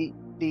under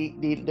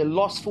the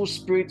lustful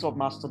spirit of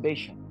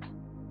masturbation,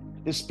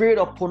 the spirit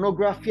of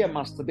pornography and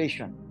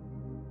masturbation.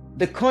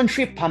 The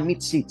country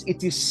permits it.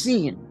 It is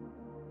sin.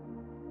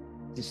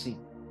 It is sin.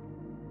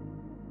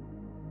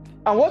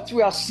 And what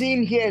we are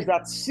seeing here is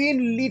that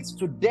sin leads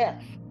to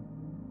death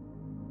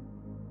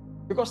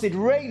because it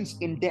reigns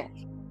in death.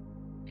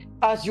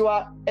 As you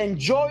are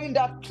enjoying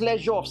that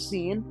pleasure of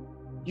sin,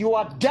 you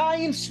are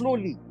dying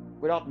slowly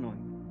without knowing.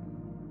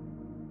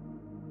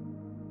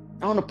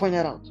 I want to point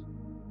that out.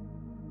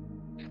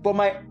 But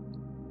my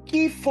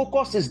key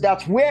focus is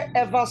that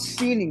wherever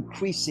sin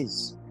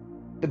increases,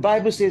 the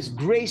Bible says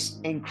grace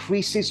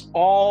increases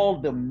all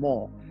the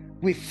more.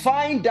 We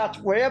find that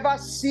wherever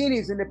sin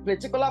is in a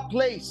particular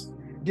place,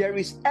 there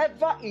is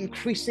ever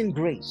increasing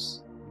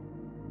grace.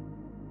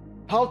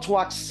 How to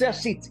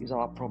access it is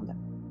our problem.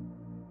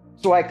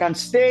 So I can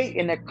stay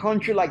in a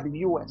country like the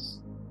US,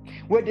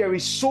 where there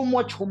is so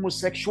much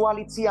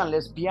homosexuality and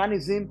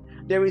lesbianism,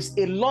 there is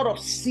a lot of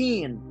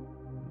sin.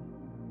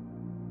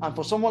 And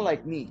for someone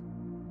like me,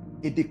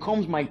 it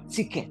becomes my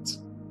ticket,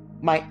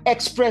 my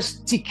express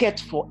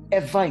ticket for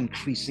ever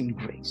increasing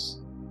grace.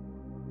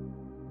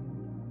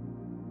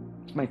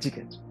 It's my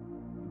ticket.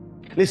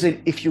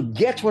 Listen, if you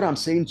get what I'm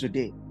saying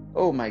today,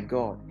 oh my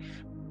God,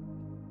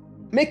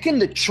 Making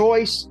the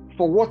choice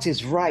for what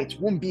is right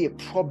won't be a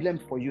problem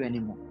for you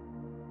anymore.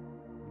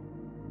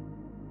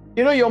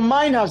 You know, your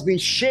mind has been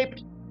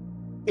shaped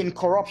in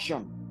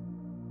corruption.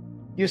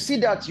 You see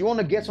that you want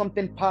to get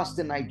something passed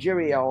in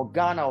Nigeria or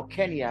Ghana or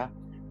Kenya,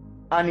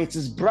 and it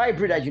is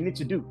bribery that you need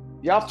to do.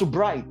 You have to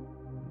bribe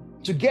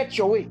to get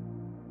your way.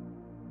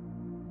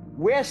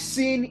 Where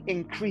sin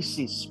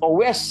increases or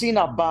where sin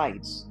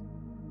abides,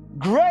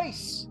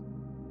 grace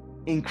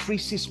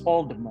increases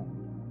all the more.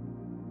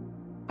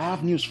 I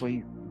have news for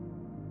you.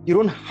 You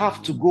don't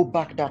have to go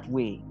back that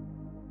way.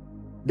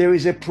 There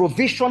is a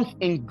provision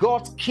in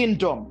God's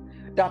kingdom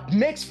that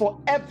makes for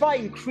ever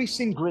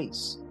increasing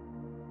grace,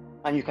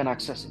 and you can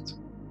access it.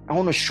 I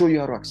want to show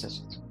you how to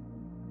access it.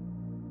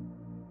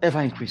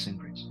 Ever increasing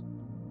grace.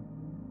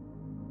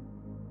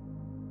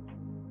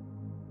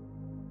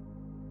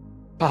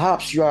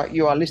 Perhaps you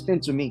are listening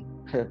to me.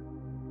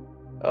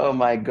 Oh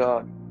my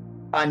God.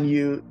 And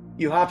you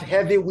have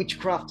heavy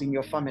witchcraft in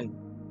your family.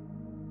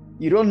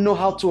 You don't know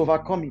how to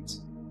overcome it.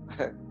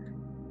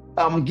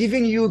 I'm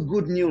giving you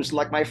good news.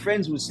 Like my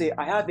friends will say,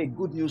 I have a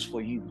good news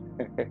for you.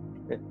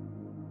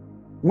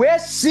 Where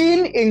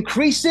sin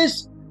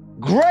increases,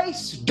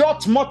 grace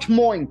doth much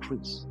more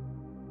increase.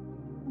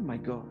 Oh my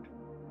God.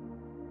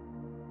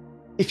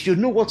 If you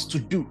know what to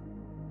do,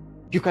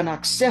 you can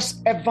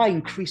access ever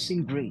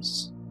increasing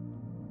grace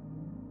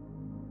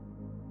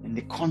in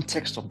the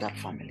context of that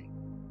family.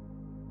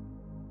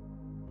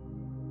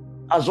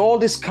 As all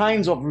these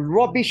kinds of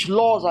rubbish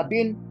laws are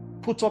being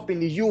put up in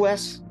the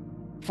US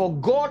for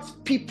God's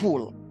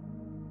people,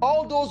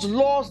 all those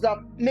laws that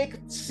make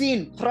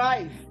sin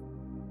thrive,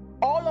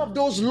 all of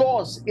those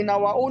laws in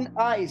our own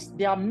eyes,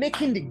 they are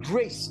making the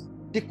grace,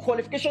 the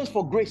qualifications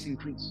for grace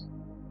increase.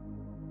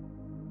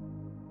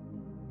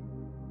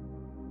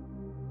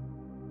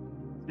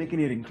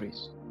 Making it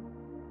increase.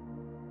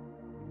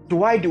 So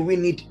why do we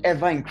need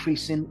ever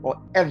increasing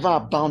or ever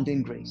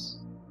abounding grace?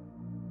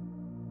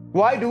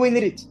 Why do we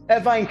need it?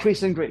 Ever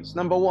increasing grace.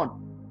 Number one,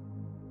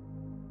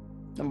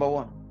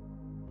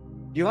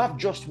 you have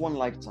just one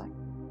lifetime.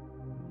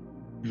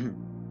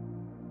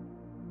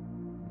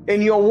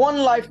 In your one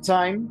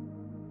lifetime,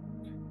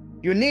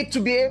 you need to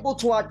be able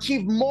to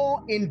achieve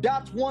more in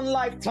that one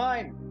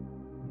lifetime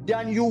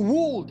than you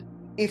would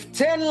if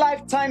 10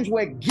 lifetimes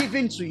were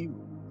given to you.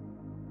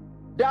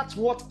 That's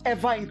what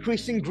ever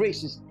increasing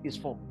grace is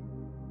for.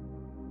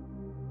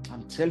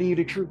 I'm telling you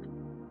the truth.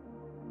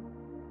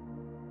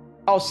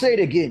 I'll say it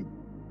again.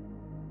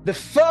 The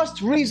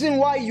first reason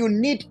why you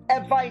need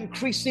ever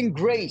increasing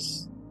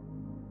grace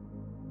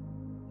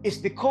is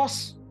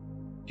because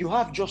you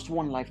have just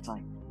one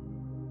lifetime.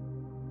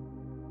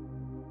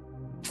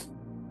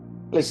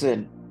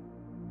 Listen,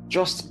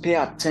 just pay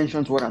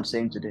attention to what I'm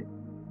saying today.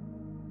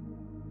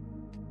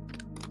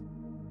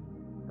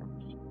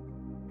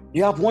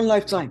 You have one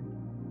lifetime.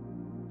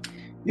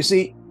 You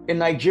see, in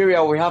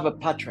Nigeria, we have a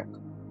patriarch.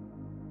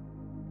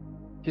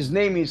 His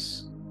name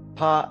is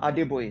Pa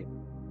Adeboye.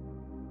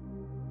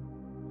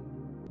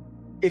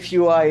 If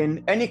you are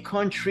in any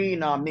country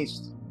in our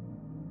midst,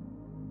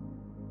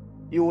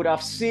 you would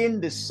have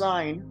seen the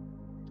sign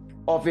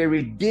of a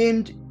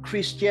redeemed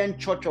Christian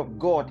Church of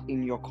God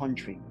in your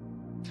country.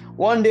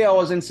 One day I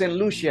was in St.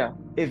 Lucia,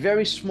 a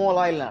very small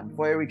island,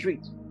 for a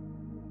retreat.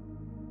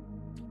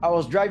 I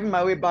was driving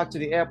my way back to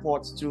the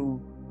airport to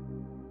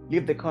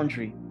leave the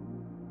country,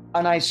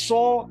 and I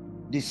saw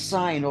the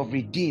sign of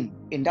Redeem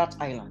in that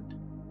island.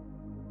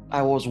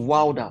 I was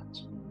wowed out.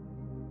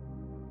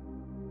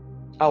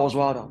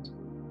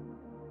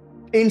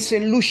 In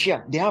St.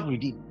 Lucia, they have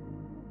Redeem.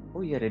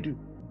 Oh yeah, they do.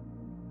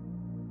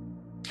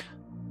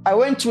 I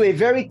went to a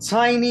very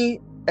tiny,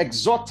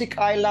 exotic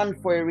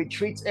island for a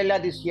retreat earlier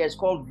this year. It's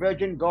called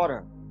Virgin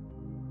Gorda,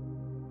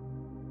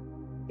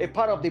 a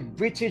part of the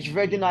British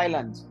Virgin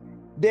Islands.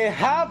 They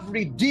have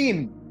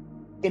Redeem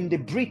in the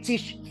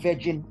British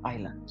Virgin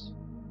Islands.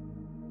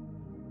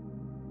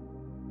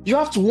 You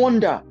have to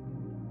wonder,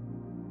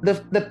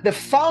 the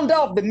founder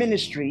of the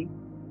ministry,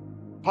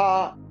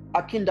 Pa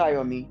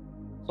Akindayomi,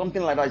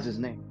 something like that is his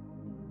name.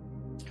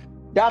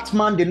 That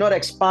man did not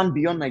expand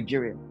beyond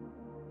Nigeria.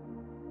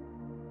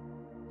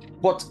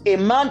 But a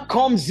man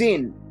comes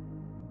in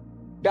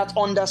that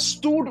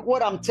understood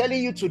what I'm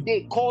telling you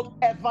today, called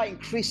ever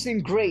increasing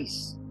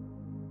grace.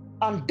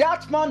 And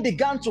that man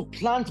began to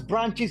plant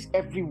branches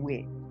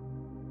everywhere.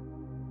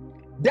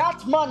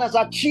 That man has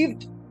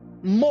achieved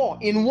more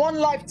in one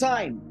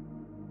lifetime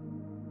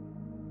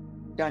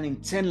than in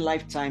 10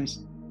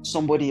 lifetimes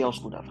somebody else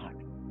could have had.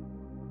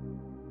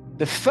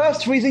 The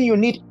first reason you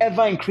need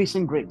ever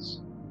increasing grace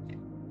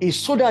is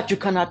so that you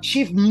can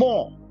achieve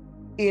more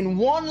in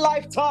one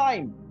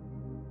lifetime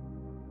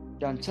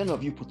than 10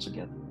 of you put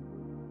together.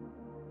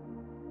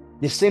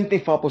 The same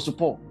thing for Apostle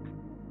Paul,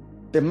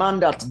 the man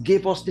that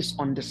gave us this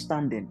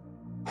understanding,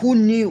 who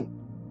knew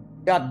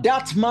that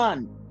that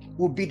man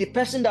would be the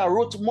person that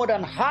wrote more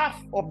than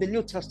half of the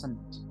New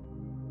Testament.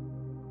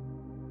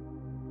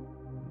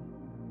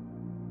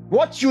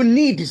 What you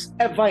need is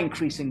ever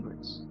increasing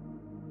grace.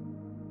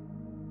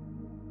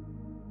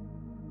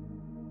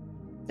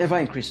 Ever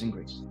increasing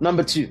grace.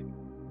 Number 2,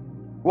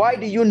 why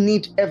do you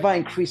need ever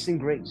increasing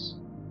grace?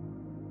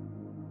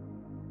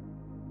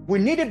 We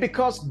need it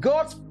because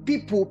God's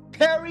people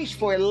perish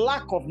for a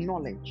lack of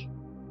knowledge.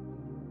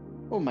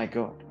 Oh my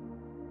God.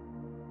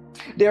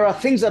 There are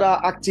things that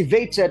are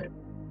activated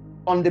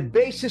on the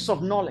basis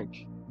of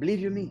knowledge.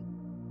 Believe you me.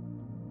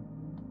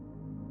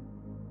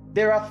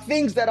 There are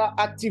things that are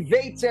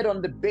activated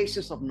on the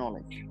basis of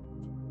knowledge.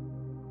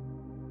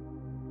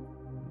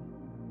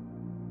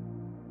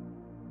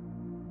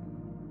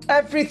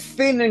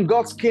 Everything in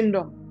God's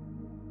kingdom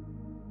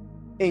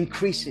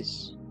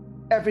increases.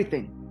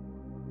 Everything.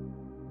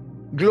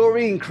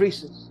 Glory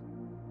increases.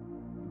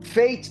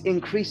 Faith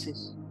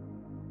increases.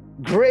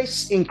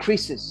 Grace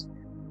increases.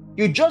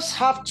 You just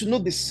have to know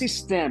the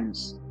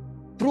systems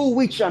through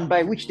which and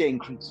by which they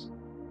increase.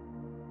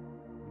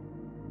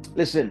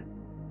 Listen.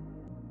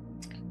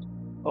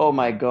 Oh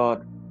my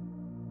God.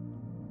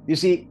 You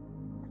see,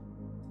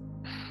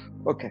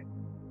 okay.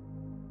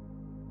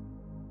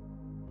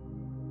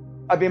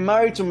 I've been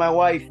married to my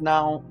wife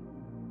now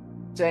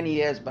 10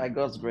 years by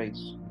God's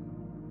grace.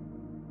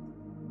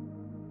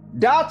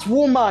 That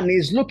woman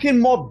is looking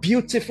more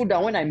beautiful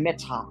than when I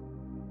met her.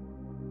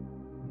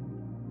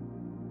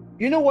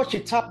 You know what she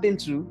tapped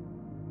into?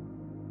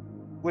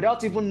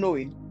 Without even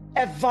knowing,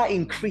 ever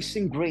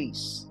increasing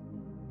grace.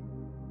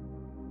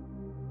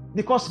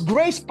 Because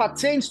grace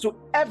pertains to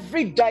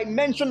every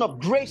dimension of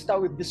grace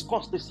that we've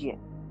discussed this year.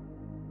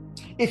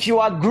 If you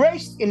are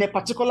graced in a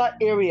particular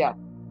area,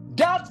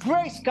 that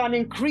grace can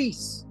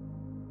increase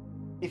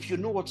if you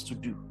know what to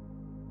do.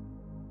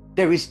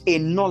 There is a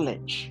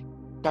knowledge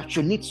that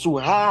you need to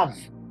have,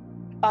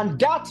 and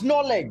that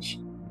knowledge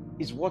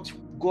is what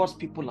God's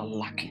people are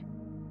lacking.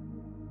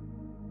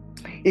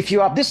 If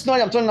you have this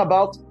knowledge I'm talking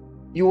about,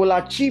 you will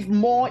achieve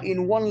more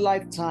in one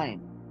lifetime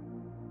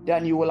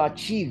than you will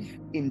achieve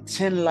in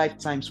 10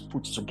 lifetimes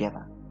put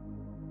together.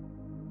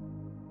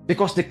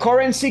 Because the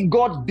currency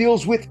God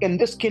deals with in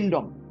this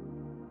kingdom,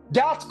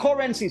 that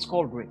currency is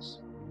called grace.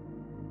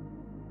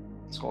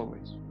 It's called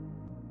grace.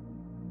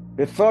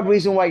 The third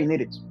reason why you need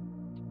it.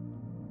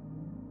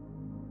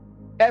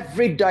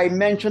 Every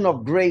dimension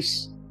of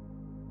grace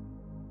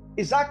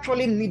is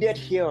actually needed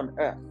here on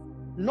earth,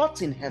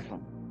 not in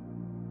heaven.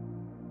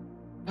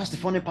 That's the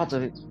funny part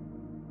of it.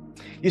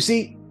 You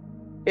see,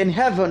 in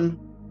heaven,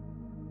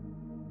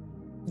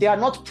 they are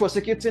not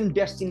prosecuting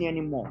destiny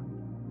anymore.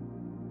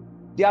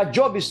 Their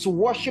job is to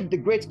worship the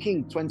great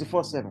King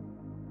 24/7.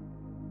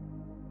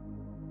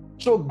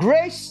 So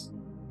grace,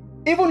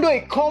 even though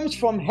it comes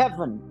from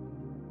heaven,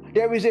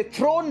 there is a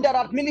throne that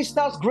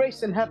administers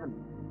grace in heaven.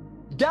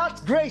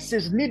 That grace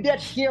is needed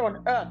here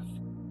on earth,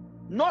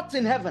 not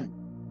in heaven.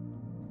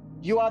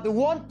 You are the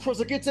one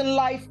prosecuting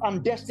life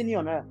and destiny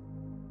on earth.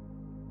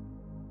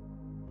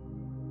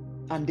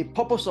 And the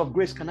purpose of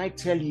grace, can I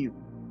tell you,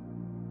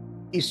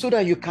 is so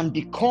that you can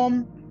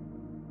become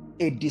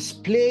a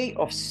display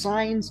of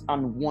signs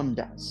and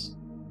wonders.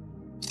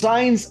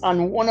 Signs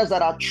and wonders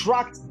that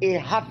attract a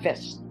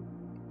harvest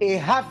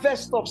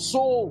of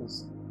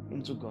souls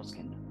into God's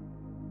kingdom.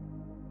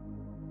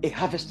 A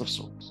harvest of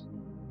souls.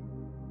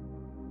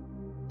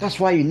 That's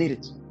why you need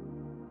it.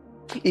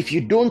 If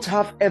you don't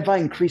have ever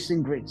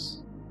increasing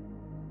grace,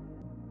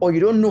 or you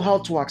don't know how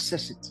to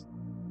access it,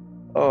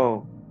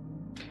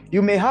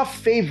 you may have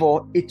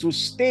favor, it will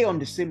stay on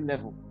the same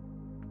level.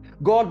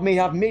 God may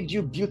have made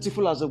you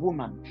beautiful as a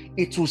woman,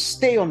 it will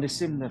stay on the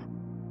same level.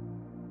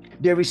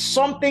 There is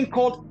something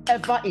called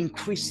ever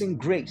increasing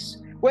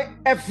grace, where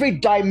every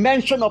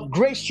dimension of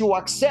grace you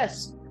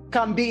access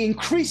can be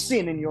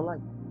increasing in your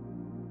life.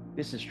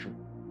 This is true.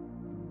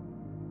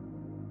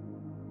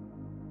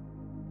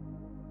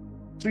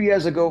 2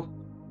 years ago,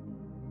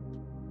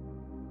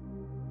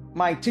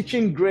 my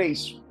teaching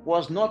grace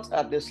was not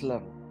at this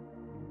level.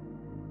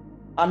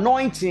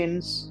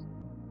 Anointings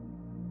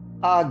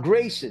are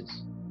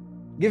graces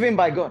given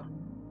by God,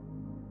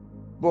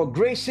 but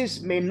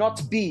graces may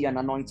not be an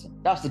anointing.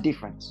 That's the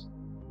difference.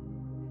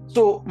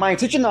 So my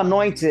teaching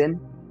anointing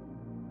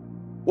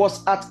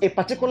was at a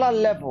particular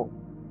level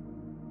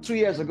 2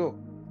 years ago.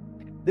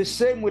 The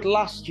same with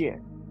last year.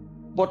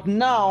 But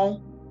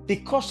now,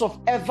 because of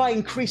ever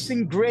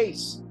increasing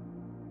grace,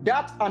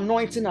 that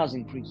anointing has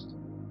increased.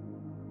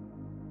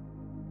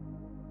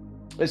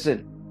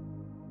 Listen,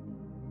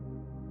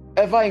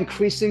 ever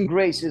increasing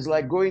grace is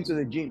like going to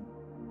the gym.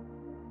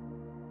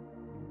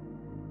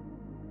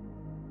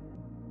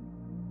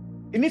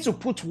 You need to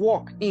put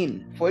work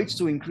in for it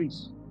to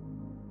increase.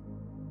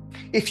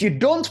 If you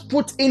don't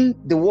put in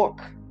the work,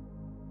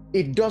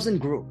 it doesn't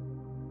grow.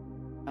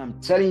 I'm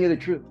telling you the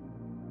truth.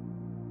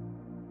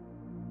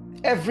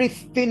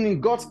 Everything in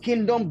God's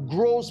kingdom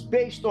grows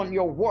based on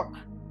your work,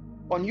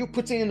 on you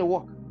putting in the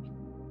work.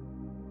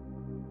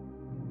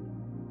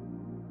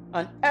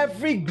 And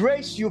every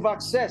grace you've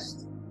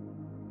accessed,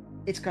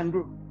 it can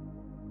grow.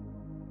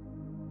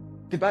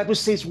 The Bible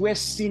says where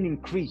sin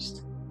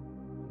increased,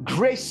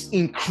 grace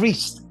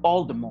increased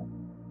all the more.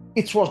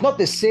 It was not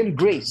the same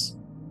grace,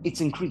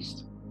 it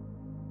increased.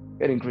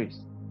 It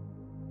increased.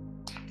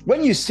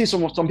 When you see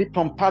some people,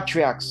 some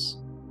patriarchs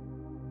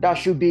that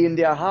should be in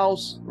their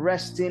house,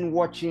 resting,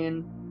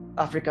 watching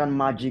African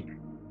magic,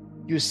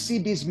 you see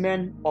these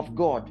men of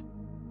God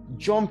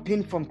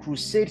jumping from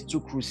crusade to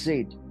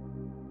crusade.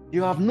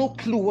 You have no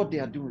clue what they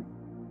are doing.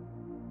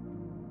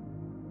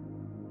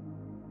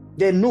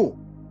 They know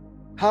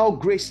how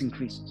grace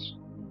increases.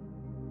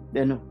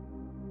 They know.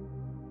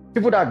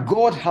 People that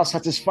God has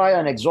satisfied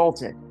and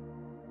exalted,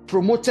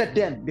 promoted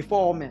them before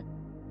all men.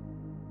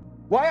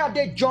 Why are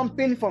they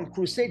jumping from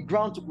crusade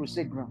ground to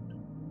crusade ground?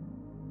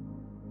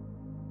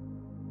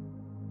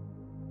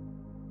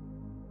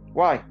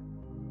 Why?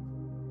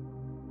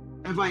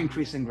 Ever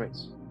increasing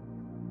grace.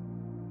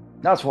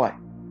 That's why.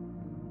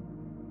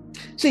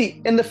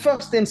 See, in the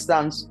first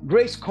instance,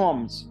 grace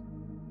comes,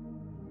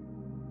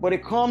 but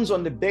it comes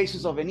on the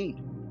basis of a need.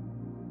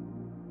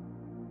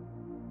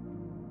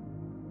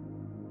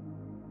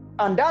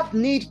 And that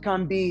need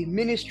can be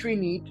ministry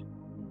need.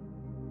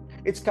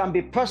 It can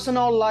be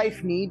personal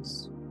life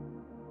needs.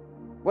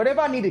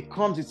 Whatever need it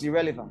comes, it's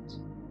irrelevant.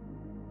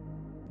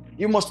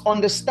 You must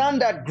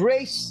understand that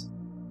grace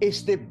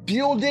is the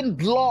building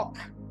block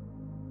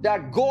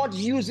that God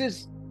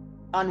uses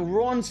and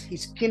runs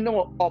his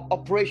kingdom of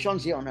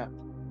operations here on earth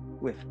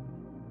with.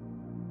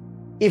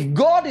 If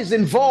God is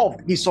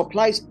involved, he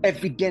supplies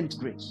evident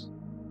grace.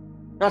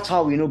 That's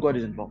how we know God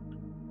is involved.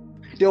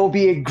 There will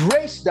be a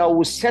grace that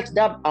will set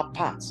that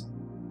apart.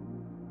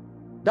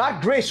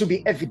 That grace will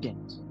be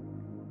evident.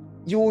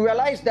 You will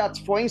realize that,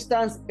 for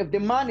instance, if the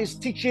man is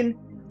teaching,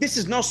 this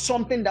is not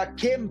something that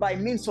came by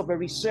means of a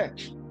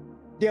research.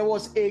 There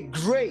was a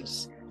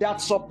grace that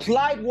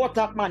supplied what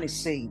that man is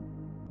saying.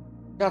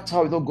 That's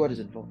how we know God is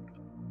involved.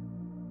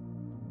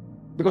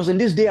 Because in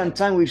this day and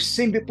time, we've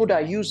seen people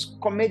that use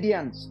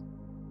comedians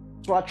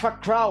to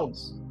attract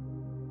crowds.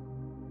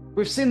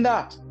 We've seen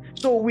that.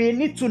 So we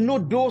need to know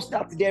those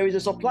that there is a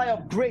supply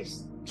of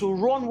grace to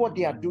run what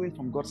they are doing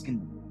from God's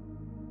kingdom.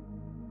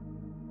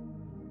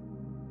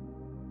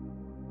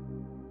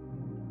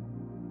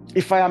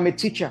 If I am a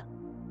teacher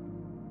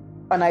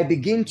and I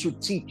begin to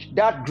teach,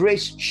 that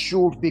grace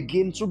should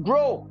begin to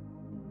grow.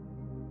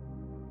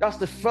 That's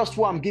the first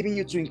one I'm giving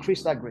you to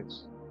increase that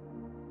grace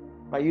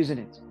by using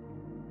it.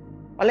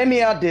 And let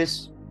me add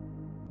this.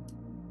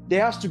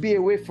 There has to be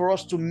a way for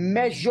us to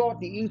measure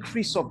the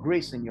increase of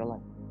grace in your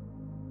life.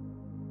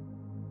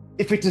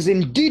 If it is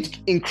indeed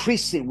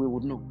increasing, we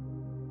would know.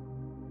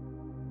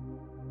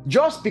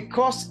 Just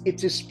because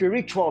it is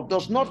spiritual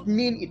does not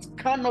mean it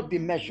cannot be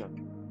measured.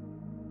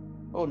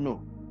 Oh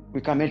no, we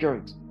can measure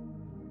it.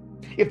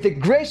 If the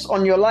grace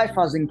on your life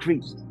has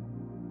increased,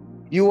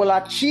 you will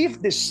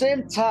achieve the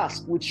same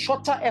task with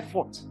shorter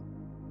effort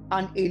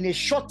and in a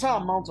shorter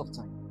amount of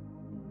time.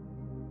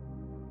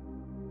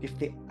 If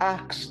the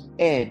axe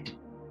head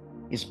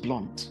is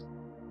blunt,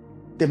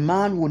 the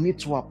man will need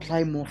to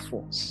apply more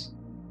force.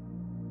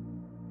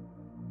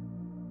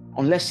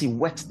 Unless he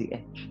wets the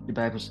edge, the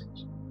Bible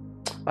says.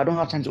 I don't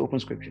have time to open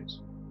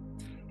scriptures.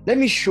 Let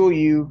me show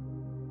you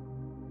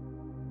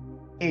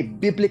a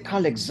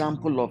biblical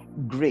example of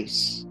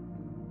grace.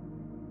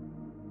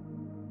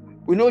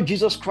 We know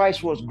Jesus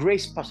Christ was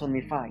grace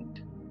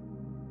personified.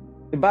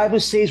 The Bible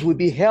says we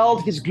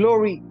beheld his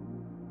glory.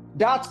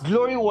 That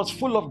glory was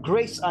full of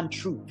grace and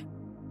truth.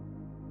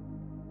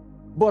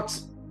 But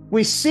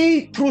we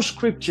see through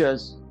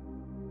scriptures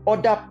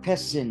other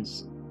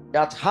persons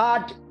that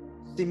had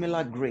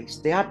similar grace.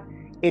 They had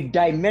a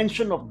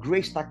dimension of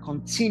grace that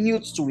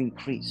continued to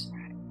increase.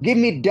 Give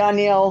me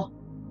Daniel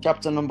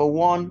chapter number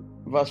 1,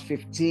 verse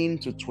 15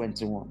 to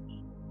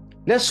 21.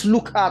 Let's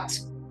look at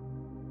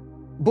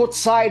both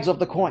sides of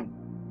the coin.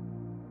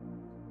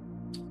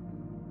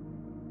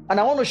 And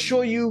I want to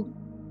show you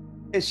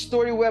a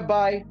story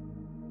whereby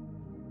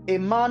a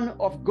man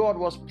of God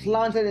was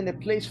planted in a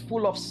place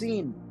full of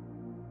sin.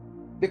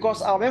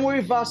 Because our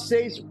memory verse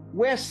says,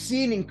 where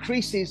sin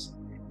increases,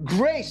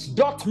 grace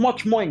doth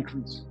much more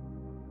increase.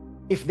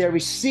 If there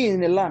is sin in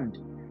the land,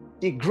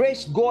 the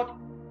grace God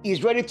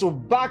is ready to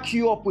back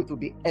you up with will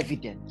be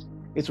evident.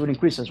 It will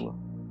increase as well.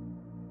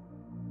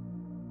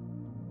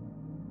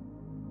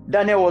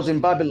 Daniel was in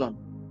Babylon.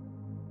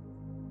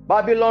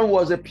 Babylon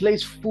was a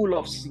place full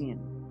of sin.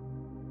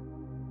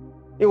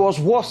 It was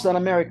worse than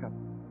America,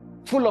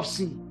 full of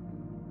sin.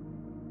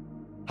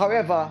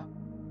 However,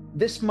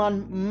 this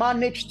man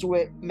managed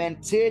to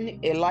maintain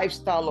a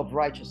lifestyle of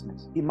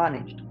righteousness. He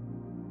managed.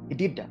 He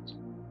did that.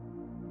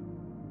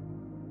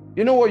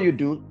 You know what you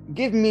do?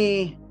 Give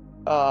me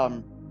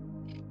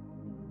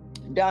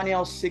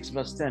Daniel 6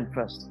 verse 10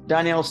 first.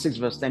 Daniel 6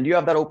 verse 10. Do you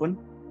have that open?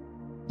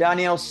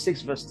 Daniel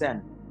 6 verse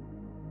 10.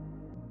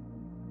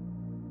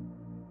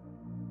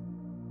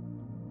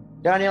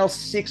 Daniel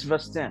 6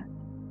 verse 10.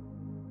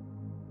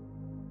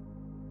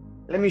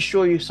 Let me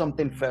show you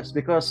something first,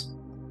 because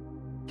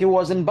he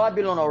was in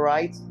Babylon, all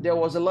right? There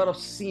was a lot of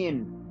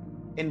sin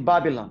in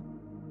Babylon.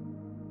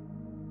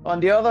 On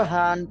the other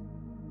hand,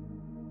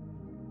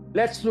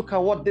 let's look at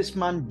what this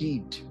man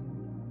did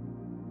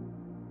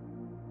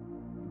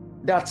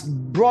that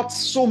brought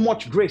so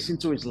much grace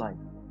into his life.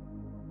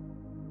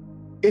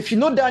 If you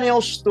know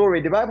Daniel's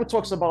story, the Bible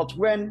talks about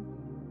when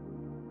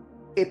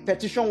a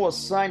petition was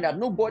signed that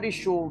nobody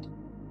should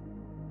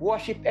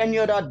worship any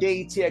other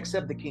deity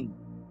except the king.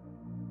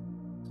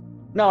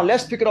 Now,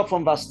 let's pick it up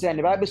from verse 10.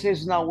 The Bible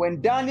says, now,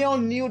 when Daniel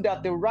knew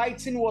that the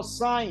writing was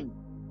signed,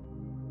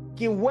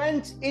 he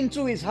went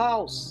into his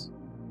house,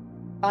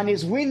 and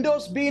his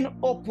windows being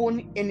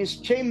open in his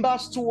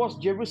chambers towards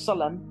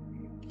Jerusalem,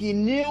 he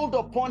kneeled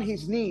upon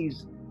his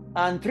knees,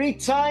 and 3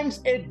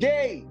 times a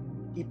day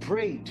he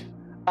prayed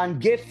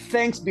and gave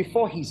thanks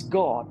before his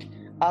God,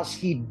 as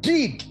he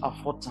did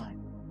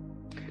aforetime.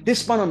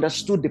 This man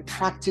understood the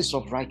practice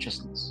of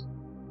righteousness.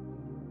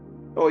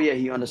 Oh yeah,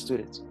 he understood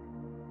it.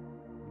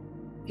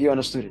 He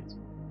understood it.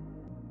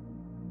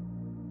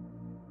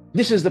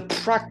 This is the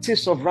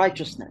practice of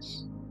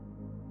righteousness.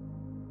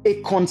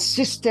 A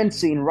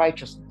consistency in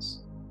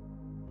righteousness.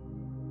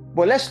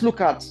 But let's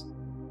look at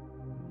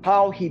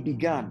how he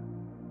began.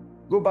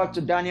 Go back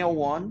to Daniel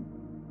 1,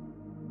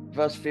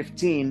 verse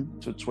 15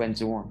 to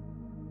 21.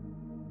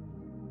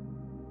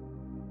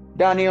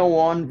 Daniel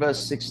 1,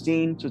 verse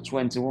 16 to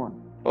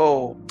 21.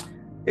 Oh,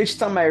 each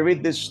time I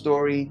read this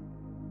story,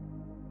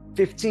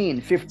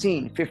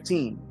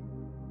 15.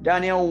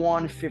 Daniel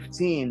 1,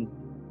 15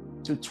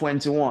 to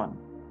 21.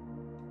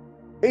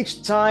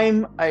 Each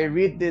time I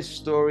read this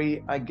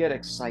story, I get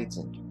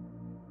excited.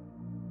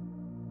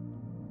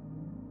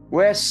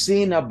 Where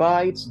sin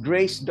abides,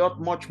 grace doth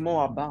much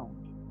more abound.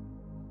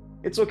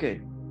 It's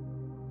okay.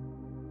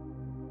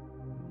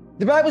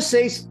 The Bible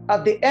says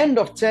at the end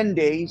of 10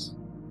 days,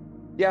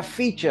 there are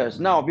features.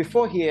 Now,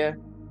 before here,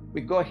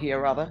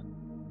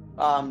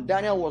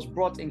 Daniel was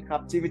brought in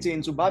captivity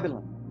into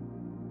Babylon.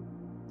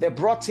 They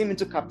brought him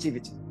into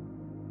captivity.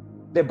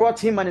 They brought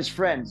him and his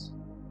friends.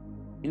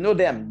 You know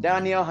them,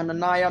 Daniel,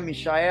 Hananiah,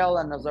 Mishael,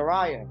 and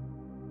Azariah,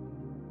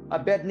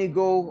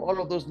 Abednego, all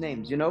of those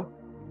names, you know.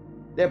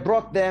 They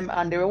brought them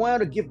and they wanted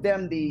to give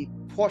them the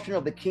portion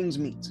of the king's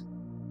meat.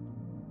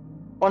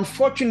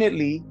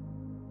 Unfortunately,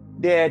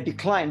 they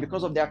declined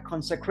because of their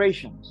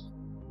consecrations.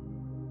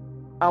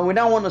 And we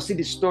now want to see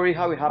the story,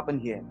 how it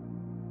happened here.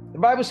 The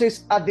Bible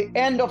says, at the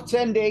end of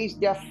 10 days,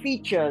 their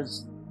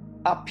features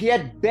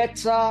appeared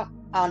better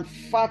and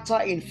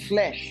fatter in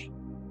flesh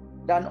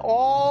than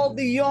all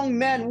the young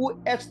men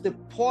who ate the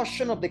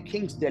portion of the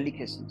king's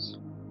delicacies.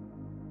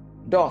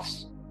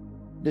 Thus,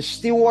 the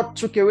steward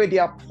took away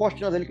their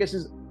portion of the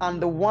delicacies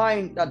and the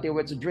wine that they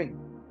were to drink,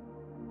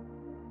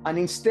 and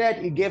instead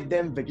he gave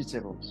them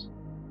vegetables.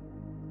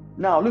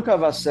 Now, look at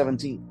verse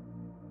 17.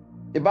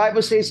 The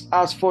Bible says,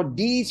 as for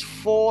these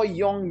 4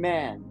 young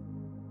men,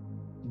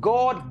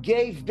 God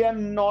gave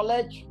them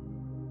knowledge,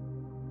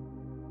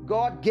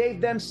 God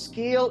gave them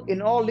skill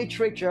in all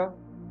literature,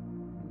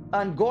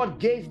 and God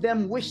gave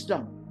them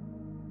wisdom.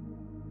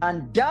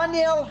 And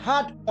Daniel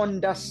had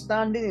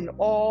understanding in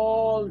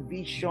all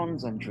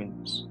visions and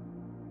dreams.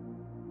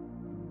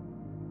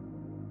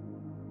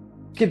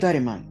 Keep that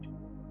in mind.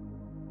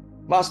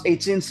 Verse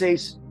 18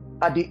 says,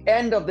 at the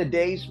end of the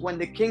days, when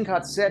the king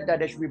had said that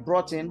they should be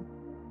brought in,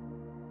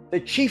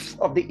 the chief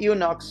of the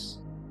eunuchs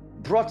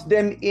brought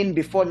them in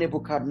before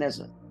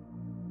Nebuchadnezzar.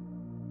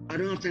 I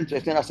don't have time to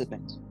explain that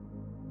statement.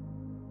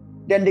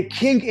 Then the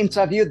king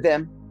interviewed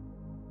them,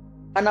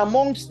 and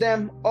amongst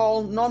them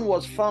all, none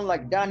was found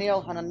like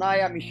Daniel,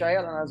 Hananiah,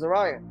 Mishael, and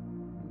Azariah.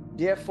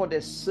 Therefore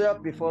they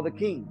served before the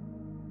king.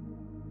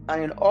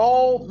 And in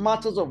all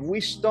matters of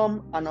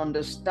wisdom and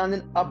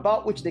understanding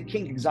about which the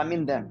king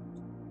examined them,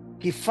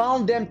 he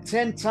found them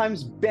 10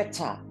 times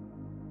better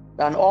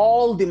than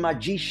all the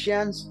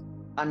magicians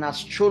and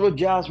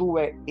astrologers who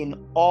were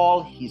in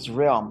all his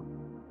realm.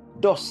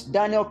 Thus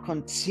Daniel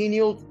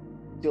continued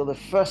till the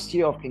first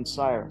year of King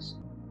Cyrus.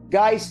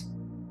 Guys,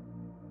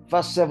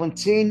 verse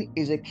 17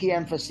 is a key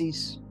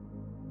emphasis.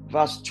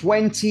 Verse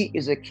 20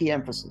 is a key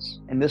emphasis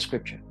in this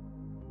scripture.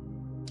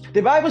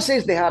 The Bible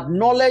says they had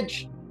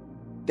knowledge,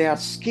 they had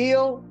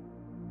skill,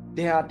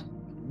 they had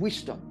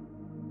wisdom.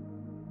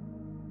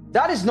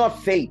 That is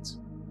not faith.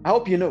 I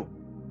hope you know.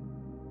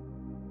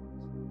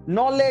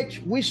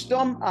 Knowledge,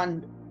 wisdom,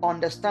 and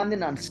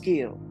understanding and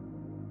skill.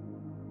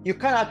 You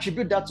can't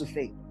attribute that to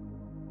faith.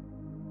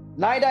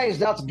 Neither is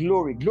that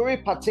glory. Glory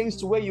pertains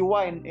to where you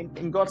are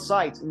in God's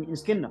sight, in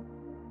his kingdom.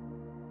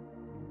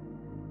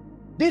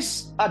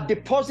 These are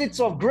deposits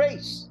of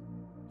grace.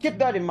 Keep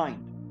that in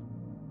mind.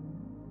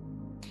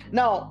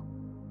 Now,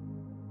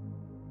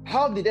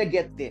 how did they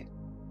get there?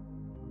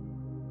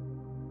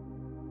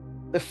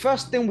 The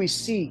first thing we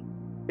see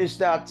is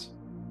that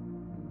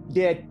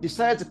they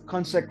decided to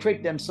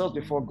consecrate themselves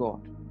before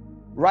God.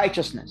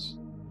 Righteousness.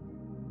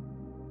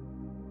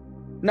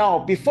 Now,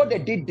 before they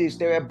did this,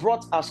 they were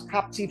brought as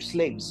captive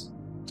slaves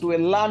to a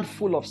land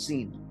full of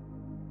sin.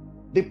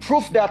 The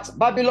proof that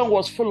Babylon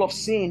was full of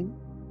sin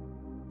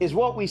is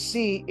what we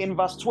see in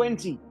verse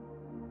 20.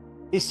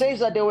 It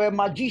says that there were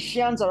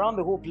magicians around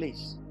the whole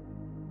place.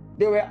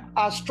 There were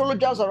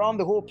astrologers around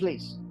the whole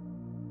place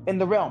in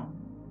the realm.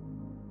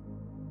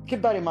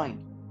 Keep that in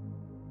mind.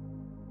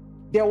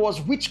 There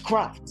was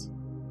witchcraft.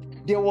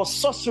 There was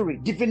sorcery,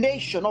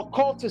 divination,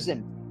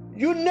 occultism.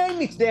 You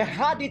name it, they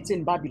had it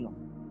in Babylon.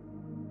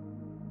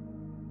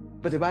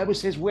 But the Bible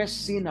says where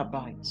sin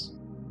abides,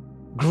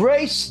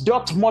 grace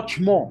doth much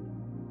more.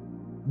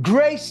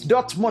 Grace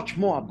doth much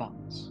more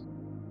abound.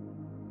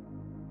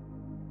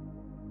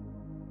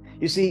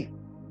 You see,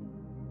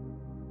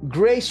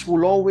 grace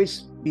will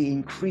always be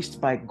increased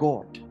by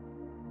God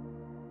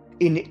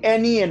in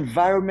any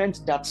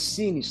environment that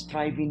sin is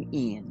thriving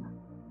in.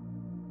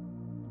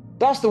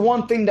 That's the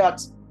one thing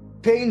that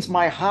pains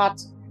my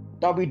heart,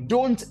 that we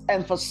don't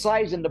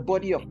emphasize in the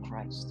body of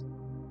Christ.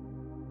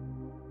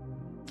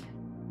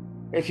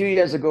 A few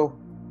years ago,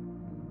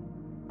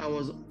 I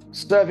was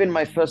serving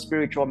my first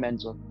spiritual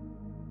mentor,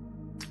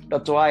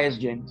 Dr. I.S.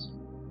 James.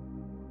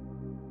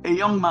 A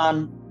young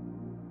man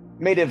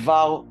made a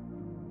vow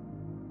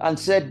and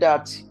said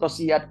that because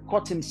he had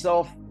caught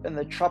himself in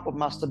the trap of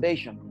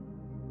masturbation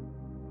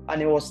and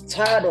he was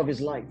tired of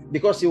his life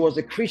because he was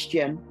a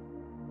Christian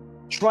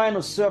trying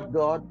to serve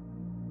God,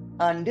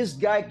 and this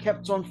guy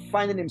kept on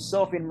finding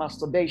himself in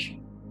masturbation.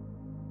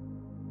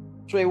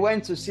 So he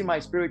went to see my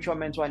spiritual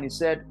mentor and he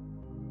said,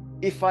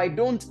 if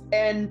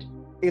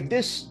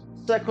this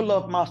cycle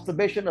of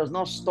masturbation does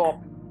not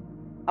stop,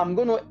 I'm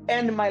going to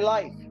end my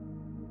life.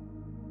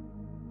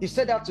 He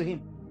said that to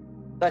him,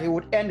 that he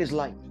would end his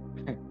life.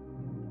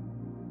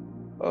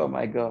 Oh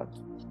my God.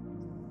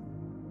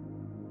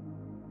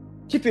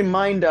 Keep in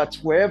mind that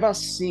wherever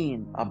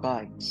sin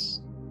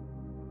abides,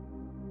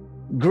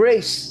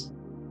 grace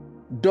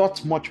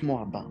doth much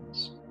more abound.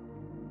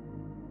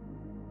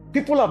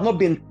 People have not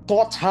been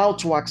taught how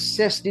to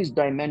access these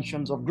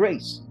dimensions of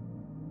grace.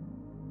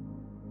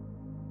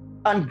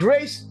 And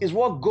grace is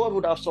what God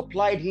would have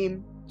supplied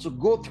him to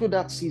go through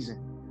that season.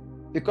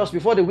 Because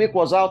before the week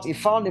was out, he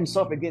found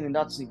himself again in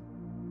that season.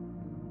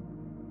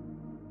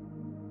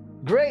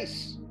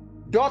 Grace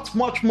doth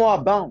much more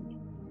abound.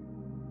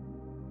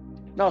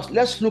 Now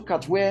let's look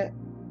at where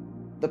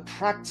the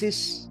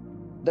practice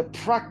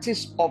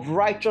of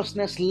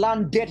righteousness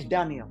landed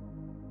Daniel.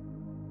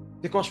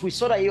 Because we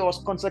saw that he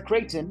was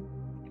consecrating,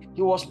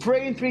 he was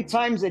praying 3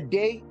 times a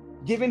day,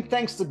 giving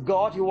thanks to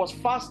God, he was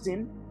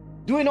fasting,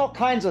 doing all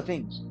kinds of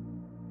things.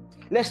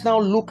 Let's now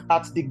look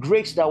at the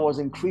grace that was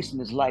increased in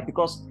his life,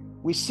 because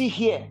we see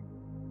here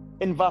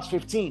in verse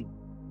 15,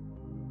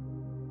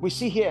 we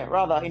see here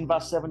rather in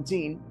verse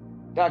 17,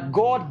 that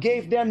God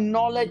gave them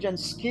knowledge and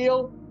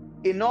skill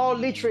in all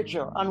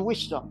literature and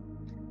wisdom.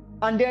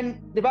 And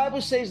then the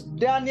Bible says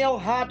Daniel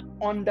had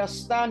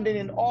understanding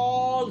in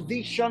all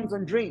visions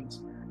and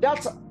dreams.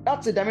 That's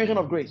a dimension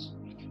of grace.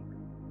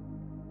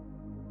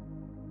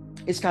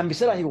 It can be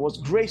said that he was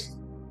graced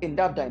in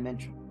that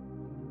dimension.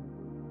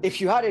 If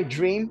you had a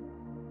dream,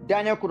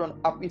 Daniel could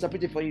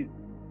interpret it for you.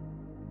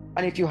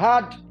 And if you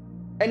had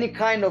any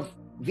kind of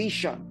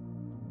vision,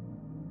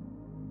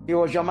 he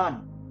was your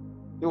man.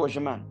 He was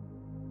your man.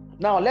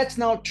 Now, let's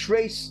now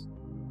trace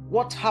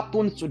what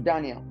happened to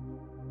Daniel.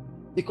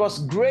 Because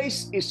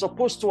grace is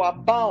supposed to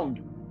abound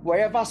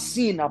wherever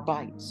sin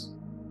abides.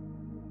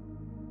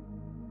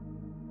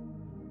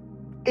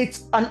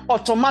 It's an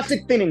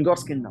automatic thing in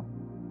God's kingdom.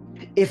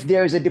 If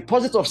there is a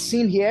deposit of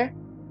sin here,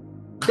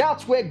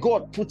 that's where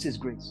God puts his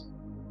grace.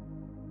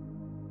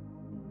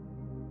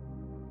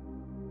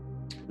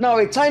 Now,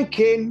 a time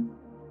came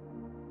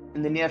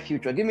in the near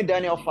future. Give me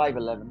Daniel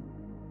 5:11.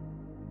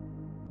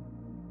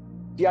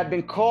 He had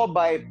been called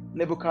by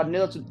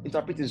Nebuchadnezzar to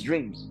interpret his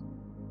dreams.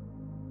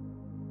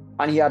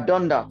 And he had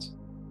done that.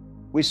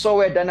 We saw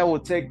where Daniel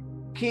would say,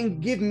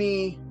 King, give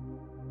me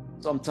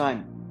some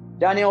time.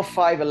 Daniel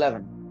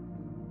 5:11.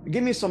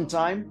 Give me some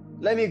time.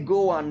 Let me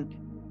go and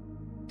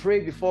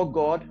pray before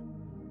God,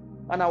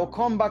 and I will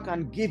come back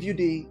and give you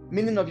the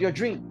meaning of your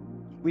dream.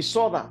 We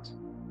saw that.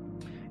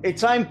 A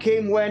time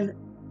came when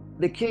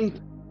the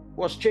king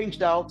was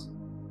changed out,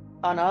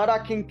 and another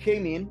king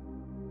came in,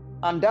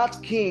 and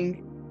that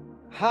king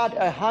had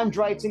a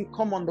handwriting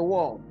come on the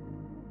wall.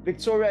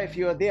 Victoria, if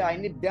you're there, I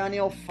need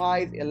Daniel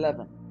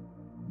 5:11.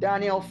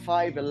 Daniel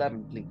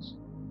 5:11, please.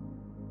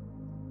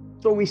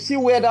 So we see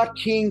where that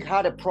king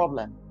had a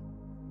problem.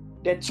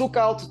 They took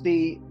out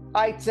the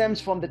items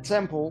from the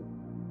temple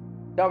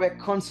that were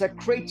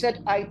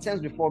consecrated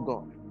items before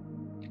God.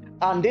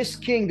 And this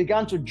king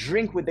began to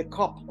drink with the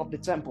cup of the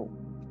temple.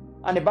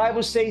 And the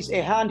Bible says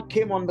a hand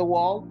came on the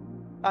wall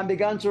and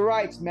began to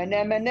write,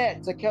 Mene,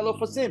 Mene, Tekel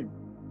Upharsin.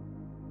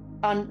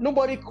 And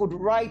nobody could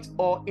write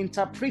or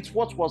interpret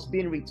what was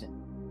being written.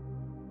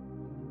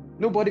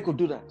 Nobody could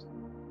do that.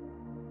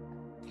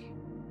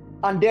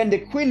 And then the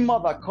queen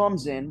mother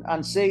comes in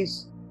and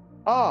says,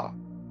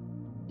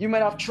 you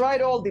might have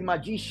tried all the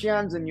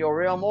magicians in your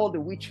realm, all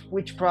the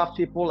witchcraft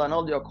people and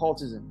all the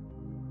occultism.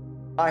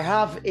 I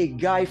have a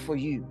guy for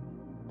you.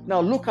 Now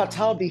look at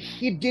how the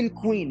hidden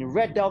queen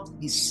read out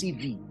his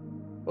CV.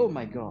 Oh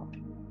my God.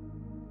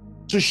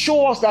 To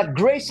show us that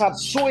grace had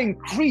so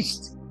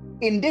increased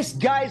in this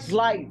guy's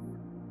life,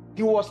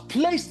 he was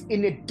placed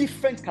in a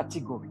different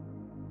category.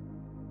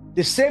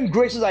 The same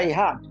graces that he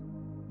had,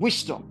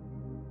 wisdom,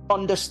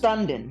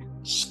 understanding,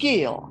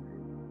 skill,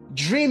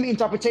 dream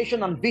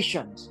interpretation and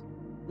visions.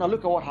 Now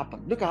look at what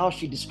happened. Look at how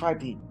she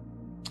described him.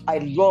 I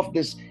love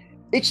this.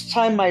 Each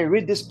time I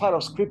read this part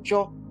of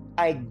scripture,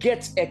 I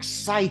get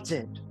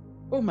excited.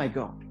 Oh my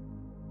God.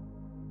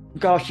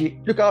 Look how she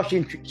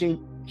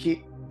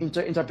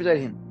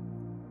interpreted him.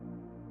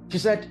 She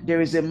said,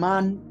 there is a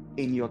man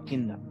in your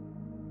kingdom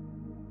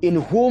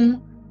in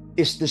whom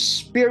is the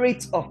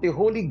spirit of the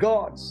holy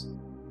gods.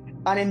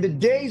 And in the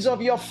days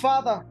of your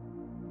father,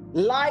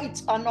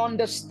 light and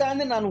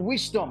understanding and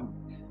wisdom,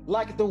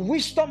 like the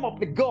wisdom of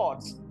the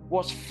gods,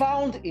 was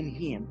found in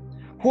him,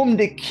 whom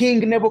the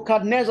king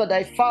Nebuchadnezzar,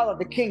 thy father,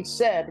 the king,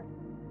 said,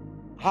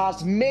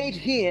 has made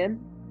him,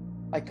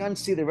 I can't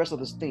see the rest of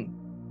this thing,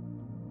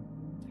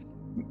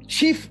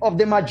 chief of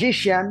the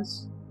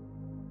magicians,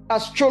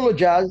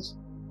 astrologers,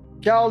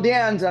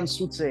 Chaldeans, and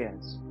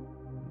soothsayers.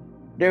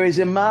 There is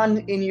a man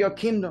in your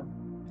kingdom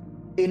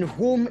in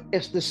whom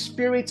is the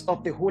spirit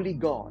of the holy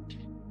God.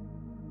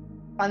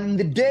 And in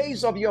the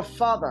days of your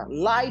father,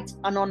 light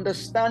and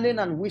understanding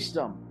and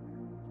wisdom,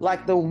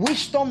 like the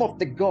wisdom of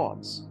the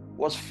gods,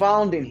 was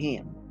found in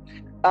him.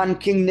 And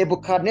King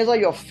Nebuchadnezzar,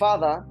 your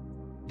father,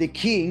 the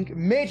king,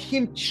 made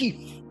him chief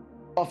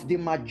of the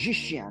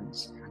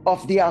magicians,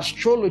 of the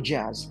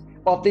astrologers,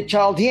 of the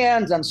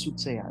Chaldeans and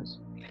soothsayers.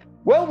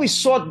 When we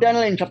saw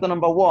Daniel in chapter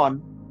number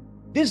 1,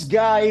 this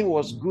guy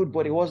was good,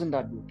 but he wasn't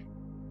that good.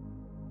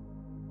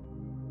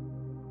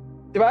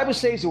 The Bible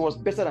says he was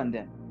better than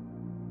them.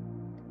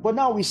 But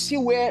now we see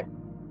where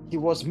he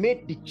was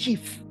made the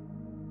chief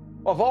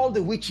of all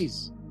the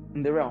witches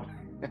in the realm.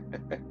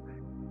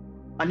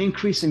 An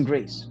increase in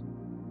grace.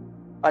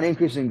 An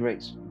increase in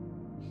grace.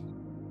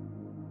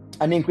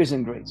 An increase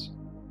in grace.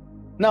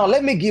 Now,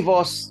 let me give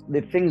us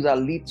the things that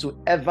lead to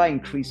ever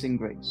increasing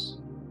grace.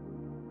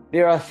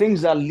 There are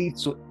things that lead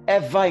to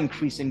ever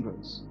increasing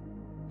grace.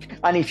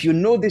 And if you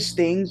know these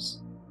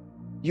things,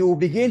 you will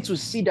begin to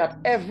see that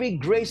every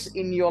grace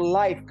in your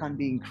life can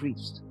be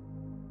increased.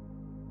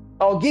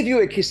 I'll give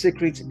you a key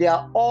secret. They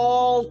are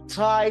all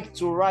tied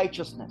to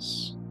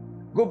righteousness.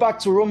 Go back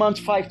to Romans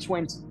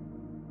 5:20.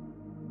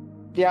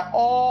 They are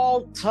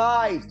all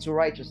tied to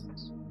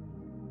righteousness.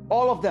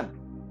 All of them.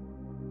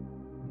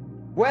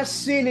 Where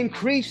sin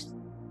increased,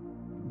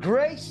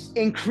 grace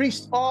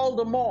increased all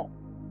the more.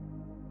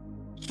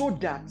 So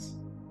that,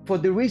 for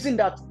the reason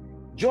that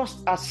just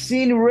as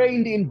sin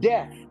reigned in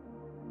death,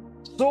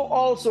 so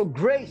also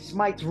grace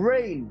might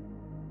reign.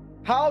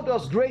 How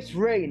does grace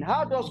reign?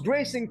 How does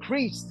grace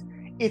increase?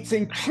 It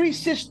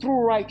increases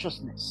through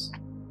righteousness.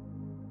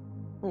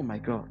 Oh my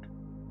God.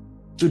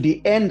 To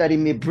the end that it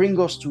may bring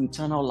us to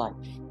eternal life.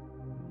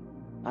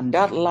 And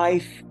that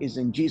life is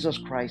in Jesus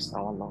Christ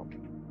our Lord.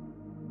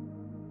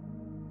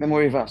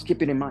 Memory verse,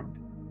 keep it in mind.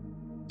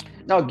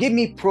 Now give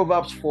me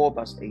Proverbs 4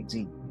 verse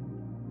 18.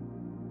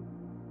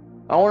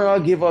 I want to now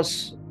give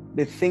us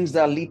the things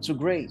that lead to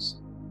grace.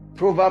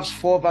 Proverbs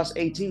 4 verse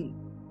 18.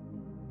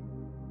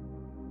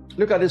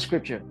 Look at this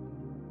scripture.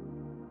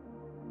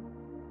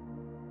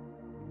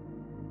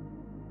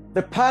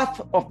 The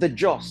path of the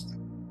just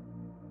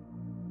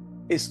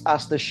is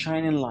as the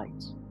shining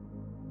light,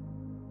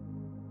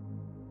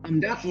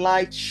 and that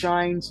light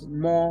shines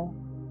more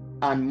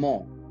and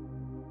more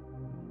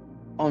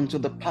unto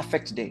the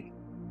perfect day.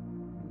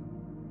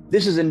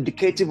 This is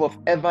indicative of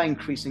ever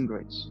increasing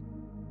grace.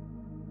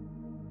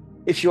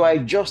 If you are a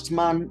just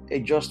man, a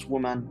just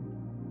woman,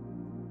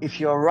 if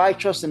you are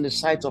righteous in the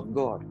sight of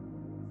God,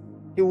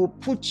 He will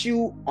put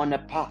you on a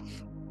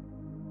path.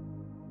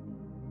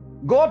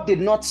 God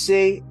did not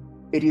say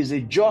it is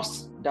a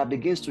just that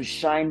begins to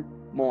shine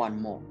more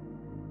and more.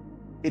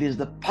 It is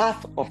the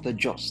path of the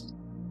just.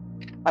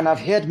 And I've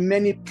heard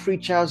many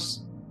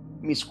preachers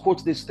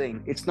misquote this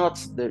thing. It's not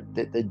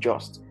the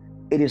just.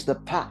 It is the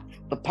path,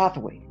 the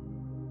pathway.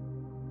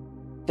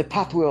 The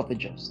pathway of the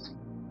just.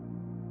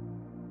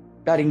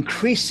 That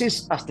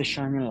increases as the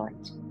shining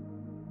light.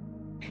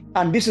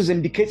 And this is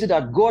indicated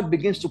that God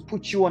begins to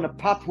put you on a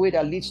pathway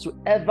that leads to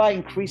ever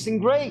increasing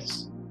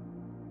grace.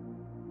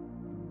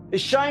 It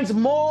shines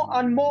more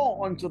and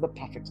more unto the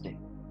perfect day.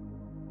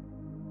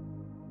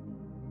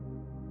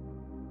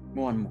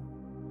 More and more.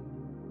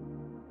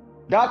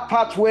 That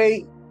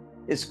pathway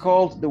is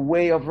called the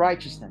way of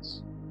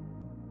righteousness.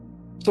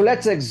 So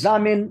let's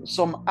examine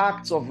some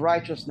acts of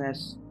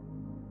righteousness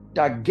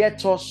that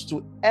get us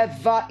to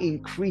ever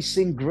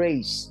increasing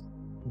grace,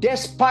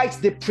 despite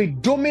the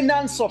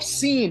predominance of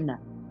sin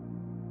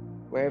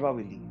wherever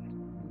we live.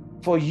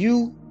 For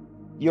you,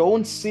 your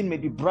own sin may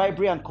be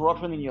bribery and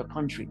corruption in your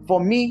country. For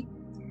me,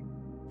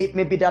 it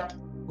may be that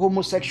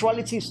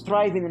homosexuality is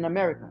thriving in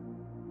America,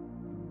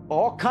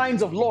 or all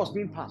kinds of laws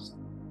being passed.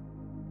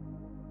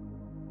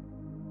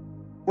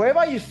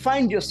 Wherever you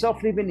find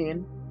yourself living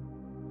in,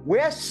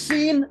 where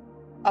sin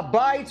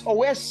abides or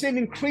where sin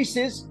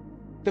increases,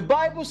 the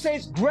Bible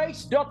says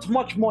grace doth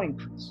much more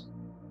increase.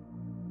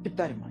 Keep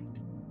that in mind.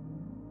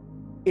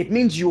 It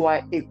means you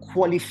are a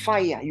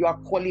qualifier. You are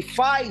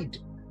qualified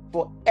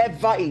for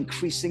ever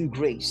increasing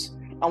grace.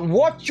 And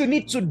what you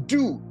need to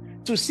do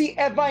to see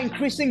ever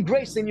increasing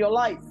grace in your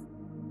life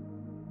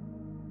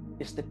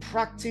is the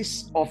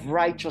practice of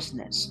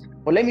righteousness.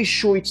 But let me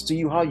show it to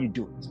you how you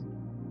do it.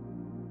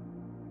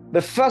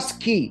 The first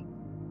key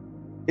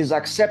is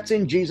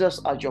accepting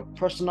Jesus as your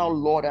personal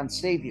Lord and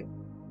Savior.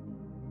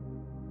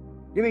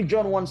 Give me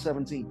John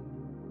 1:17.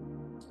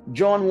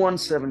 John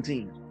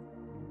 1:17.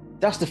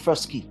 That's the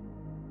first key.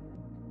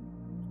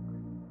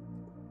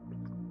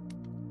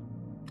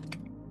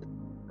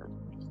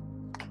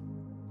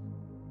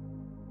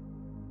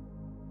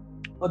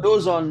 For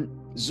those on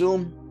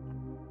Zoom,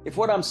 if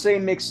what I'm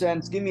saying makes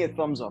sense, give me a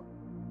thumbs up.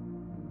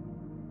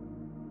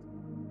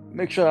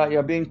 Make sure that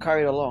you're being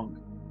carried along.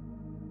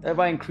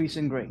 Ever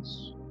increasing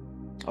grace.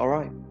 All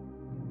right.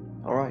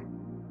 All right.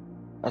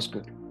 That's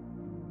good.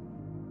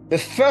 The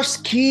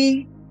first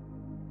key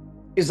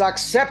is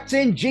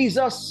accepting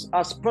Jesus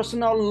as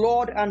personal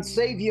Lord and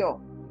Savior.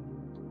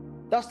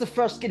 That's the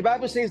first key. The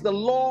Bible says the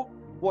law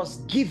was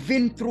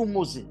given through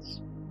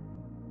Moses,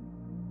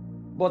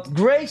 but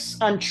grace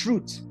and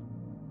truth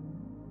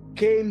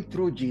came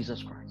through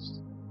Jesus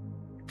Christ.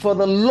 For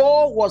the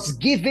law was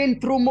given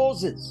through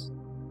Moses,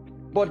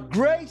 but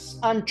grace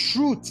and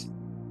truth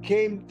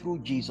came through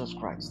Jesus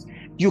Christ.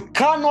 You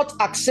cannot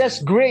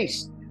access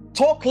grace,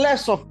 talk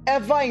less of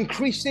ever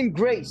increasing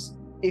grace,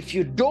 if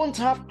you don't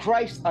have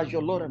Christ as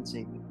your Lord and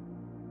Savior.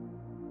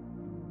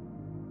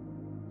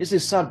 This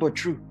is sad but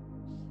true.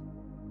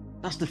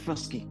 That's the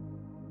first key.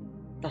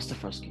 That's the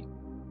first key.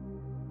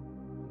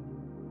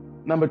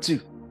 Number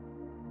 2,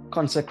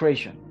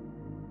 consecration.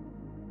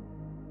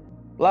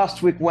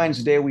 Last week,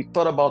 Wednesday, we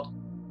thought about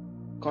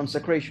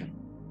consecration.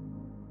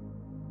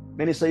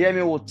 Minister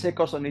Yemi will take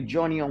us on a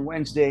journey on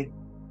Wednesday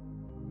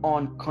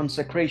on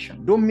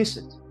consecration. Don't miss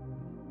it.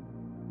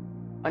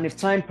 And if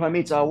time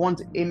permits, I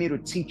want Amy to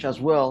teach as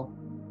well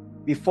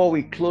before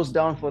we close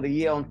down for the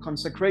year on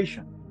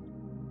consecration.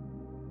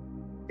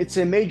 It's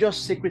a major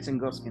secret in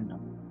God's kingdom.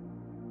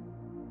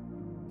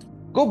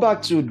 Go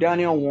back to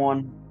Daniel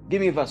 1.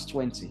 Give me verse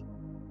 20.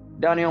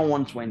 Daniel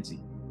 1:20.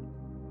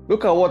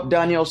 Look at what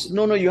Daniel's...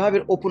 No, you have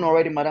it open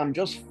already, madam.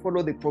 Just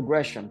follow the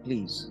progression,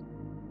 please.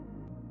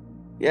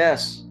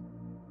 Yes.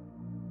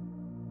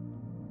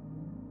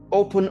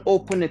 Open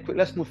it quick.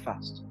 Let's move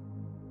fast.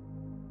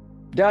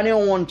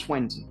 Daniel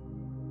 1:20.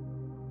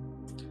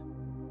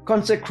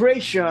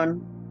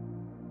 Consecration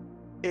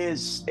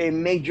is a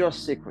major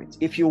secret.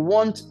 If you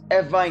want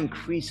ever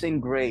increasing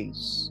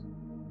grace,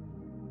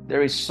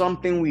 there is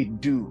something we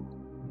do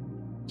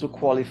to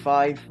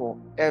qualify for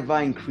ever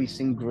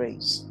increasing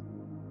grace,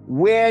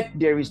 where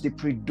there is the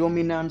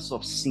predominance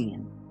of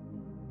sin.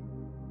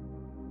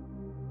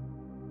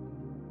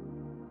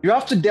 You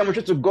have to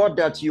demonstrate to God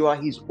that you are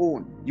His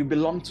own, you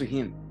belong to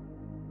Him.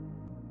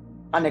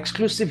 An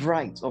exclusive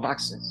right of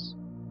access.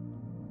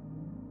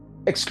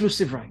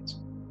 Exclusive right.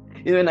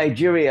 In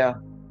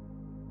Nigeria,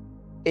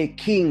 a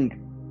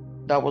king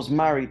that was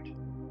married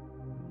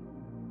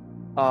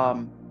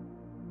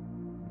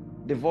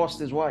divorced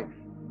his wife.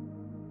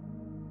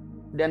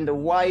 Then the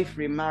wife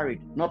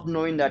remarried, not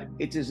knowing that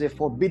it is a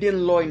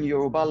forbidden law in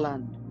Yoruba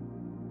land.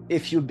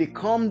 If you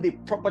become the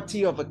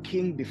property of a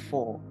king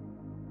before,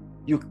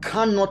 you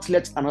cannot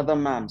let another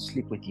man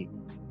sleep with you.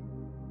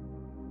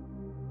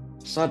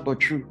 Sad but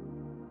true.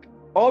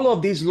 All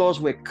of these laws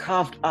were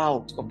carved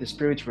out of the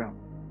spirit realm.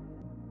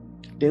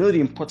 They know the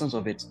importance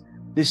of it.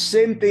 The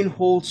same thing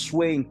holds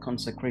sway in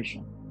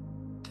consecration.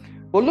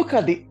 But look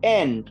at the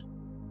end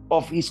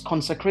of his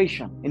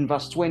consecration in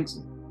verse 20.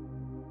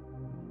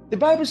 The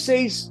Bible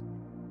says,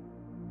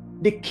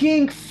 the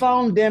king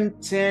found them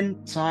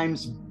 10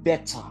 times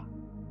better.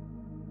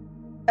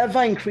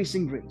 Ever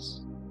increasing grace.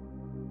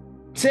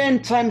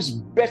 10 times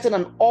better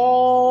than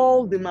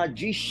all the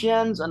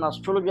magicians and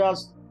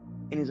astrologers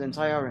in his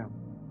entire realm.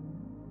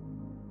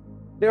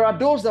 There are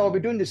those that will be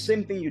doing the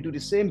same thing you do, the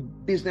same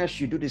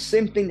business you do, the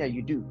same thing that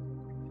you do.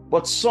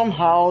 But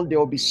somehow there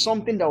will be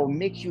something that will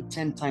make you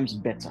 10 times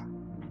better.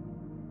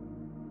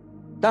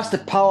 That's the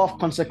power of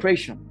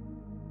consecration.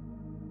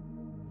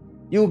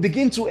 You will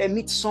begin to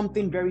emit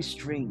something very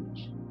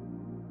strange.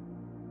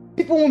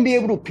 People won't be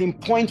able to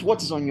pinpoint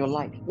what is on your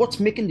life, what's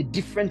making the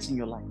difference in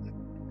your life.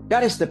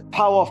 That is the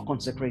power of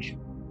consecration.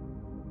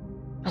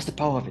 That's the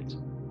power of it.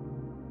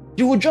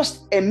 You will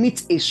just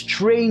emit a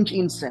strange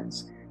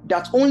incense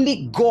that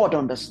only God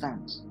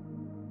understands.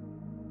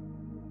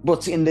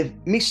 But in the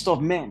midst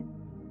of men,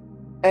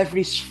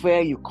 every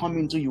sphere you come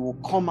into, you will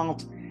come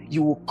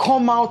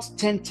out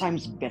 10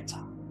 times better.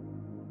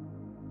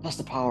 That's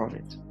the power of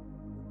it.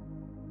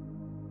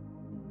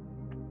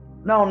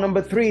 Now,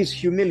 number 3 is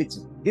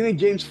humility. Give me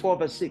James 4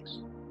 verse 6.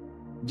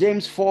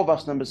 James 4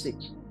 verse number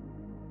 6.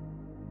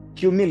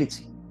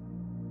 Humility.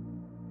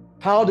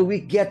 How do we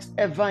get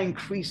ever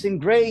increasing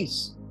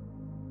grace?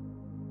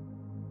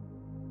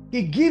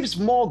 He gives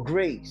more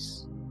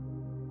grace.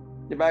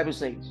 The Bible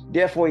says,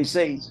 therefore he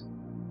says,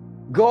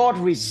 God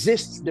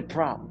resists the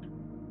proud,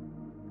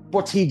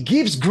 but he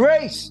gives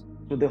grace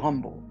to the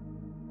humble.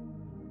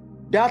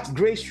 That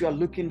grace you are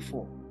looking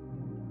for,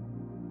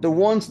 the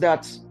ones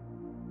that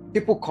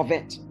people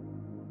covet,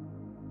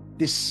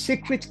 the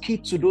secret key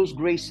to those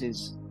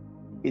graces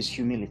is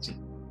humility.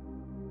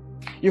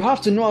 You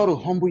have to know how to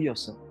humble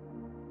yourself.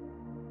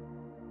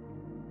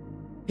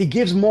 He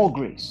gives more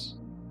grace.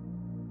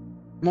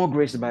 More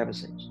grace, the Bible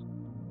says.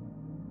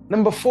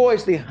 Number 4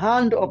 is the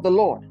hand of the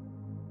Lord.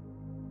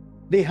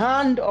 The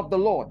hand of the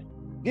Lord.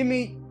 Give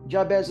me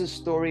Jabez's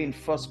story in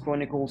 1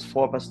 Chronicles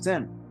 4 verse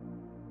 10.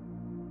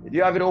 Do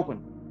you have it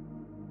open?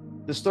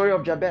 The story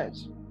of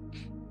Jabez.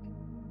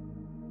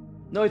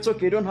 No, it's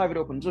okay. You don't have it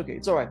open. It's okay.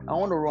 It's all right. I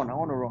want to run.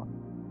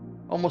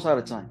 Almost out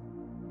of time.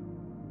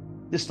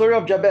 The story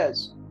of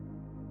Jabez.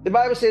 The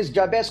Bible says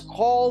Jabez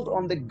called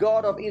on the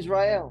God of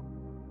Israel.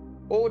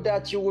 Oh,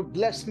 that you would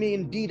bless me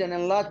indeed and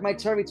enlarge my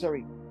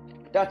territory.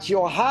 That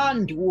your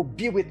hand will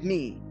be with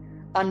me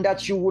and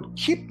that you would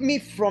keep me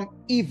from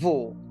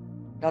evil,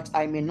 that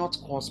I may not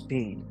cause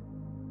pain.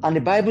 And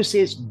the Bible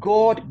says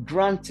God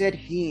granted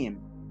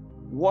him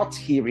what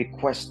he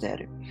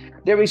requested.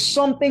 There is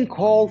something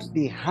called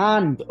the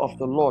hand of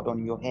the Lord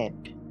on your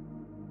head.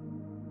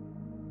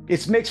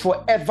 It makes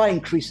for ever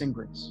increasing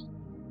grace.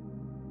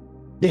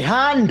 The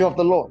hand of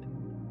the Lord.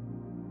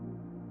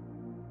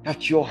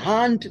 That your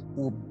hand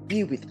will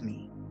be with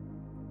me.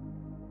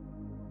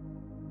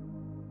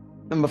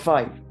 Number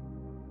 5,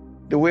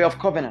 the way of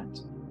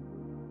covenant.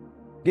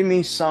 Give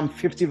me Psalm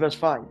 50 verse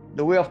 5.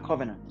 The way of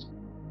covenant.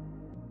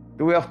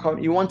 The way of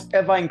covenant. You want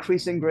ever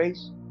increasing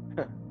grace?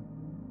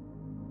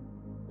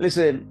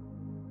 Listen,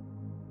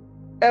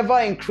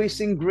 ever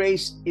increasing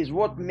grace is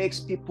what makes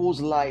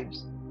people's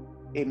lives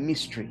a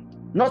mystery.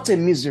 Not a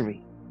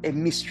misery, a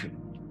mystery.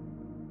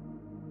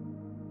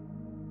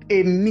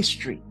 A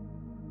mystery.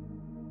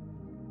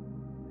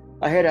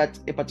 I heard that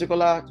a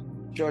particular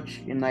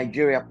church in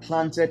Nigeria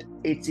planted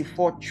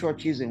 84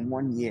 churches in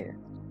 1 year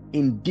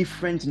in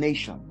different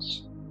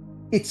nations.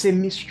 It's a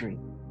mystery.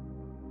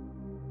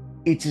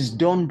 It is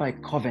done by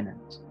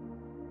covenant.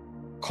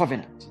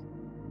 Covenant.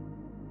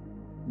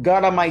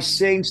 Gather my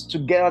saints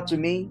together to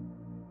me,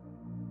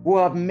 who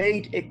have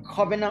made a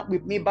covenant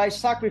with me by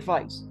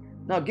sacrifice.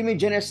 Now give me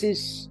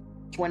Genesis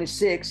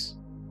 26,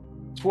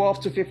 12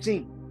 to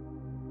 15.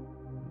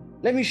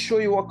 Let me show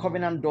you what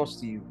covenant does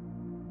to you.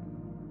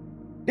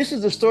 This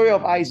is the story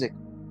of Isaac,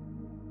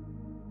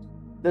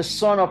 the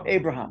son of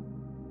Abraham.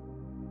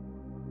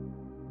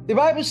 The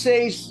Bible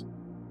says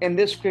in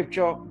this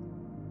scripture,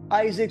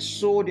 Isaac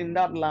sowed in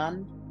that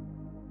land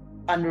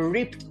and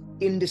reaped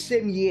in the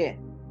same year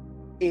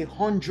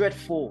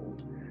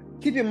 100-fold.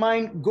 Keep in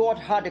mind, God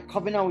had a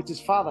covenant with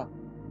his father.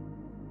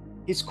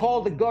 He's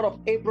called the God of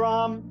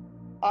Abraham,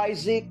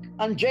 Isaac,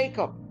 and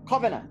Jacob.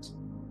 Covenant.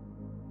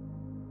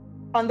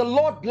 And the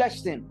Lord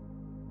blessed him.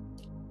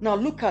 Now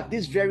look at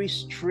this very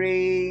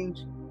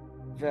strange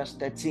verse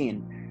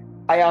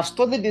 13. I have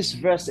studied this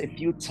verse a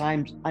few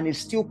times and it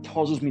still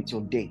puzzles me till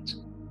date.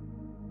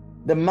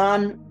 The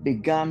man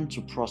began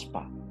to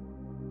prosper.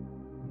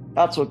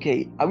 That's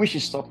okay. I wish it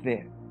stopped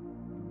there.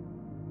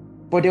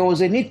 But there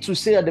was a need to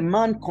say that the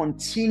man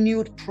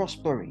continued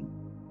prospering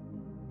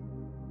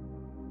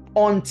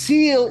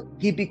until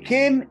he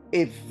became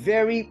a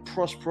very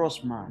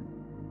prosperous man.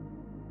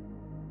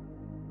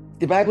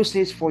 The Bible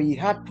says, for he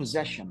had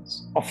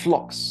possessions of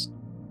flocks,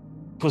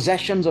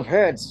 possessions of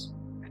herds,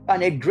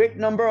 and a great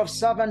number of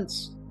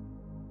servants.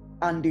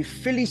 And the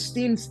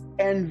Philistines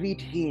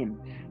envied him.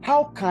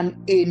 How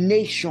can a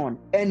nation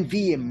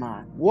envy a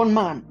man? One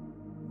man,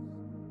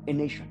 a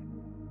nation.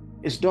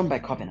 It's done by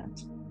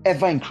covenant,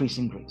 ever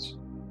increasing grace.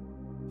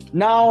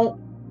 Now,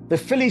 the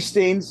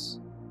Philistines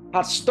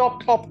had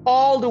stopped up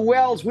all the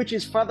wells which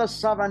his father's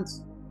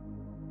servants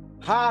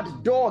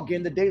had dug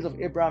in the days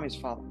of Abraham, his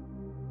father.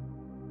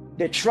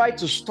 They tried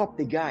to stop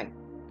the guy.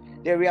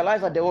 They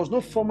realized that there was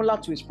no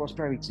formula to his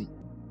prosperity.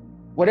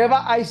 Whatever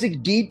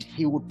Isaac did,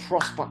 he would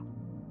prosper.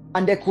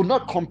 And they could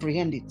not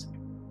comprehend it.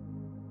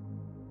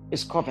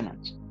 It's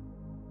covenant.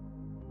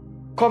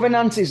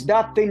 Covenant is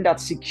that thing that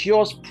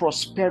secures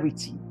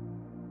prosperity.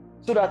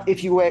 So that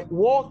if you were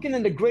walking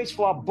in the grace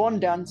for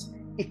abundance,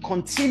 it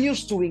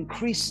continues to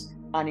increase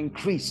and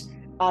increase.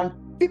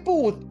 And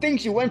people would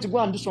think you went to go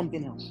and do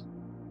something else.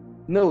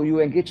 No,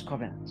 you engage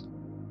covenant.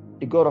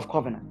 The God of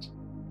covenant.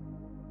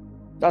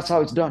 That's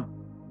how it's done.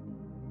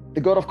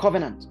 The God of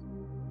covenant.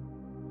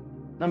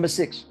 Number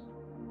 6.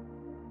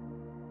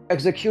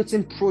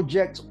 Executing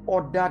projects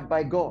ordered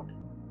by God.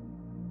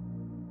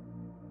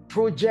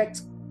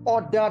 Projects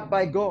ordered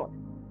by God.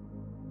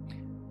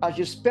 As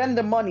you spend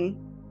the money,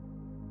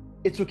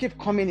 it will keep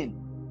coming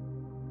in.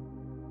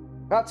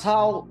 That's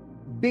how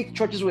big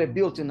churches were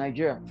built in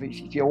Nigeria,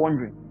 if you're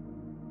wondering.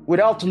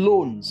 Without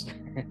loans.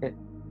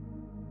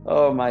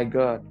 Oh my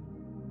God.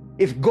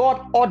 If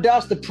God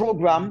orders the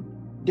program,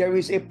 there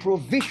is a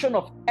provision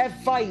of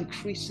ever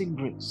increasing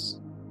grace.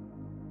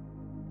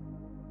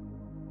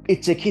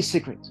 It's a key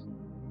secret.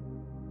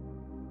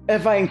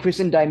 Ever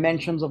increasing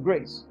dimensions of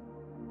grace.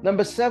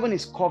 Number 7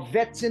 is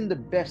coveting the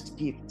best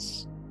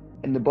gifts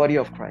in the body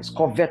of Christ.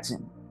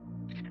 Coveting.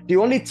 The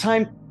only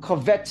time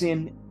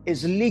coveting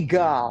is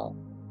legal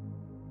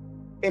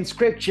in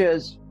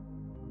scriptures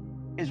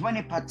is when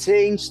it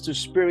pertains to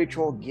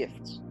spiritual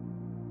gifts.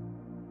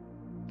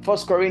 1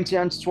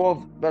 Corinthians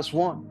 12 verse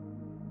 1.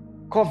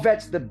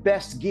 Covet the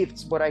best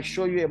gifts, but I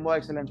show you a more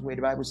excellent way,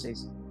 the Bible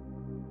says.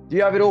 Do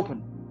you have it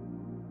open?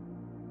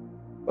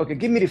 Okay,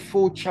 give me the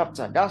full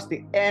chapter. That's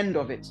the end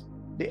of it.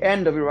 The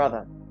end of it,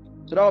 rather.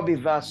 So that will be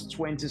verse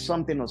 20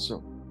 something or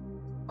so.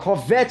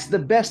 Covet the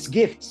best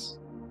gifts,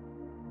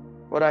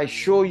 but I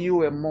show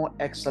you a more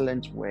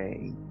excellent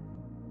way.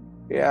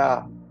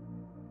 Yeah.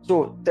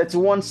 So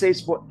 31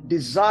 says, but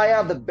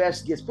desire the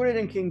best gifts. Put it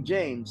in King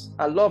James.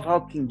 I love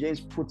how King James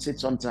puts it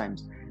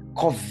sometimes.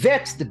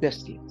 Covet the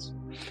best gifts.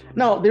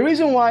 Now, the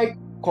reason why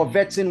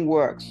coveting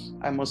works,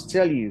 I must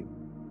tell you,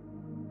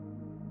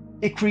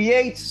 it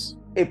creates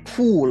a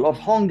pool of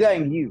hunger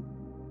in you.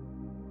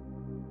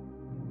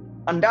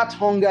 And that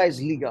hunger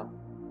is legal,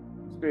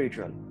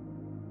 spiritually.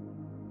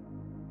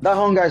 That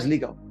hunger is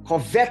legal.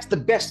 Covet the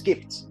best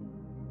gifts.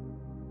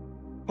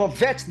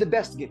 Covet the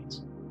best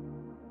gifts.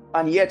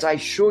 And yet I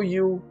show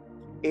you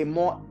a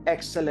more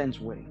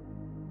excellent way.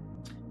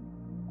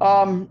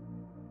 The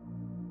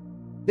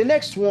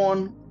next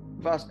one,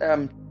 verse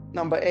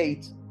number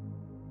 8,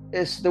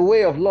 is the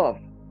way of love.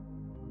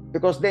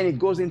 Because then it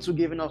goes into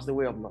giving us the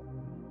way of love.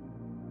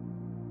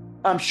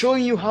 I'm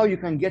showing you how you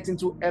can get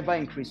into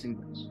ever-increasing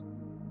grace.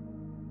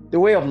 The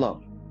way of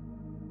love.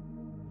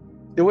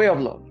 The way of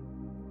love.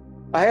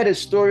 I heard a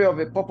story of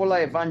a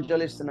popular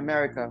evangelist in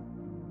America.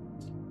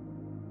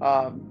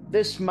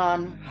 This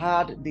man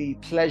had the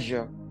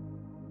pleasure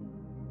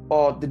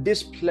or the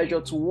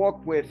displeasure to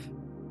work with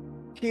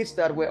kids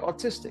that were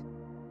autistic.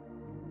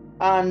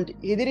 And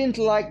he didn't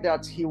like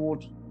that he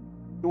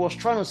was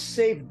trying to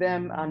save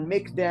them and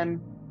make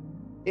them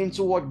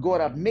into what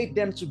God had made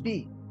them to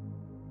be.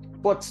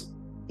 But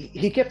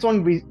he kept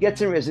on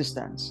getting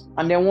resistance.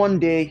 And then one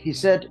day he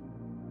said,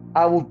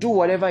 I will do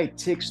whatever it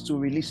takes to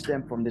release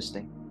them from this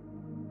thing.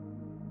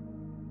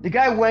 The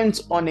guy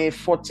went on a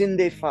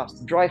 14-day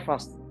fast, dry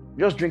fast,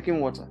 just drinking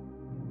water.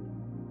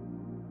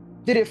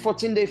 Did a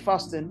 14-day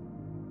fasting.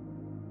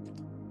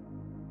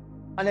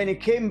 And then he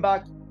came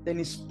back, then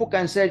he spoke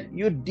and said,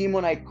 you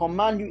demon, I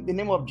command you in the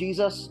name of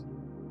Jesus,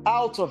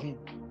 out of him.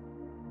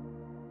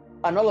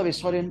 And all of a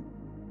sudden,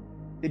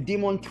 the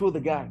demon threw the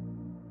guy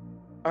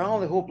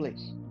around the whole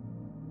place.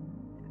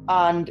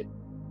 And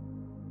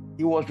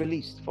he was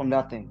released from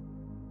that thing.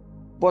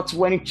 But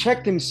when he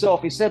checked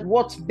himself, he said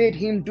what made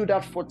him do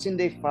that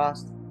 14-day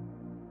fast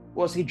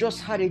was he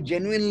just had a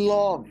genuine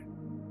love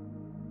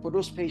for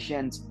those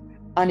patients,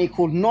 and he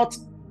could not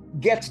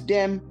get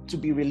them to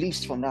be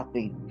released from that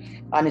thing.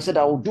 And he said,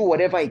 I will do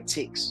whatever it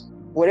takes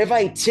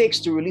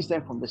to release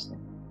them from this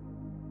thing.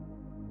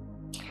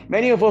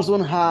 Many of us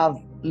don't have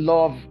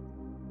love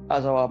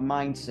as our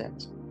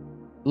mindset.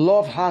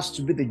 Love has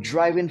to be the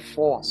driving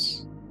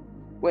force.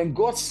 When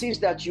God sees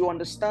that you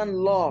understand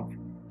love,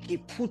 He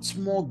puts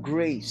more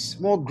grace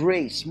in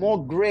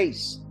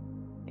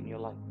your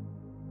life.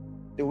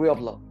 The way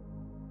of love.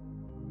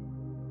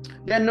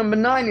 Then number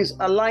 9 is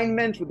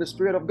alignment with the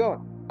Spirit of God.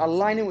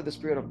 Aligning with the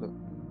Spirit of God.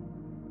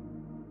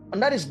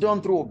 And that is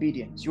done through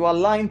obedience. You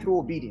align through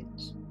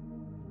obedience.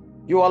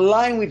 You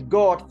align with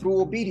God through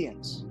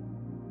obedience.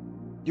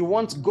 You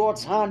want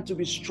God's hand to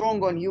be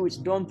strong on you, it's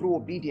done through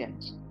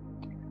obedience.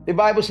 The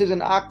Bible says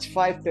in Acts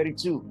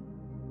 5:32,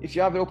 if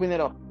you have it, open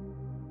it up.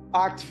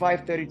 Acts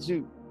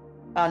 5:32.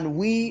 And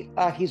we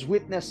are His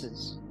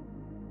witnesses.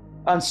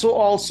 And so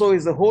also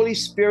is the Holy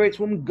Spirit,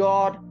 whom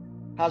God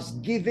has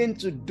given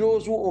to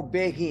those who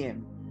obey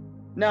Him.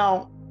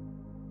 Now,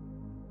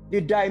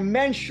 the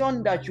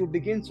dimension that you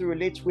begin to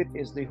relate with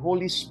is the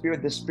Holy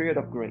Spirit, the Spirit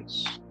of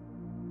grace.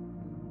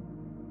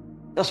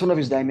 That's one of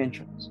His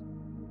dimensions.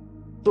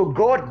 So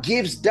God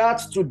gives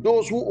that to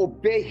those who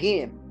obey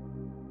Him.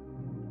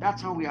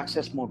 That's how we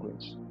access more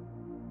grace.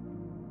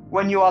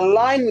 When you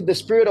align with the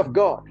Spirit of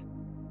God,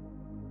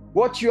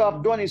 what you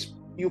have done is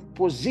you've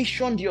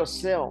positioned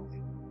yourself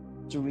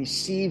to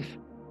receive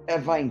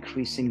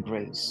ever-increasing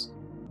grace.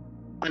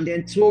 And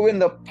then towing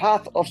the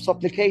path of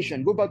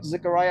supplication. Go back to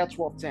Zechariah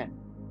 12:10.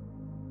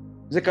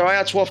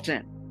 Zechariah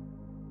 12:10.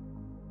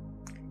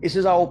 It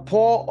says, I will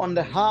pour on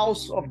the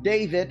house of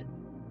David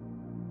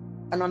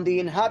and on the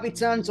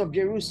inhabitants of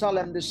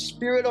Jerusalem the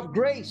spirit of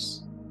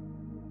grace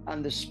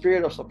and the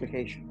spirit of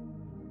supplication.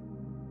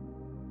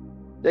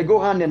 They go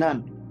hand in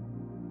hand.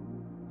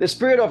 The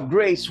spirit of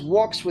grace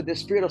works with the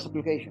spirit of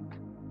supplication.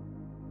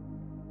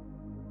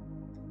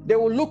 They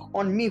will look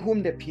on me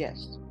whom they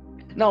pierced.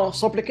 Now,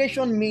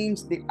 supplication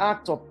means the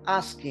act of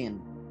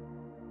asking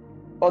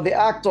or the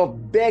act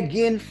of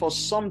begging for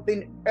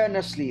something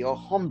earnestly or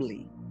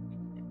humbly.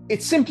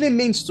 It simply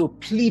means to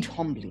plead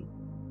humbly.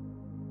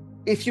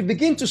 If you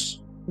begin to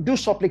do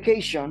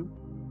supplication,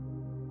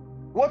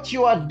 what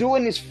you are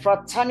doing is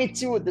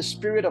fraternity with the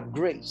spirit of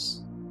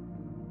grace.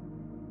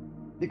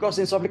 Because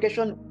in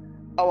supplication,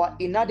 our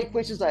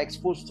inadequacies are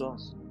exposed to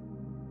us.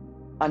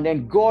 And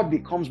then God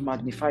becomes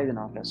magnified in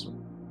our vessel.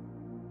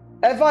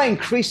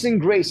 Ever-increasing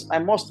grace, I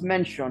must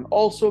mention,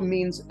 also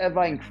means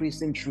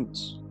ever-increasing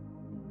truths.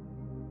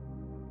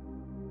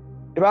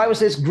 The Bible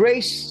says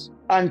grace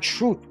and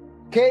truth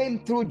came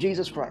through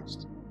Jesus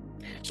Christ.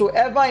 So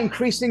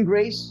ever-increasing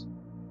grace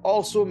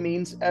also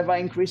means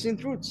ever-increasing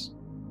truths.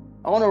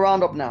 I want to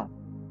round up now.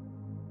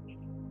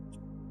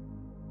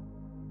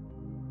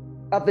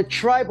 At the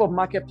Tribe of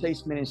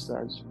Marketplace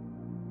Ministers,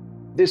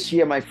 this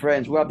year, my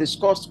friends, we have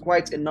discussed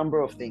quite a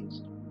number of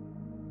things.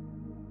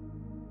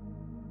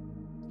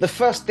 The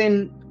first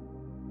thing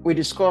we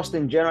discussed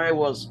in January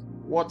was,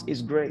 what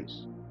is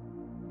grace?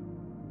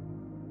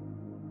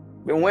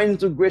 We went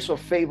into grace for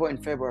favor in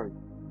February.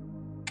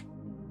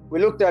 We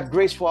looked at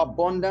grace for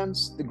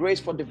abundance, the grace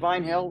for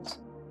divine health,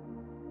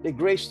 the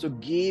grace to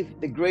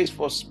give, the grace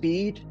for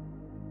speed,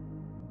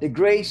 the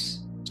grace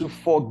to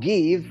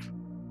forgive,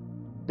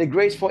 the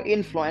grace for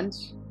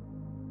influence,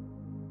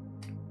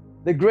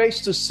 the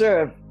grace to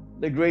serve,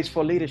 the grace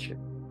for leadership.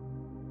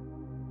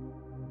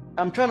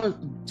 I'm trying to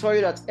tell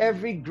you that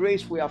every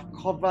grace we have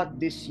covered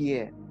this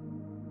year,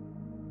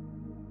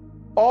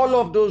 all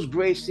of those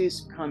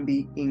graces can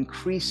be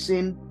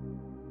increasing,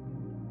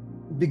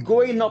 be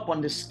going up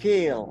on the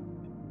scale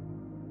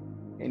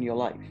in your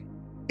life.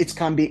 It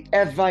can be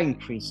ever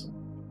increasing.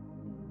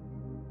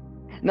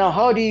 Now,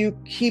 how do you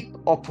keep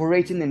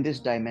operating in this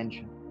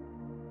dimension?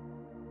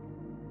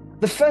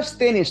 The first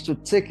thing is to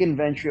take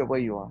inventory of where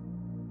you are.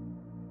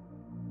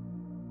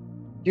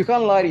 You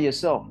can't lie to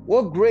yourself.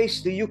 What grace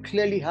do you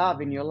clearly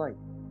have in your life?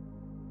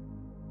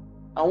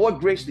 And what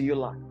grace do you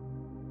lack?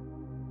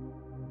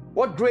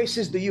 What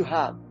graces do you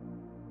have?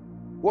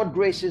 What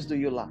graces do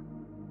you lack?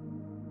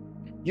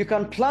 You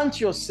can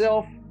plant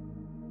yourself,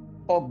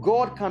 or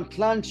God can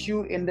plant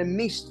you in the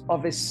midst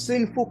of a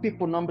sinful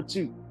people. Number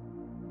two,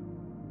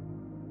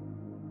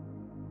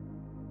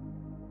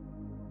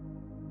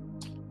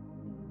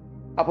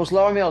 Apostle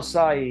Larami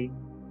Osai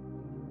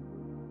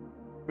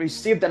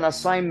received an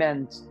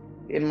assignment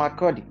in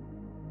Makurdi,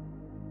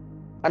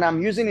 and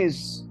I'm using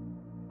his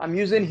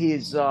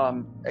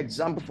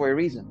example for a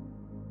reason.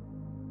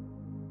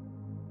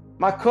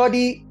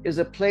 Makurdi is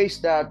a place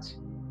that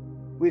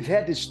we've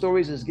heard the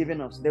stories is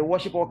giving us. They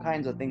worship all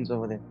kinds of things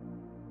over there,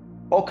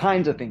 all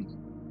kinds of things.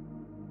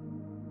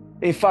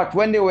 In fact,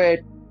 when they were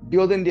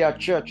building their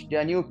church,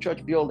 their new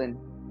church building,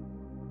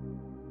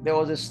 there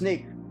was a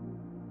snake,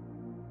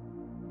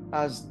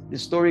 as the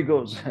story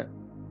goes,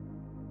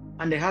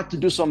 and they had to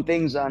do some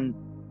things, and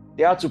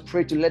they had to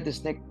pray to let the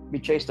snake be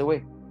chased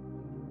away.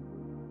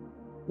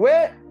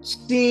 Where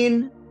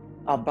sin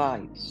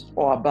abides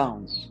or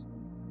abounds,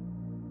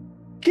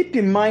 keep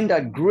in mind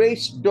that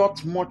grace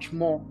doth much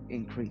more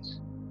increase.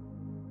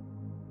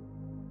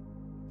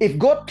 If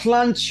God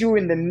plants you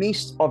in the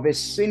midst of a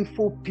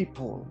sinful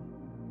people,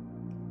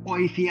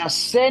 or if He has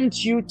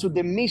sent you to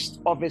the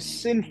midst of a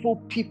sinful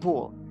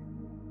people,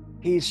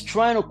 He is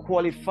trying to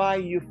qualify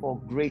you for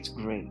great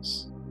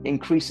grace,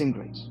 increasing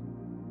grace.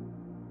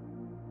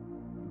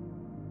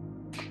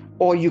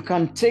 Or you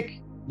can take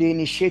the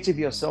initiative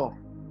yourself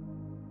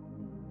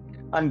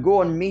and go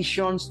on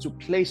missions to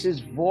places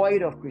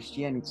void of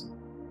Christianity.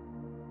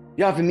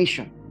 You have a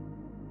mission.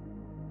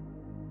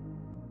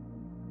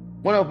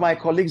 One of my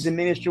colleagues in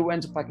ministry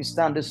went to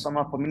Pakistan this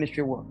summer for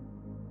ministry work.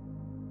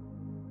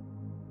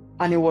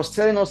 And he was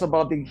telling us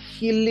about the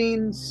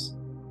healings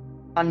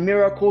and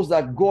miracles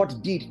that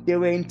God did. They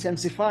were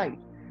intensified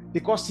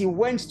because he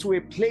went to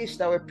a place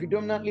that were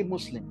predominantly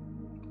Muslim.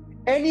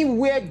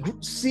 Anywhere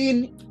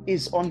sin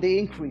is on the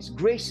increase,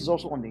 grace is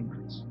also on the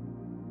increase.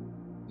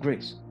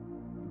 Grace.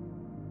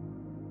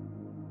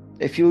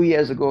 A few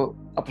years ago,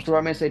 Apostle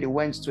Rahman said he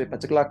went to a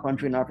particular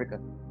country in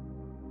Africa.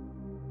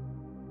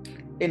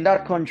 In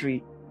that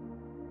country,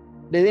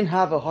 they didn't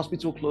have a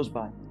hospital close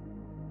by.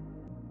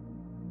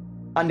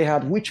 And they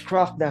had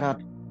witchcraft that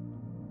had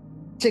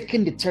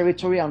taken the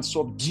territory and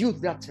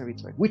subdued that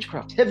territory.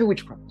 Witchcraft, heavy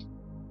witchcraft.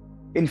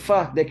 In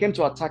fact, they came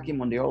to attack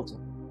him on the altar.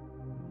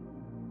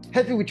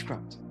 Heavy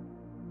witchcraft.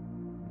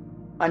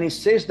 And he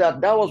says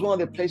that that was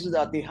one of the places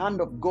that the hand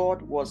of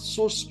God was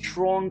so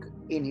strong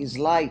in his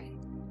life,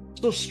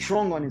 so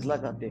strong on his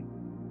life that day.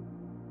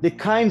 The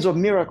kinds of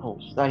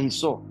miracles that he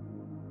saw.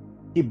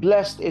 He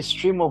blessed a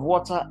stream of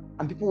water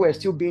and people were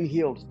still being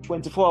healed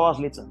 24 hours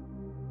later.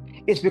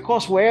 It's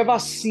because wherever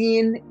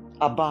sin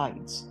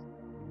abides,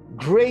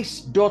 grace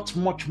doth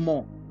much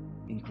more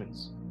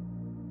increase.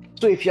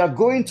 So if you are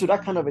going to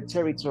that kind of a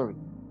territory,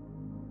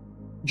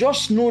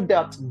 just know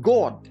that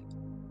God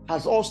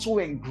has also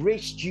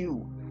engraced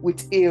you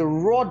with a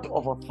rod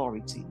of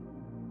authority.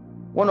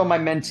 One of my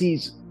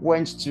mentees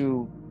went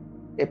to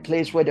a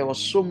place where there was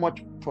so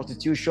much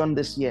prostitution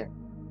this year.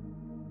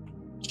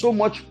 So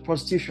much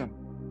prostitution.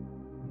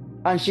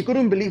 And she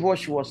couldn't believe what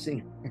she was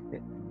seeing.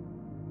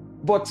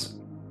 But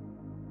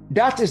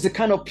that is the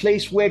kind of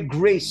place where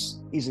grace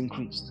is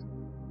increased.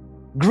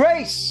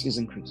 Grace is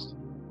increased.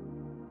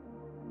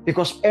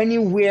 Because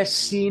anywhere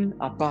sin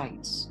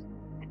abides,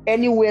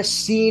 anywhere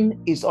sin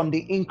is on the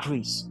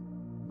increase,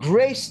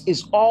 grace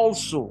is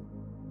also.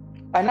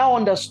 I now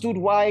understood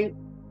why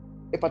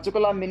a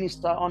particular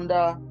minister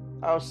under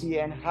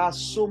RCN has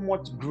so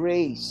much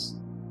grace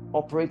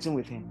operating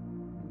with him.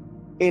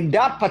 In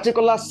that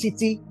particular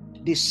city,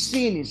 the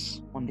sin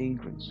is on the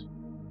increase.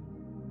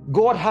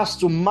 God has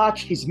to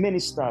match his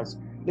ministers.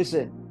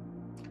 Listen,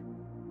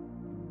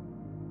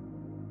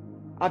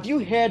 have you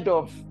heard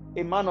of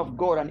a man of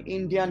God, an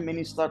Indian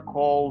minister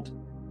called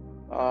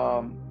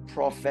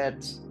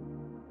Prophet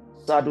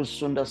Sadhu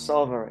Sundar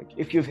Selvaraj.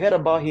 If you've heard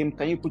about him,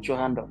 can you put your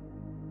hand up?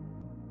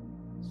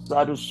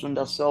 Sadhu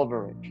Sundar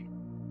Selvaraj.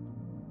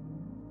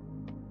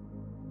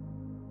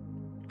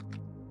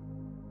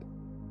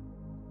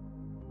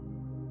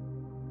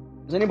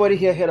 Has anybody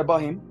here heard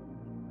about him?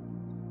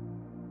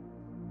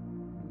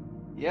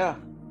 Yeah.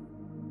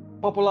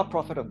 Popular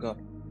prophet of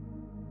God.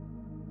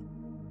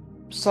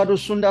 Sadhu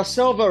Sundar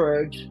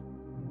Selvaraj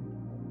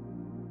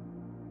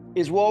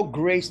is well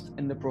graced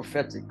in the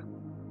prophetic.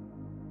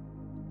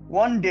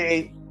 One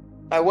day,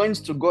 I went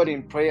to God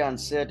in prayer and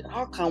said,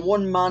 how can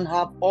one man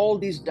have all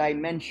these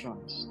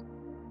dimensions?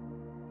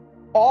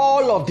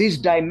 All of these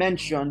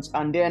dimensions,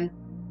 and then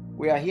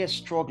we are here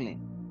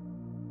struggling.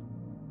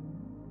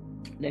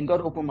 Then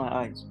God opened my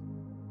eyes.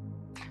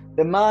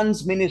 The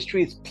man's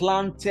ministry is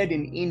planted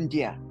in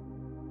India.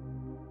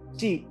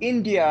 See,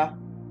 India,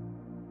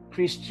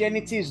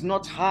 Christianity is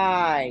not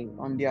high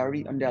on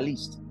their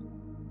list.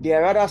 They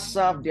rather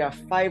serve their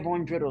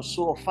 500 or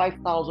so or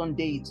 5,000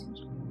 deities.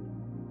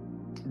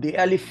 The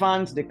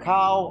elephant, the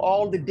cow,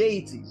 all the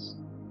deities.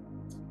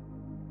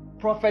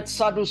 Prophet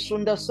Sadhu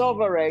Sundar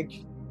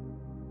Selvaraj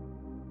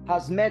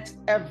has met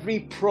every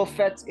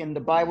prophet in the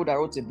Bible that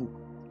wrote a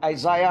book.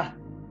 Isaiah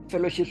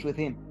fellowships with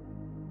him.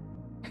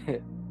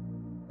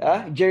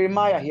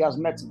 Jeremiah, he has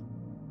met him.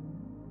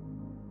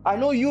 I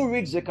know you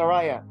read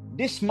Zechariah.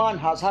 This man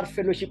has had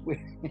fellowship with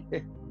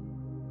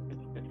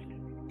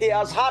he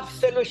has had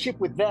fellowship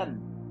with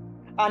them,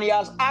 and he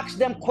has asked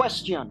them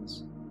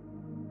questions.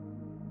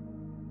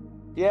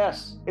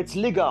 Yes, it's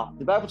legal.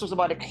 The Bible talks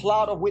about a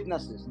cloud of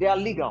witnesses. They are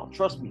legal,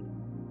 trust me.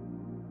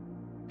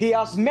 He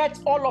has met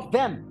all of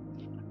them.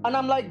 And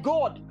I'm like,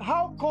 God,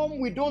 how come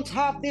we don't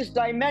have these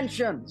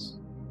dimensions?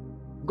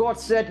 God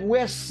said,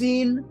 where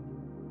sin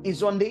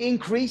is on the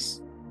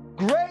increase,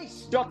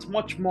 grace doth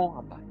much more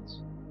abide.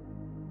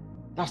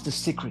 That's the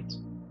secret.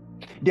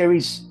 There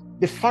is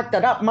the fact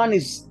that that man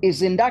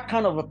is in that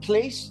kind of a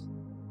place.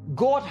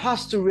 God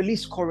has to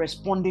release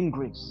corresponding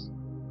grace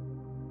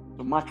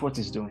to match what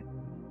he's doing.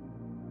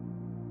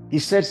 He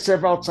said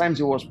several times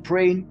he was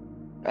praying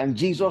and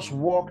Jesus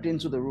walked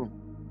into the room.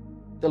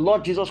 The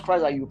Lord Jesus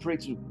Christ that you pray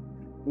to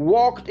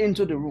walked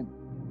into the room.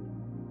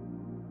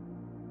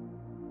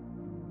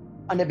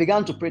 And they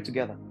began to pray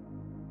together.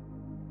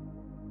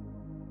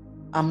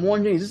 I'm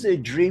wondering, is this a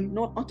dream?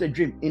 No, not a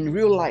dream. In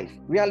real life,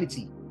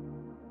 reality.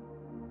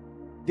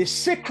 The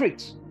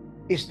secret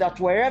is that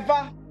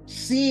wherever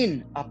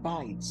sin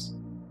abides,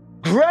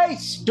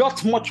 grace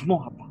doth much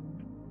more abide.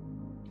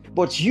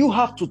 But you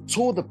have to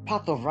toe the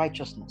path of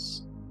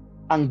righteousness,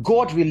 and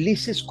God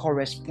releases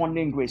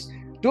corresponding grace.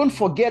 Don't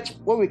forget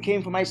where we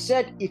came from. I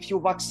said, if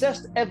you've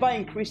accessed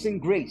ever-increasing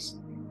grace,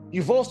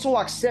 you've also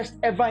accessed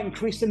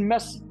ever-increasing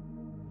mercy,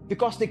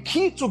 because the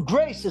key to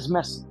grace is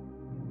mercy.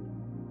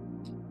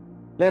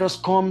 Let us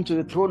come to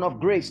the throne of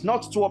grace,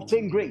 not to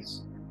obtain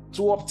grace,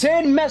 to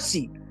obtain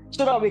mercy,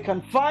 so that we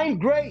can find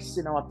grace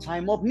in our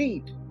time of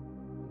need.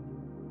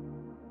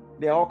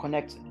 They are all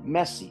connected.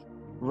 Mercy,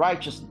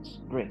 righteousness,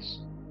 grace.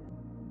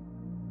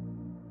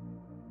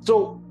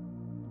 So,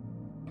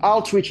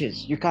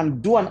 outreaches. You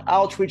can do an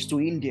outreach to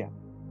India.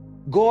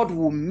 God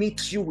will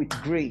meet you with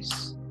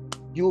grace.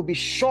 You will be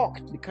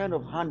shocked the kind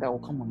of hand that will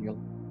come on your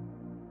life.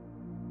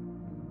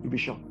 You'll be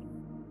shocked.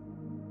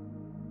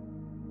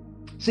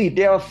 See,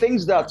 there are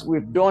things that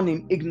we've done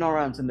in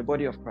ignorance in the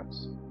body of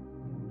Christ.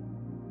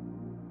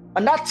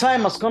 And that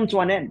time has come to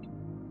an end.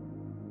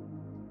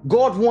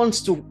 God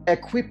wants to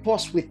equip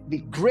us with the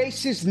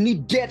graces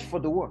needed for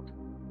the work.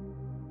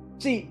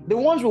 See, the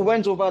ones we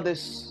went over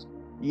this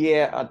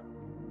year at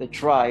the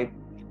tribe,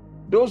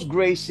 those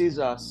graces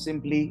are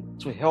simply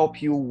to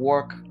help you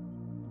work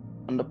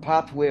on the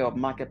pathway of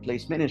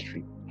marketplace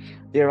ministry.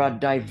 There are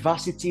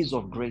diversities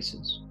of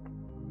graces.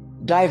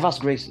 Diverse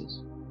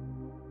graces.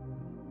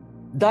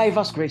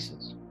 Diverse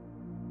graces.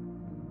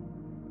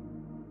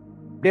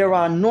 There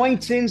are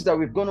anointings that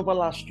we've gone over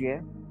last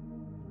year.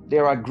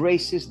 There are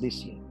graces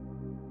this year.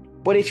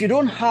 But if you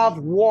don't have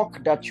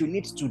work that you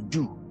need to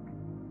do,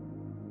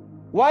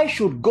 why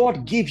should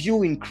God give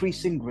you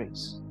increasing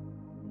grace?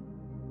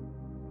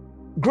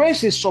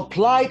 Grace is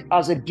supplied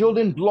as a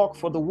building block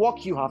for the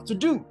work you have to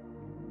do.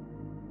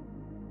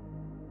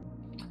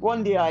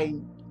 One day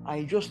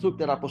I just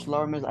looked at Apostle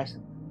Aramis. I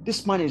said,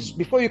 this man is,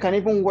 before you can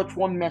even watch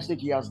one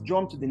message, he has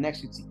jumped to the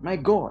next city. My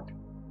God,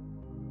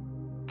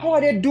 how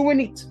are they doing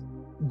it?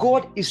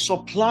 God is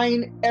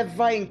supplying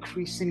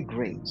ever-increasing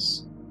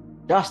grace.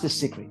 That's the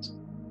secret.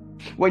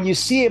 When you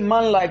see a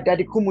man like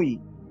Daddy Kumuyi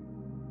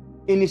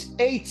in his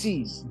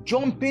 80s,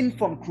 jumping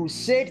from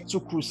crusade to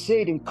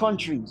crusade in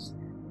countries,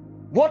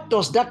 what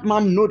does that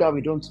man know that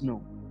we don't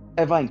know?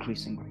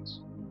 Ever-increasing grace.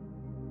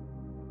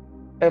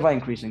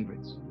 Ever-increasing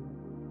grace.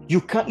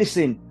 You can't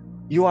listen.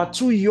 You are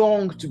too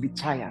young to be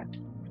tired.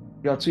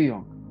 You are too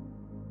young.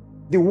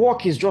 The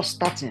work is just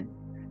starting.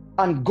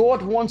 And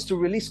God wants to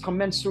release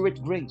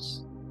commensurate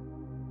grace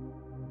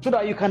so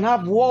that you can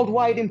have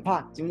worldwide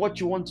impact in what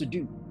you want to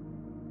do.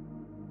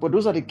 But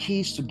those are the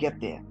keys to get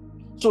there.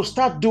 So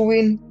start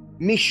doing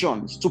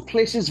missions to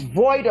places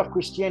void of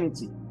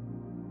Christianity.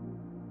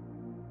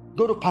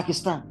 Go to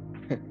Pakistan.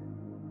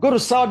 Go to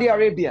Saudi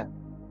Arabia.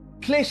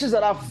 Places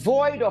that are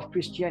void of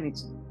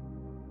Christianity.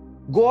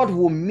 God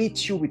will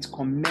meet you with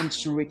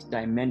commensurate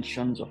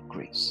dimensions of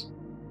grace.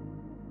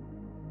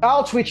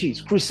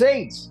 Outreaches,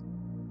 crusades,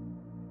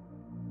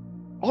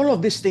 all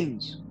of these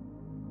things.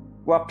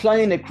 We're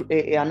planning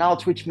an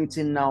outreach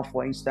meeting now,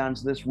 for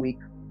instance, this week,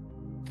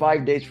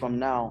 5 days from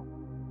now,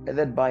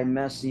 headed by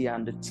Mercy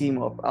and the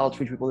team of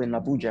outreach people in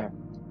Abuja,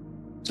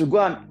 to go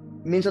and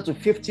minister to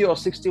 50 or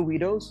 60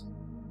 widows.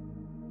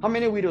 How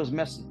many widows,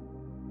 Mercy?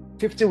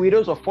 50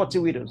 widows or 40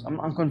 widows?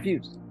 I'm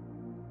confused.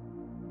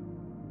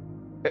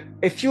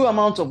 A few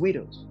amount of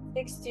widows.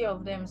 60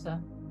 of them, sir.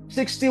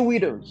 60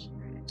 widows.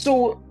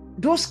 So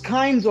those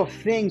kinds of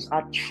things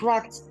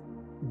attract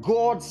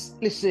God's,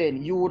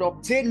 listen, you would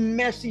obtain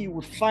mercy, you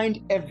would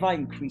find ever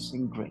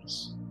increasing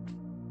grace.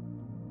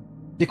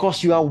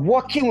 Because you are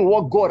working with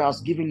what God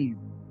has given you.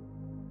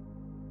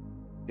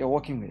 You're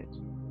working with it.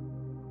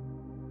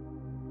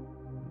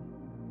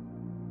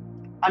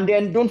 And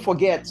then don't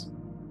forget,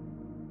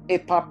 a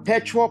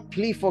perpetual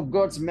plea for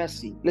God's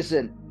mercy.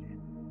 Listen,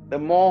 the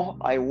more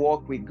I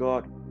walk with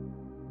God,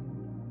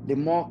 the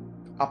more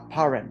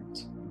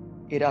apparent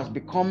it has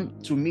become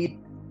to me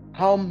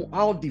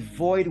how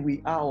devoid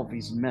we are of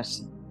His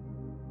mercy.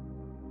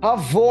 How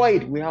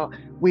void we are.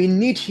 We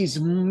need His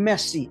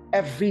mercy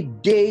every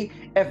day,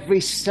 every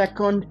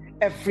second,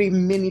 every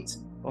minute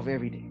of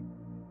every day.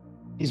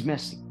 His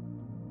mercy.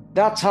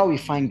 That's how we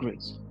find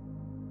grace.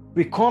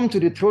 We come to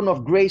the throne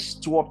of grace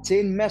to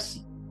obtain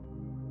mercy.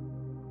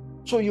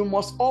 So you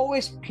must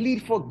always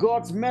plead for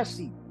God's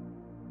mercy.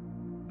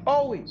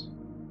 Always.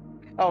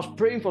 I was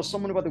praying for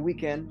someone over the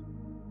weekend.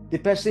 The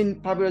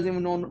person probably doesn't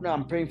even know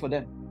I'm praying for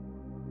them.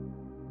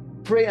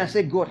 Pray and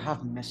say, God,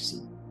 have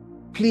mercy.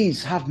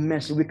 Please have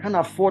mercy. We can't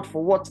afford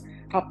for what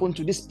happened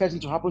to this person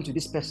to happen to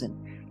this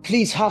person.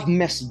 Please have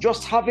mercy.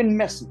 Just having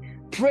mercy.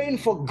 Praying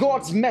for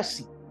God's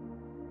mercy.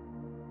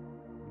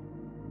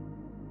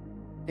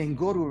 Then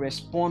God will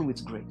respond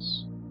with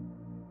grace.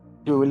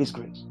 He will release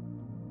grace.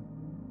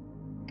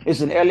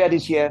 Listen, earlier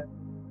this year,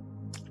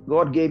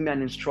 God gave me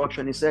an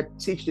instruction. He said,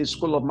 teach the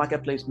School of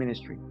Marketplace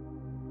Ministry.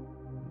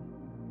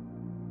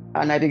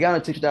 And I began to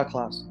teach that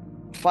class.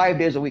 5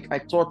 days a week. I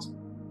taught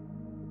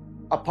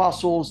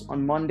apostles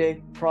on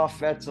Monday,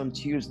 prophets on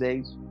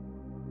Tuesdays,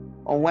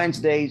 on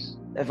Wednesdays,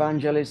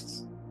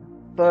 evangelists,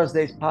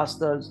 Thursdays,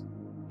 pastors,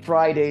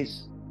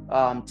 Fridays,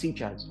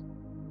 teachers.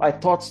 I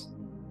taught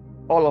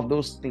all of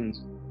those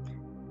things.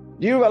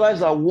 Do you realize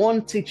that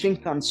one teaching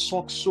can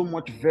suck so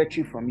much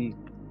virtue from you?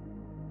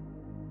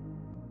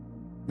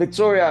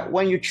 Victoria,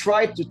 when you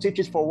tried to teach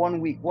it for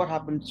 1 week, what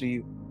happened to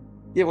you?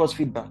 Give us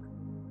feedback.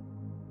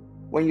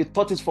 When you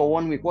taught it for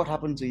 1 week, what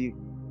happened to you?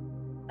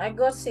 I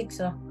got sick,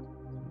 sir.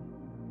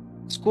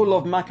 School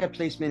of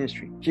Marketplace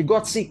Ministry. She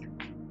got sick.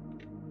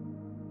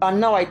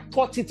 And now I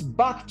taught it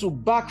back to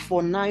back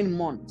for 9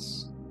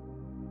 months.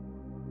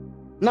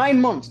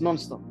 9 months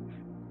non-stop.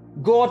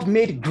 God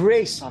made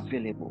grace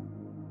available.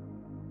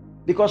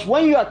 Because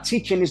when you are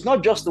teaching, it's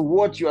not just the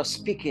words you are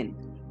speaking.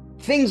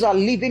 Things are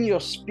leaving your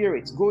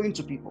spirit, going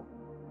to people.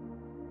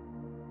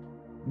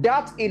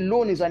 That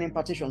alone is an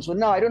impartation. So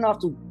now I don't have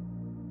to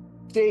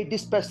say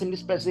this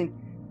person.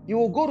 You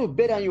will go to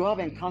bed and you have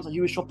encounters.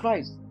 You will be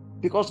surprised.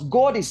 Because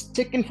God is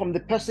taking from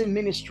the person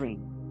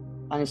ministering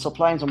and is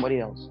supplying somebody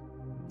else.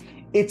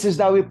 It is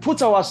that we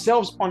put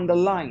ourselves on the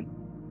line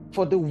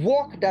for the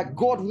work that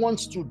God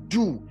wants to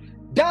do.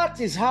 That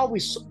is how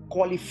we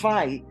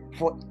qualify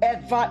for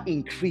ever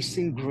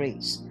increasing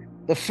grace.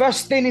 The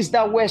first thing is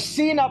that where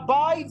sin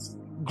abides,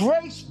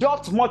 grace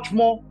doth much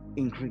more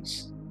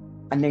increase.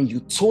 And then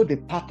you toe the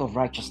path of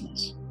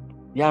righteousness.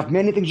 You have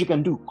many things you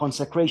can do.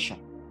 Consecration,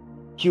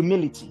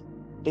 humility,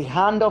 the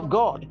hand of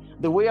God,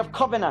 the way of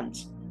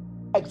covenant,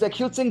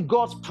 executing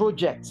God's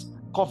projects,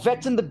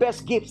 coveting the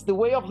best gifts, the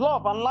way of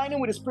love, aligning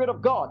with the Spirit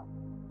of God,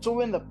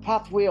 towing the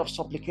pathway of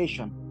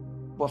supplication.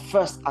 But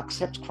first,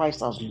 accept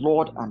Christ as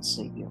Lord and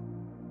Savior.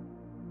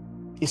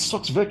 It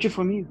sucks virtue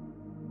from you.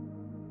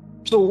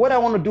 So what I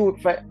want to do,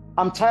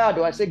 I'm tired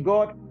though. I say,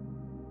 God,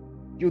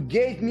 you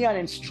gave me an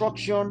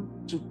instruction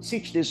to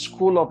teach the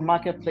School of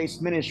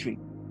Marketplace Ministry.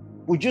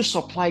 Would you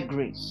supply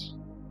grace?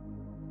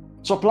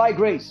 Supply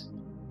grace.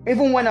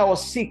 Even when I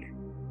was sick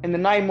in the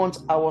 9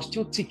 months, I was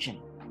still teaching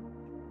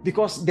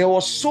because there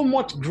was so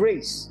much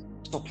grace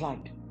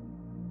supplied.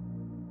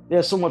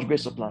 There's so much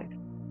grace supplied.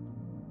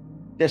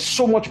 There's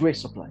so much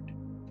grace supplied.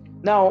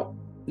 Now,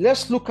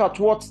 let's look at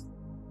what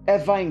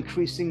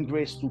ever-increasing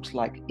grace looks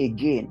like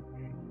again.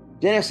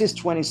 Genesis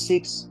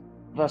 26,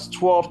 verse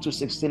 12 to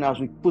 16, as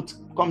we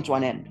come to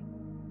an end.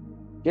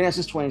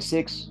 Genesis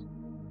 26,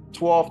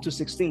 12 to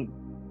 16.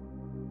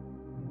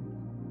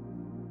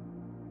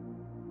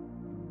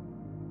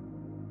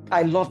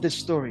 I love this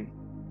story.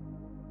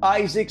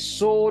 Isaac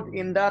sowed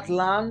in that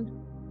land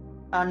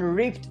and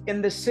reaped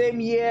in the same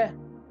year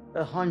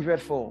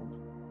 100-fold.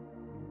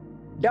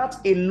 That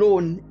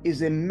alone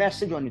is a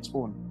message on its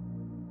own.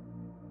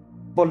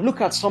 But look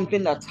at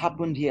something that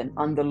happened here,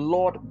 and the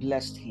Lord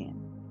blessed him.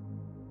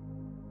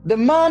 The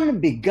man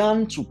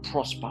began to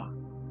prosper.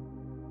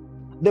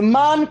 The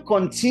man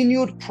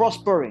continued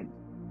prospering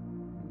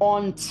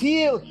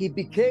until he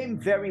became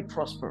very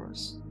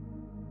prosperous.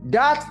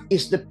 That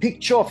is the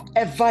picture of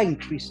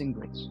ever-increasing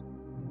grace.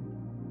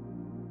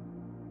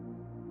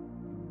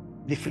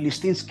 The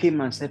Philistines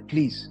came and said,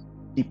 please,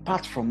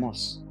 depart from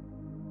us.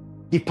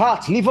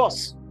 Depart, leave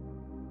us.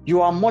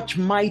 You are much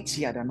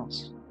mightier than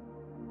us.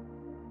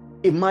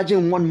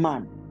 Imagine one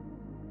man,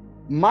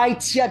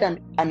 mightier than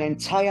an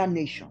entire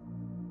nation.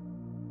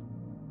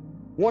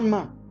 One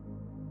man,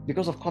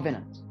 because of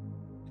covenant.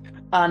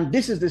 And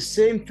this is the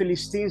same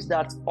Philistines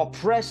that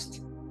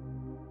oppressed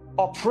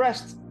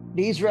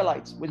the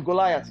Israelites with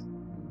Goliath.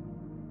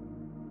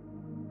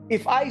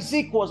 If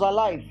Isaac was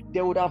alive,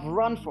 they would have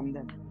run from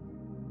them.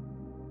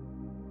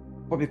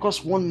 But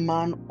because one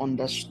man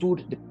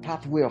understood the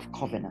pathway of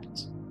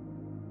covenant.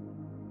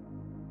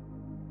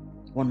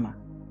 One man.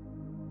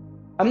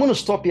 I'm going to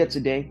stop here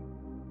today.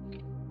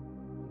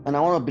 And I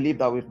want to believe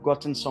that we've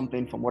gotten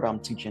something from what I'm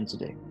teaching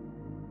today.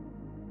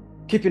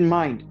 Keep in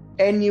mind,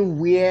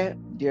 anywhere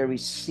there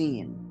is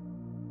sin,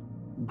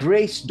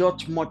 grace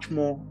doth much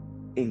more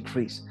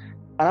increase.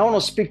 And I want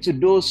to speak to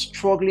those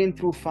struggling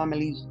through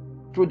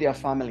their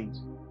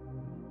families.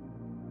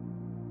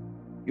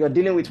 You are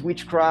dealing with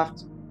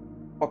witchcraft,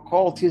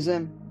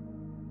 occultism,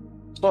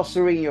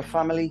 sorcery in your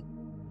family.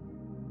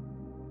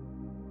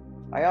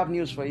 I have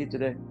news for you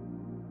today.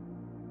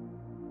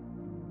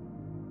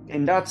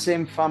 In that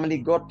same family,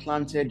 God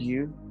planted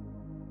you,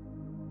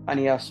 and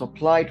He has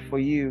supplied for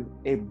you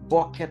a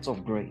bucket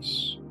of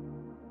grace.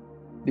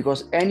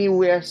 Because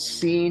anywhere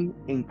sin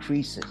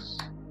increases,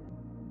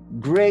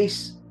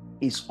 grace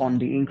is on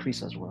the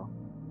increase as well.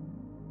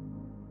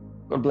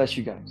 God bless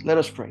you guys. Let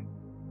us pray.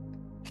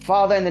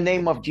 Father, in the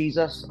name of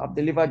Jesus, I've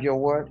delivered your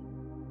word.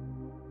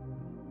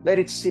 Let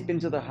it seep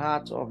into the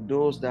heart of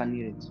those that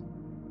need it.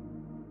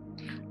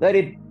 Let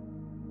it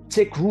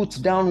take root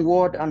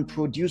downward and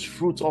produce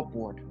fruit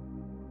upward.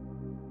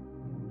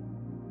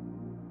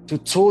 To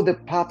toe the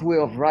pathway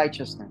of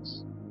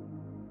righteousness.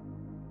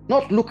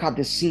 Not look at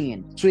the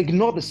sin, to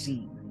ignore the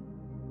sin,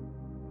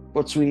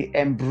 but to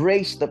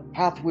embrace the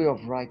pathway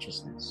of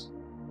righteousness.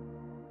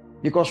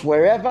 Because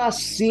wherever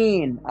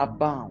sin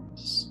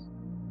abounds,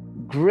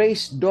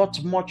 grace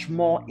doth much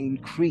more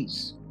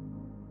increase.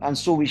 And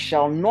so we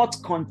shall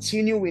not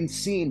continue in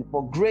sin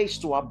for grace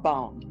to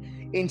abound.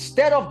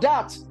 Instead of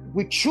that,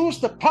 we choose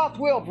the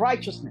pathway of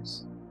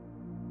righteousness.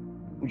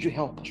 Would you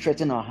help us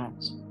straighten our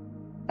hands?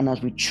 And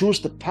as we choose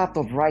the path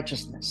of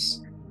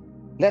righteousness,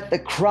 let the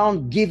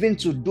crown given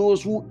to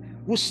those who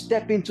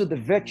step into the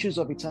virtues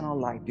of eternal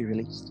life be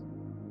released.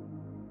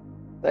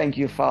 Thank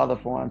you, Father,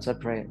 for answered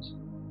prayers.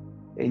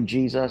 In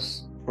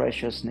Jesus'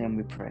 precious name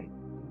we pray.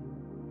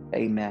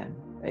 Amen.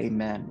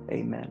 Amen.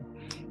 Amen.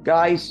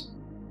 Guys,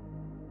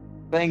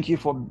 thank you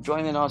for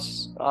joining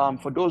us.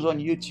 For those on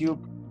YouTube,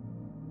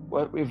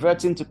 we're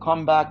reverting to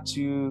come back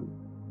to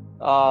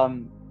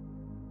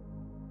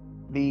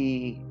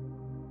the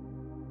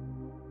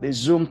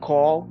Zoom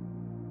call.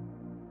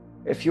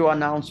 A few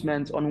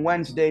announcements. On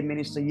Wednesday,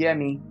 Minister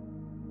Yemi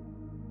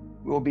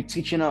will be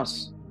teaching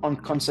us on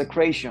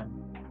consecration.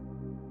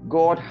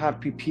 God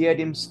had prepared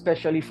him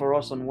specially for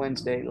us on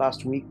Wednesday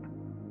last week,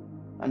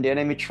 and the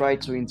enemy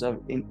tried to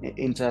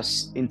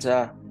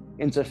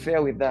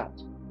interfere with that.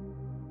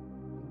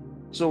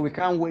 So we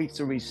can't wait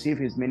to receive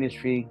his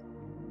ministry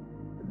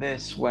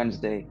this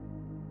Wednesday.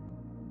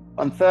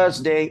 On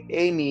Thursday,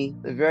 Amy,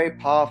 the very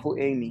powerful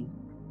Amy,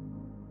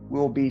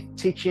 will be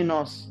teaching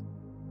us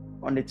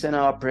on the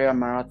 10-hour prayer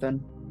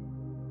marathon.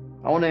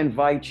 I want to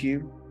invite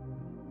you,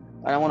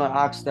 and I want to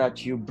ask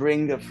that you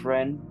bring a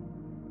friend.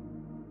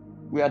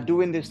 We are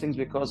doing these things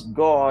because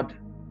God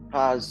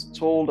has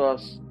told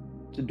us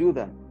to do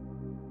them.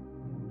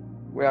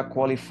 We are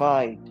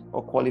qualified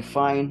or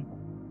qualifying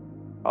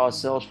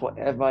ourselves for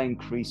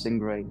ever-increasing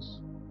grace.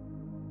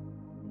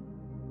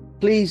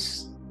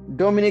 Please,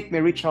 Dominic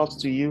may reach out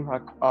to you,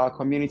 our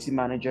community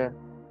manager.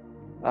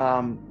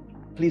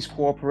 Please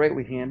cooperate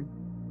with him.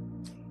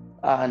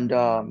 And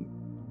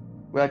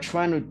we are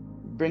trying to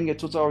bring a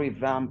total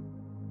revamp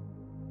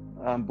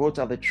both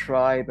at the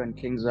tribe and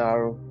King's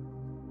Arrow.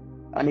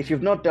 And if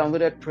you've not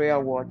downloaded Prayer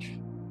Watch,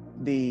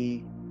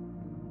 the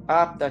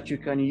app that you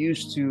can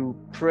use to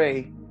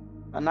pray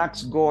and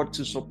ask God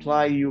to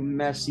supply you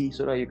mercy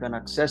so that you can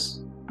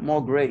access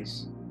more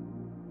grace,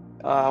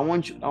 I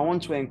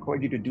want to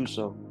encourage you to do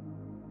so.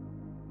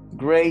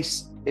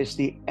 Grace is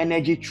the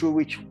energy through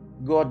which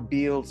God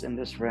builds in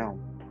this realm.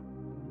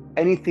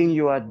 Anything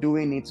you are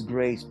doing needs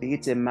grace, be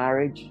it a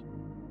marriage,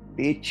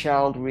 be it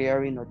child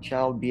rearing or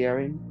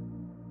childbearing,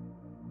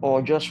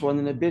 or just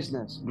running a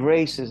business.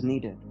 Grace is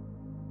needed.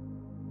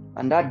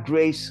 And that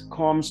grace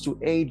comes to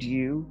aid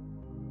you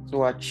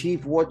to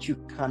achieve what you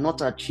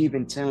cannot achieve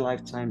in 10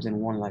 lifetimes in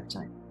one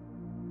lifetime.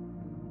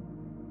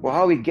 Well,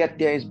 how we get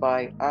there is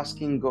by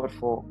asking God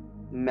for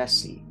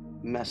mercy,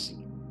 mercy,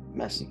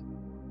 mercy,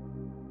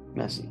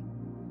 mercy.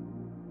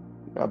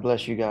 God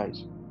bless you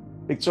guys.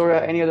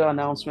 Victoria, any other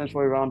announcements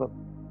before we round up?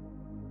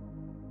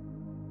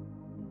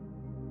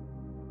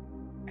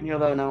 Any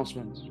other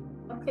announcements?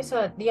 Okay,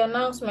 so the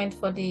announcement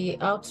for the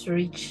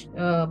outreach,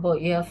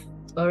 but you have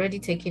already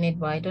taken it,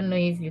 but I don't know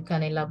if you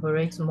can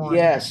elaborate more.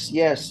 Yes,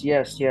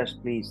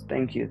 please.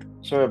 Thank you.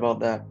 Sorry about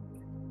that.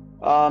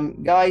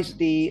 Guys,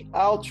 the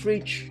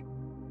outreach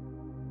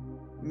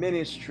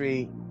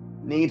ministry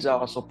needs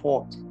our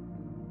support.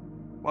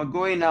 We're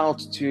going out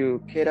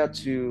to cater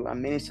to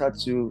and minister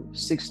to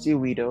 60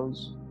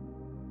 widows,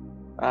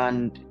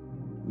 and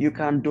you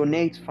can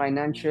donate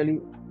financially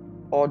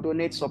or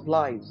donate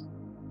supplies.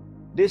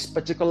 This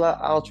particular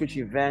outreach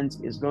event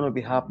is going to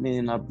be happening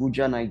in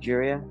Abuja,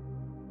 Nigeria.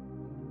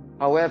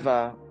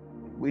 However,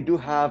 we do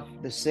have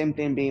the same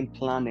thing being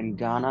planned in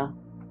Ghana,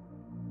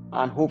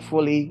 and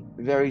hopefully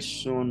very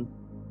soon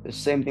the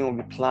same thing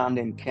will be planned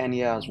in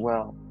Kenya as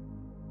well.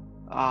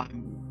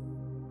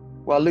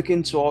 We're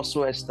looking to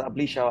also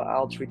establish our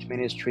outreach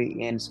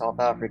ministry in South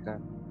Africa.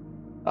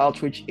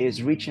 Outreach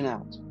is reaching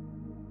out.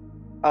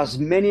 As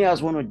many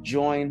as want to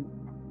join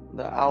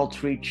the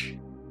outreach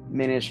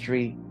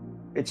ministry,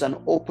 it's an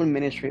open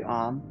ministry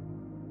arm.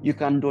 You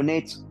can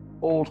donate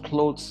old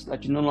clothes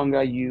that you no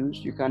longer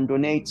use. You can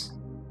donate,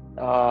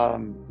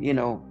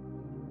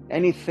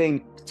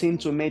 anything, tin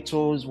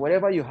tomatoes,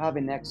 whatever you have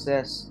in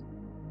excess,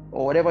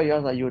 or whatever you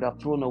have that you would have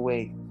thrown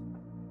away.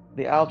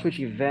 The outreach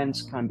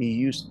events can be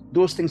used,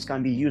 those things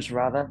can be used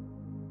rather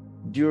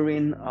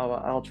during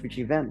our outreach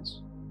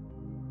events.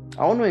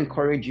 I want to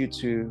encourage you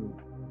to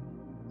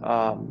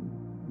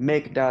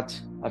make that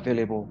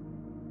available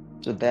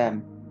to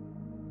them.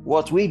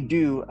 What we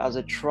do as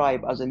a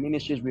tribe, as a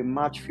ministry, is we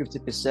match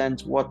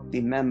 50% what the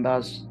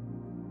members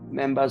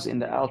in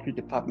the outreach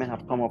department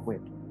have come up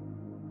with.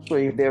 So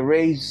if they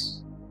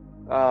raise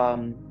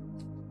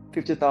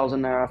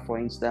 50,000 naira, for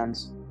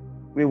instance,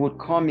 we would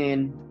come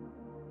in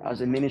as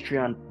a ministry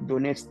and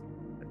donate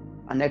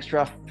an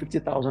extra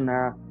 50,000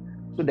 naira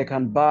so they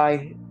can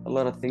buy a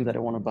lot of things that they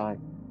want to buy.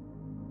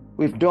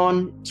 We've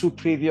done 2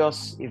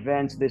 previous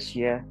events this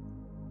year.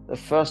 The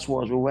first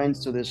was we went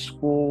to the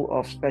School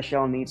of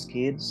Special Needs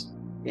Kids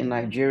in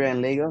Nigeria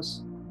and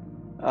Lagos.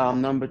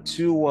 Number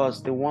 2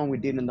 was the one we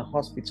did in the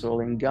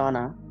hospital in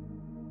Ghana,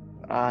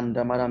 and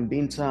Madam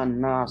Binta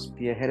and Nas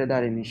spearheaded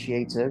that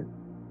initiative.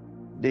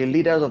 The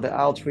leaders of the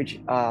outreach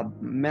are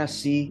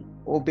Mercy,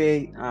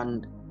 Obe,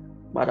 and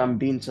Madam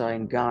Binta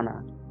in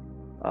Ghana.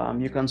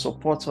 You can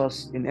support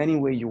us in any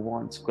way you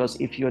want, because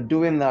if you're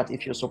doing that,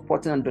 if you're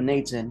supporting and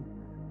donating,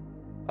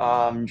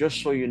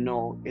 just so you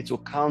know, it will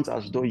count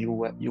as though you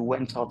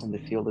went out in the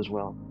field as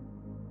well.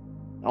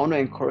 I want to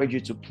encourage you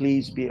to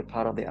please be a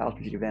part of the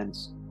outreach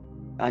events,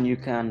 and you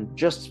can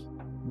just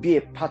be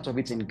a part of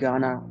it in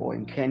Ghana or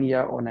in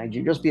Kenya or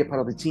Nigeria. Just be a part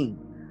of the team.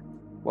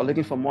 We're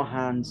looking for more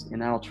hands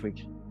in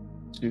outreach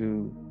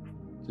to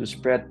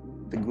spread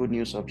the good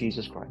news of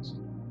Jesus Christ.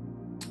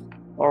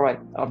 All right,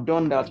 I've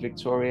done that,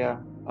 Victoria.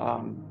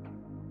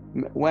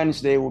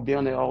 Wednesday we'll be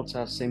on the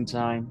altar same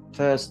time.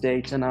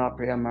 Thursday, 10-hour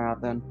prayer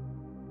marathon.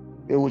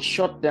 It will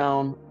shut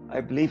down,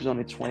 I believe, on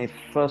the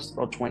 21st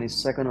or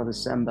 22nd of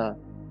December,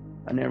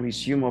 and then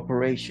resume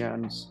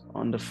operations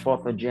on the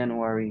 4th of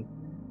January,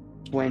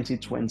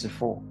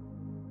 2024.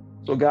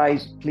 So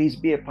guys, please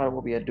be a part of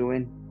what we are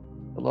doing.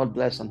 The Lord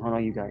bless and honor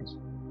you guys.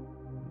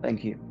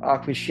 Thank you.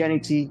 Our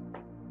Christianity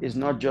is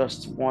not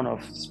just one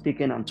of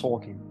speaking and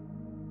talking.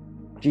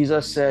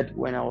 Jesus said,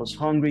 when I was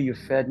hungry, you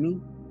fed me.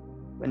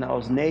 When I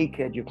was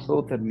naked, you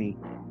clothed me.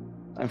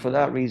 And for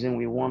that reason,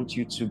 we want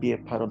you to be a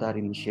part of that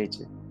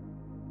initiative.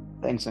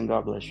 Thanks, and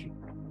God bless you.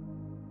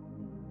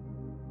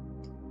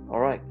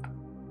 All right,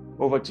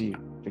 over to you,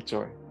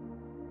 Victoria.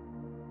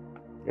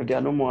 If there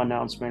are no more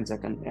announcements, I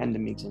can end the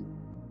meeting.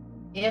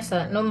 Yes,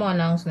 sir. No more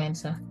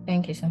announcements, sir.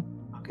 Thank you, sir.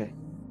 Okay.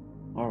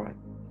 All right.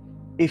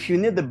 If you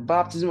need the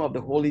baptism of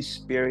the Holy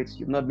Spirit,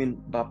 you've not been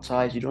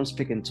baptized, you don't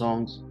speak in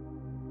tongues,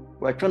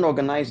 we're trying to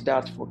organize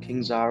that for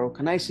King Zaro.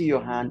 Can I see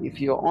your hand? If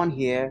you're on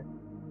here,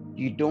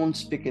 you don't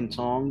speak in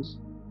tongues,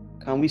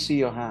 can we see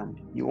your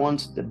hand? You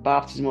want the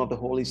baptism of the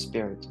Holy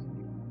Spirit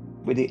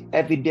with the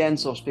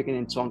evidence of speaking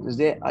in tongues.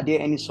 Are there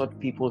any such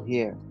people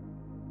here?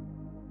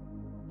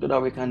 So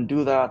that we can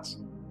do that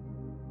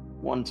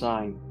one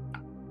time.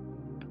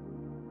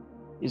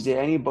 Is there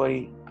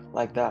anybody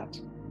like that?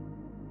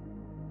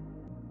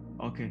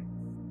 Okay.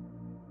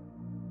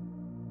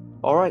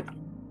 All right.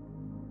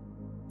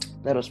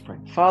 Let us pray.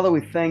 Father,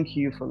 we thank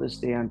you for this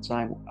day and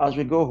time. As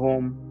we go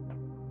home,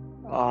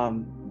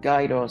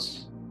 guide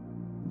us,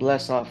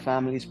 bless our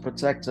families,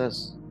 protect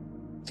us,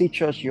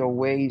 teach us your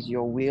ways,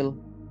 your will,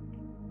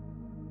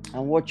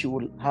 and what you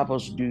will have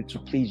us do to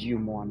please you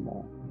more and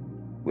more.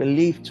 We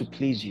live to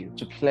please you,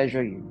 to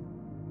pleasure you.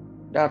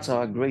 That's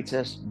our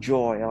greatest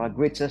joy, our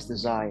greatest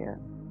desire.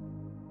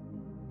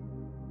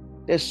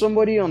 There's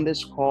somebody on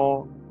this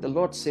call, the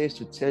Lord says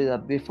to tell you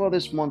that before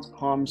this month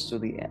comes to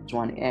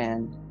an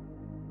end,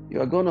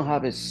 you are going to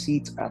have a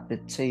seat at the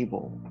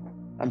table.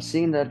 I'm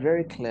seeing that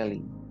very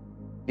clearly.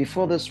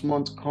 Before this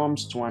month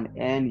comes to an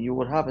end, you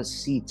will have a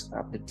seat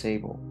at the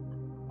table.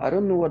 I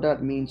don't know what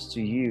that means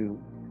to you,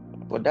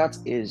 but that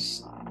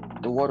is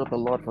the word of the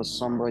Lord for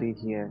somebody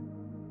here.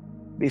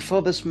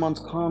 before this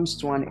month comes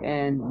to an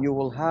end, you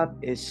will have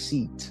a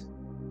seat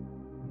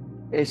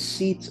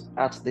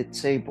at the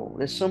table.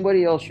 There's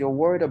somebody else, you're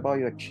worried about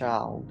your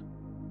child.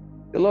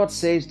 The Lord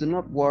says, do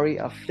not worry,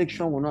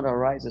 affliction will not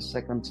arise a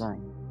second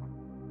time.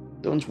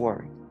 Don't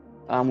worry.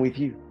 I'm with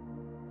you.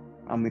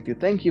 I'm with you.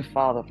 Thank you,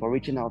 Father, for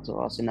reaching out to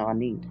us in our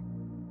need.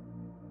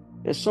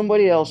 There's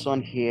somebody else on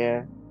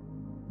here.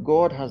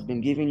 God has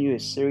been giving you a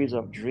series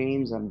of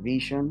dreams and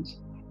visions.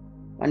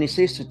 And He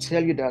says to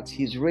tell you that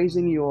He's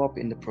raising you up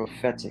in the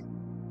prophetic.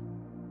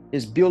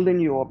 He's building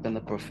you up in the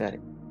prophetic.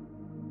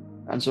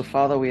 And so,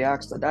 Father, we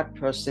ask that that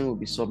person will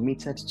be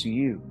submitted to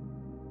you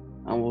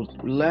and will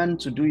learn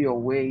to do your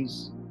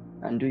ways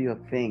and do your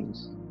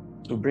things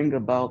to bring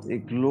about a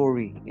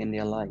glory in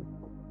their life.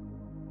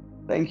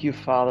 Thank you,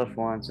 Father,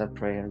 for answered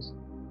prayers.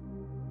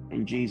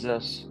 In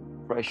Jesus'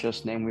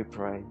 precious name we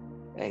pray.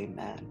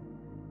 Amen.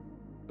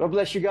 God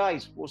bless you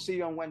guys. We'll see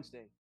you on Wednesday.